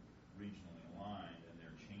were regionally aligned, and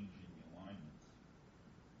they're changing the alignments,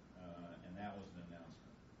 and that was an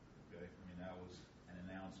announcement. Okay, that was an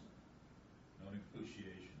announcement, no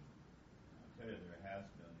negotiation. I'll tell you, there has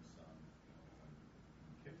been some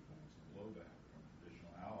kickback, some blowback from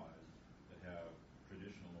traditional allies that have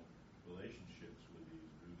traditional relationships with these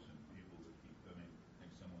groups and people that keep coming. I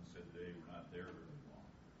think someone said today we're not there very long.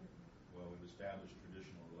 Well, we've established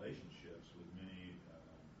traditional relationships with many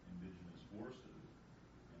indigenous forces,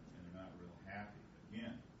 and they're not real happy.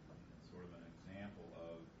 Again, it's sort of an example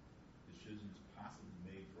of decisions possibly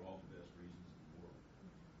made for all the best reasons in the world.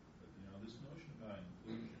 But this notion about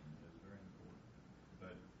inclusion is very important.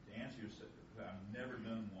 But to answer your, I've never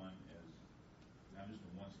done one I'm just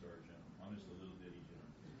a one-star general. I'm just a little bitty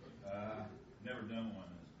general. Never done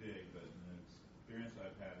one as big, but the experience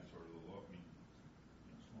I've had is sort of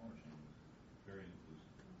smaller changes, very inclusive.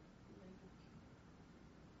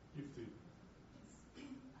 Gifted. I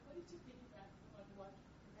wanted to pick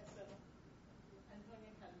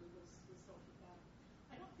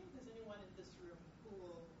this room who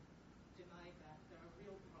will deny that there are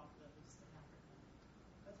real problems in Africa.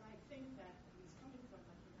 But I think that, at least coming from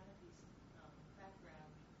a humanities background,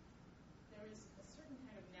 there is a certain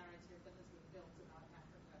kind of narrative that has been built about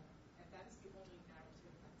Africa, and that is the only narrative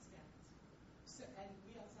that stands. So, and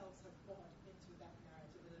we ourselves have bought into that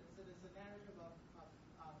narrative. It is a narrative of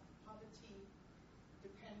poverty,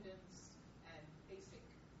 dependence, and basic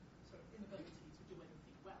sort of inability to do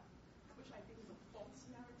anything well, which I think is a false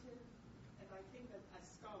narrative. And I think that as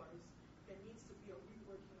scholars, there needs to be a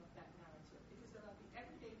reworking of that narrative, because there are the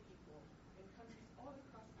everyday people in countries all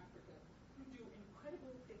across Africa who do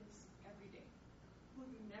incredible things every day, who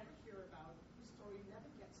you never hear about, whose story never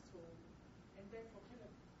gets told, and therefore kind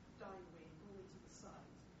of die away, go into the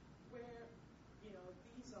side, where, you know,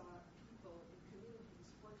 these are people in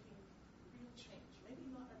communities working real change, maybe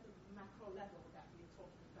not at the macro level that we're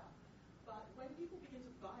talking about, but when people begin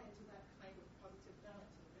to buy into that kind of positive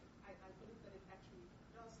narrative, I believe that it actually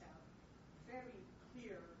does have very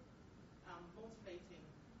clear, motivating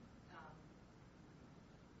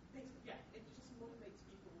things. Yeah, it just motivates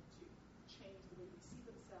people to change the way they see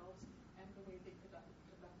themselves and the way they conduct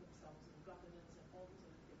themselves in governance and all these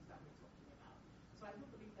other things that we're talking about. So I do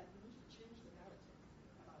believe that we need to change the narrative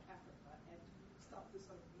about Africa and stop this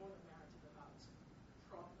sort of mono-narrative about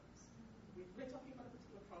problems. We're talking about a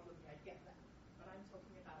particular problem here, I get that, but I'm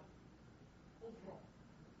talking about overall,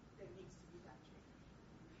 there needs to be that change.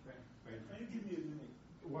 Can you give me a minute?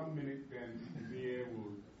 1 minute, then Mia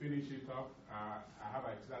will finish it up. I have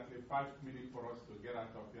exactly 5 minutes for us to get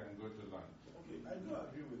out of here and go to lunch. Okay, I do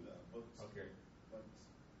agree with that, but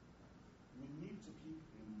we need to keep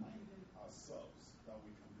reminding ourselves that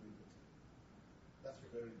we can do it. That's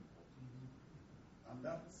very important. And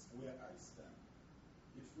that's where I stand.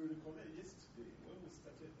 If we recollect yesterday, when we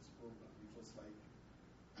started this program, it was like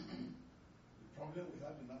the problem we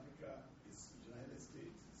have in Africa is the United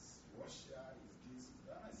States, it's Russia, it's this, it's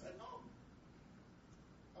that. And I said, no.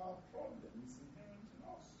 Our problem is inherent in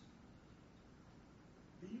us.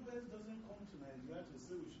 The U.S. doesn't come to Nigeria to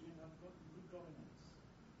say we shouldn't have good governance.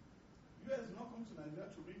 The U.S. has not come to Nigeria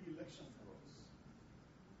to rig election for us.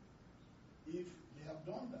 If they have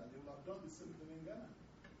done that, they will have done the same thing in Ghana.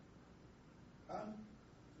 And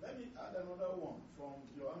let me add another one from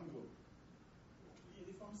your angle.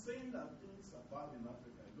 If I'm saying that things are bad in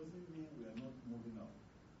Africa, it doesn't mean we are not moving up.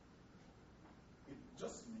 It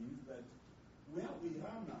just means that where we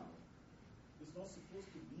are now is not supposed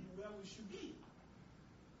to be where we should be.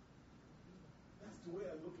 That's the way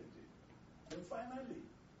I look at it. And finally,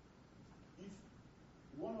 if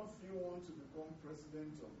one of you wants to become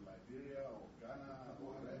president of Liberia or Ghana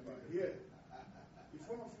or whatever here, if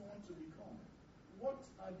one of you want to become, what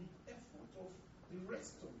are the efforts of the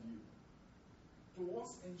rest of you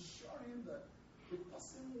towards ensuring that the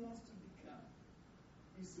person who wants to become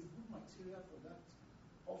is a good material for that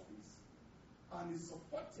office and is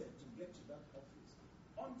supported to get to that office?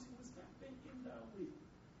 Until we start thinking that way,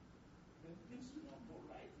 then things will not go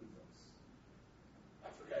right with us.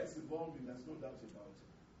 Africa is evolving, there's no doubt about it.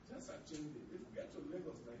 Things are changing. If we get to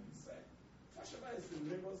Lagos, like you said, Fashola is in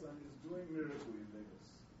Lagos and is doing miracle in Lagos.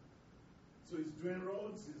 So he's doing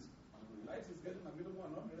roads, his light is getting available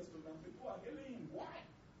and all the rest of them. People are hailing him. Why?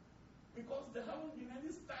 Because there haven't been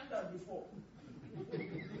any standard before.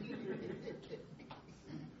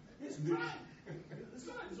 He's trying. It's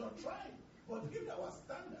not that he's not trying. But if there was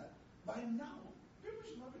standard, by now, people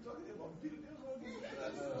should not be talking about building roads.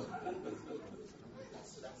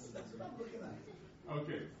 That's what I'm looking at.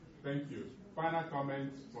 Okay, thank you. Final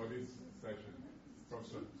comments for this session.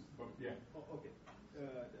 Professor. Yeah. Oh, okay.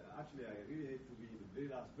 Actually, I really hate to be the very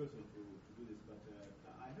last person to do this, but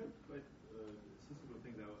I heard quite sensible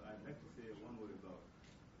things that I'd like to say one word about.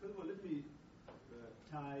 First of all, let me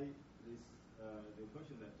tie this the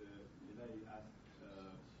question that Ilayi asked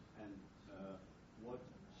and what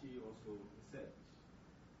she also said.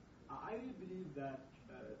 I really believe that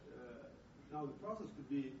now the process could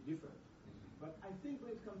be different, but I think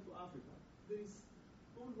when it comes to Africa, there is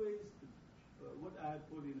always what I have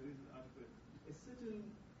called in the recent article a certain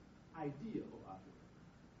idea of Africa.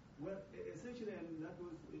 Well, essentially, and that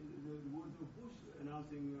was in the words of Bush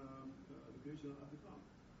announcing the creation of AFRICOM.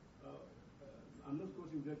 I'm not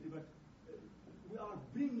quoting directly, but we are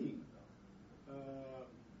bringing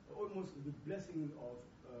almost the blessing of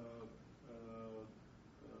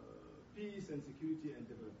peace and security and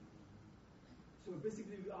development. So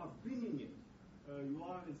basically, we are bringing it. You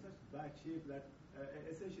are in such bad shape that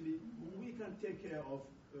essentially we can take care of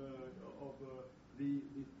the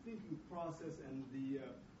thinking process and the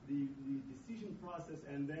decision process,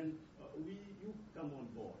 and then you come on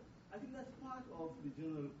board. I think that's part of the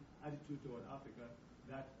general attitude toward Africa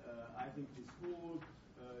that I think this whole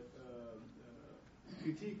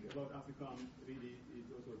critique about AFRICOM really is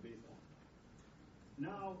also based on.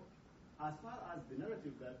 Now, as far as the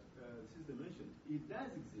narrative that the sister mentioned, it does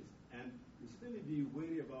exist, and we should certainly be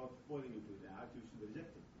wary about falling into it. Actually, we should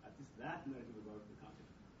reject it, at least that narrative about the country.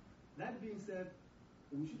 That being said,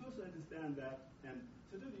 we should also understand that, and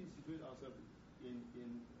certainly situate ourselves in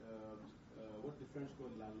what the French call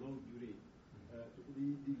la longue durée,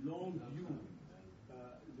 the long view.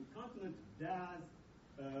 The continent does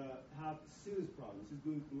have serious problems. It's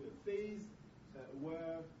going through a phase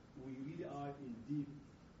where we really are in deep,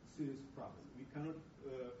 serious problems. We cannot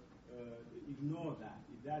ignore that.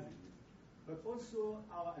 It does exist. But also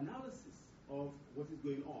our analysis of what is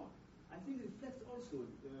going on, I think, reflects also,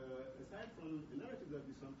 aside from the narrative that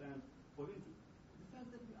we sometimes fall into, the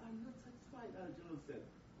fact that we are not satisfied, as General said,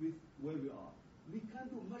 with where we are. We can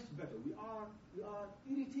do much better. We are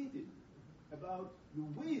irritated about the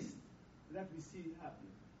waste that we see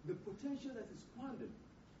happening, the potential that is squandered.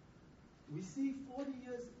 We see 40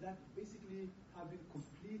 years that basically have been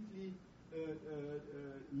completely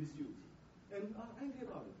misused. And we are angry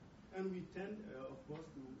about it. And we tend, of course,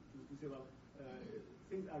 to say, well,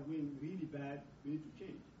 things are going really bad, we need to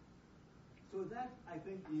change. So that, I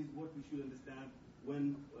think, is what we should understand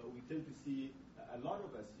when we tend to see a lot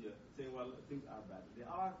of us here saying, well, things are bad. They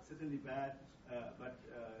are certainly bad, but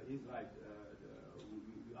he's right.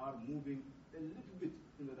 We are moving a little bit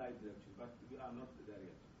in the right direction, but we are not there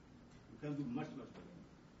yet. We can do much, much better.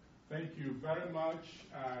 Thank you very much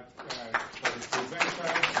for the presenter.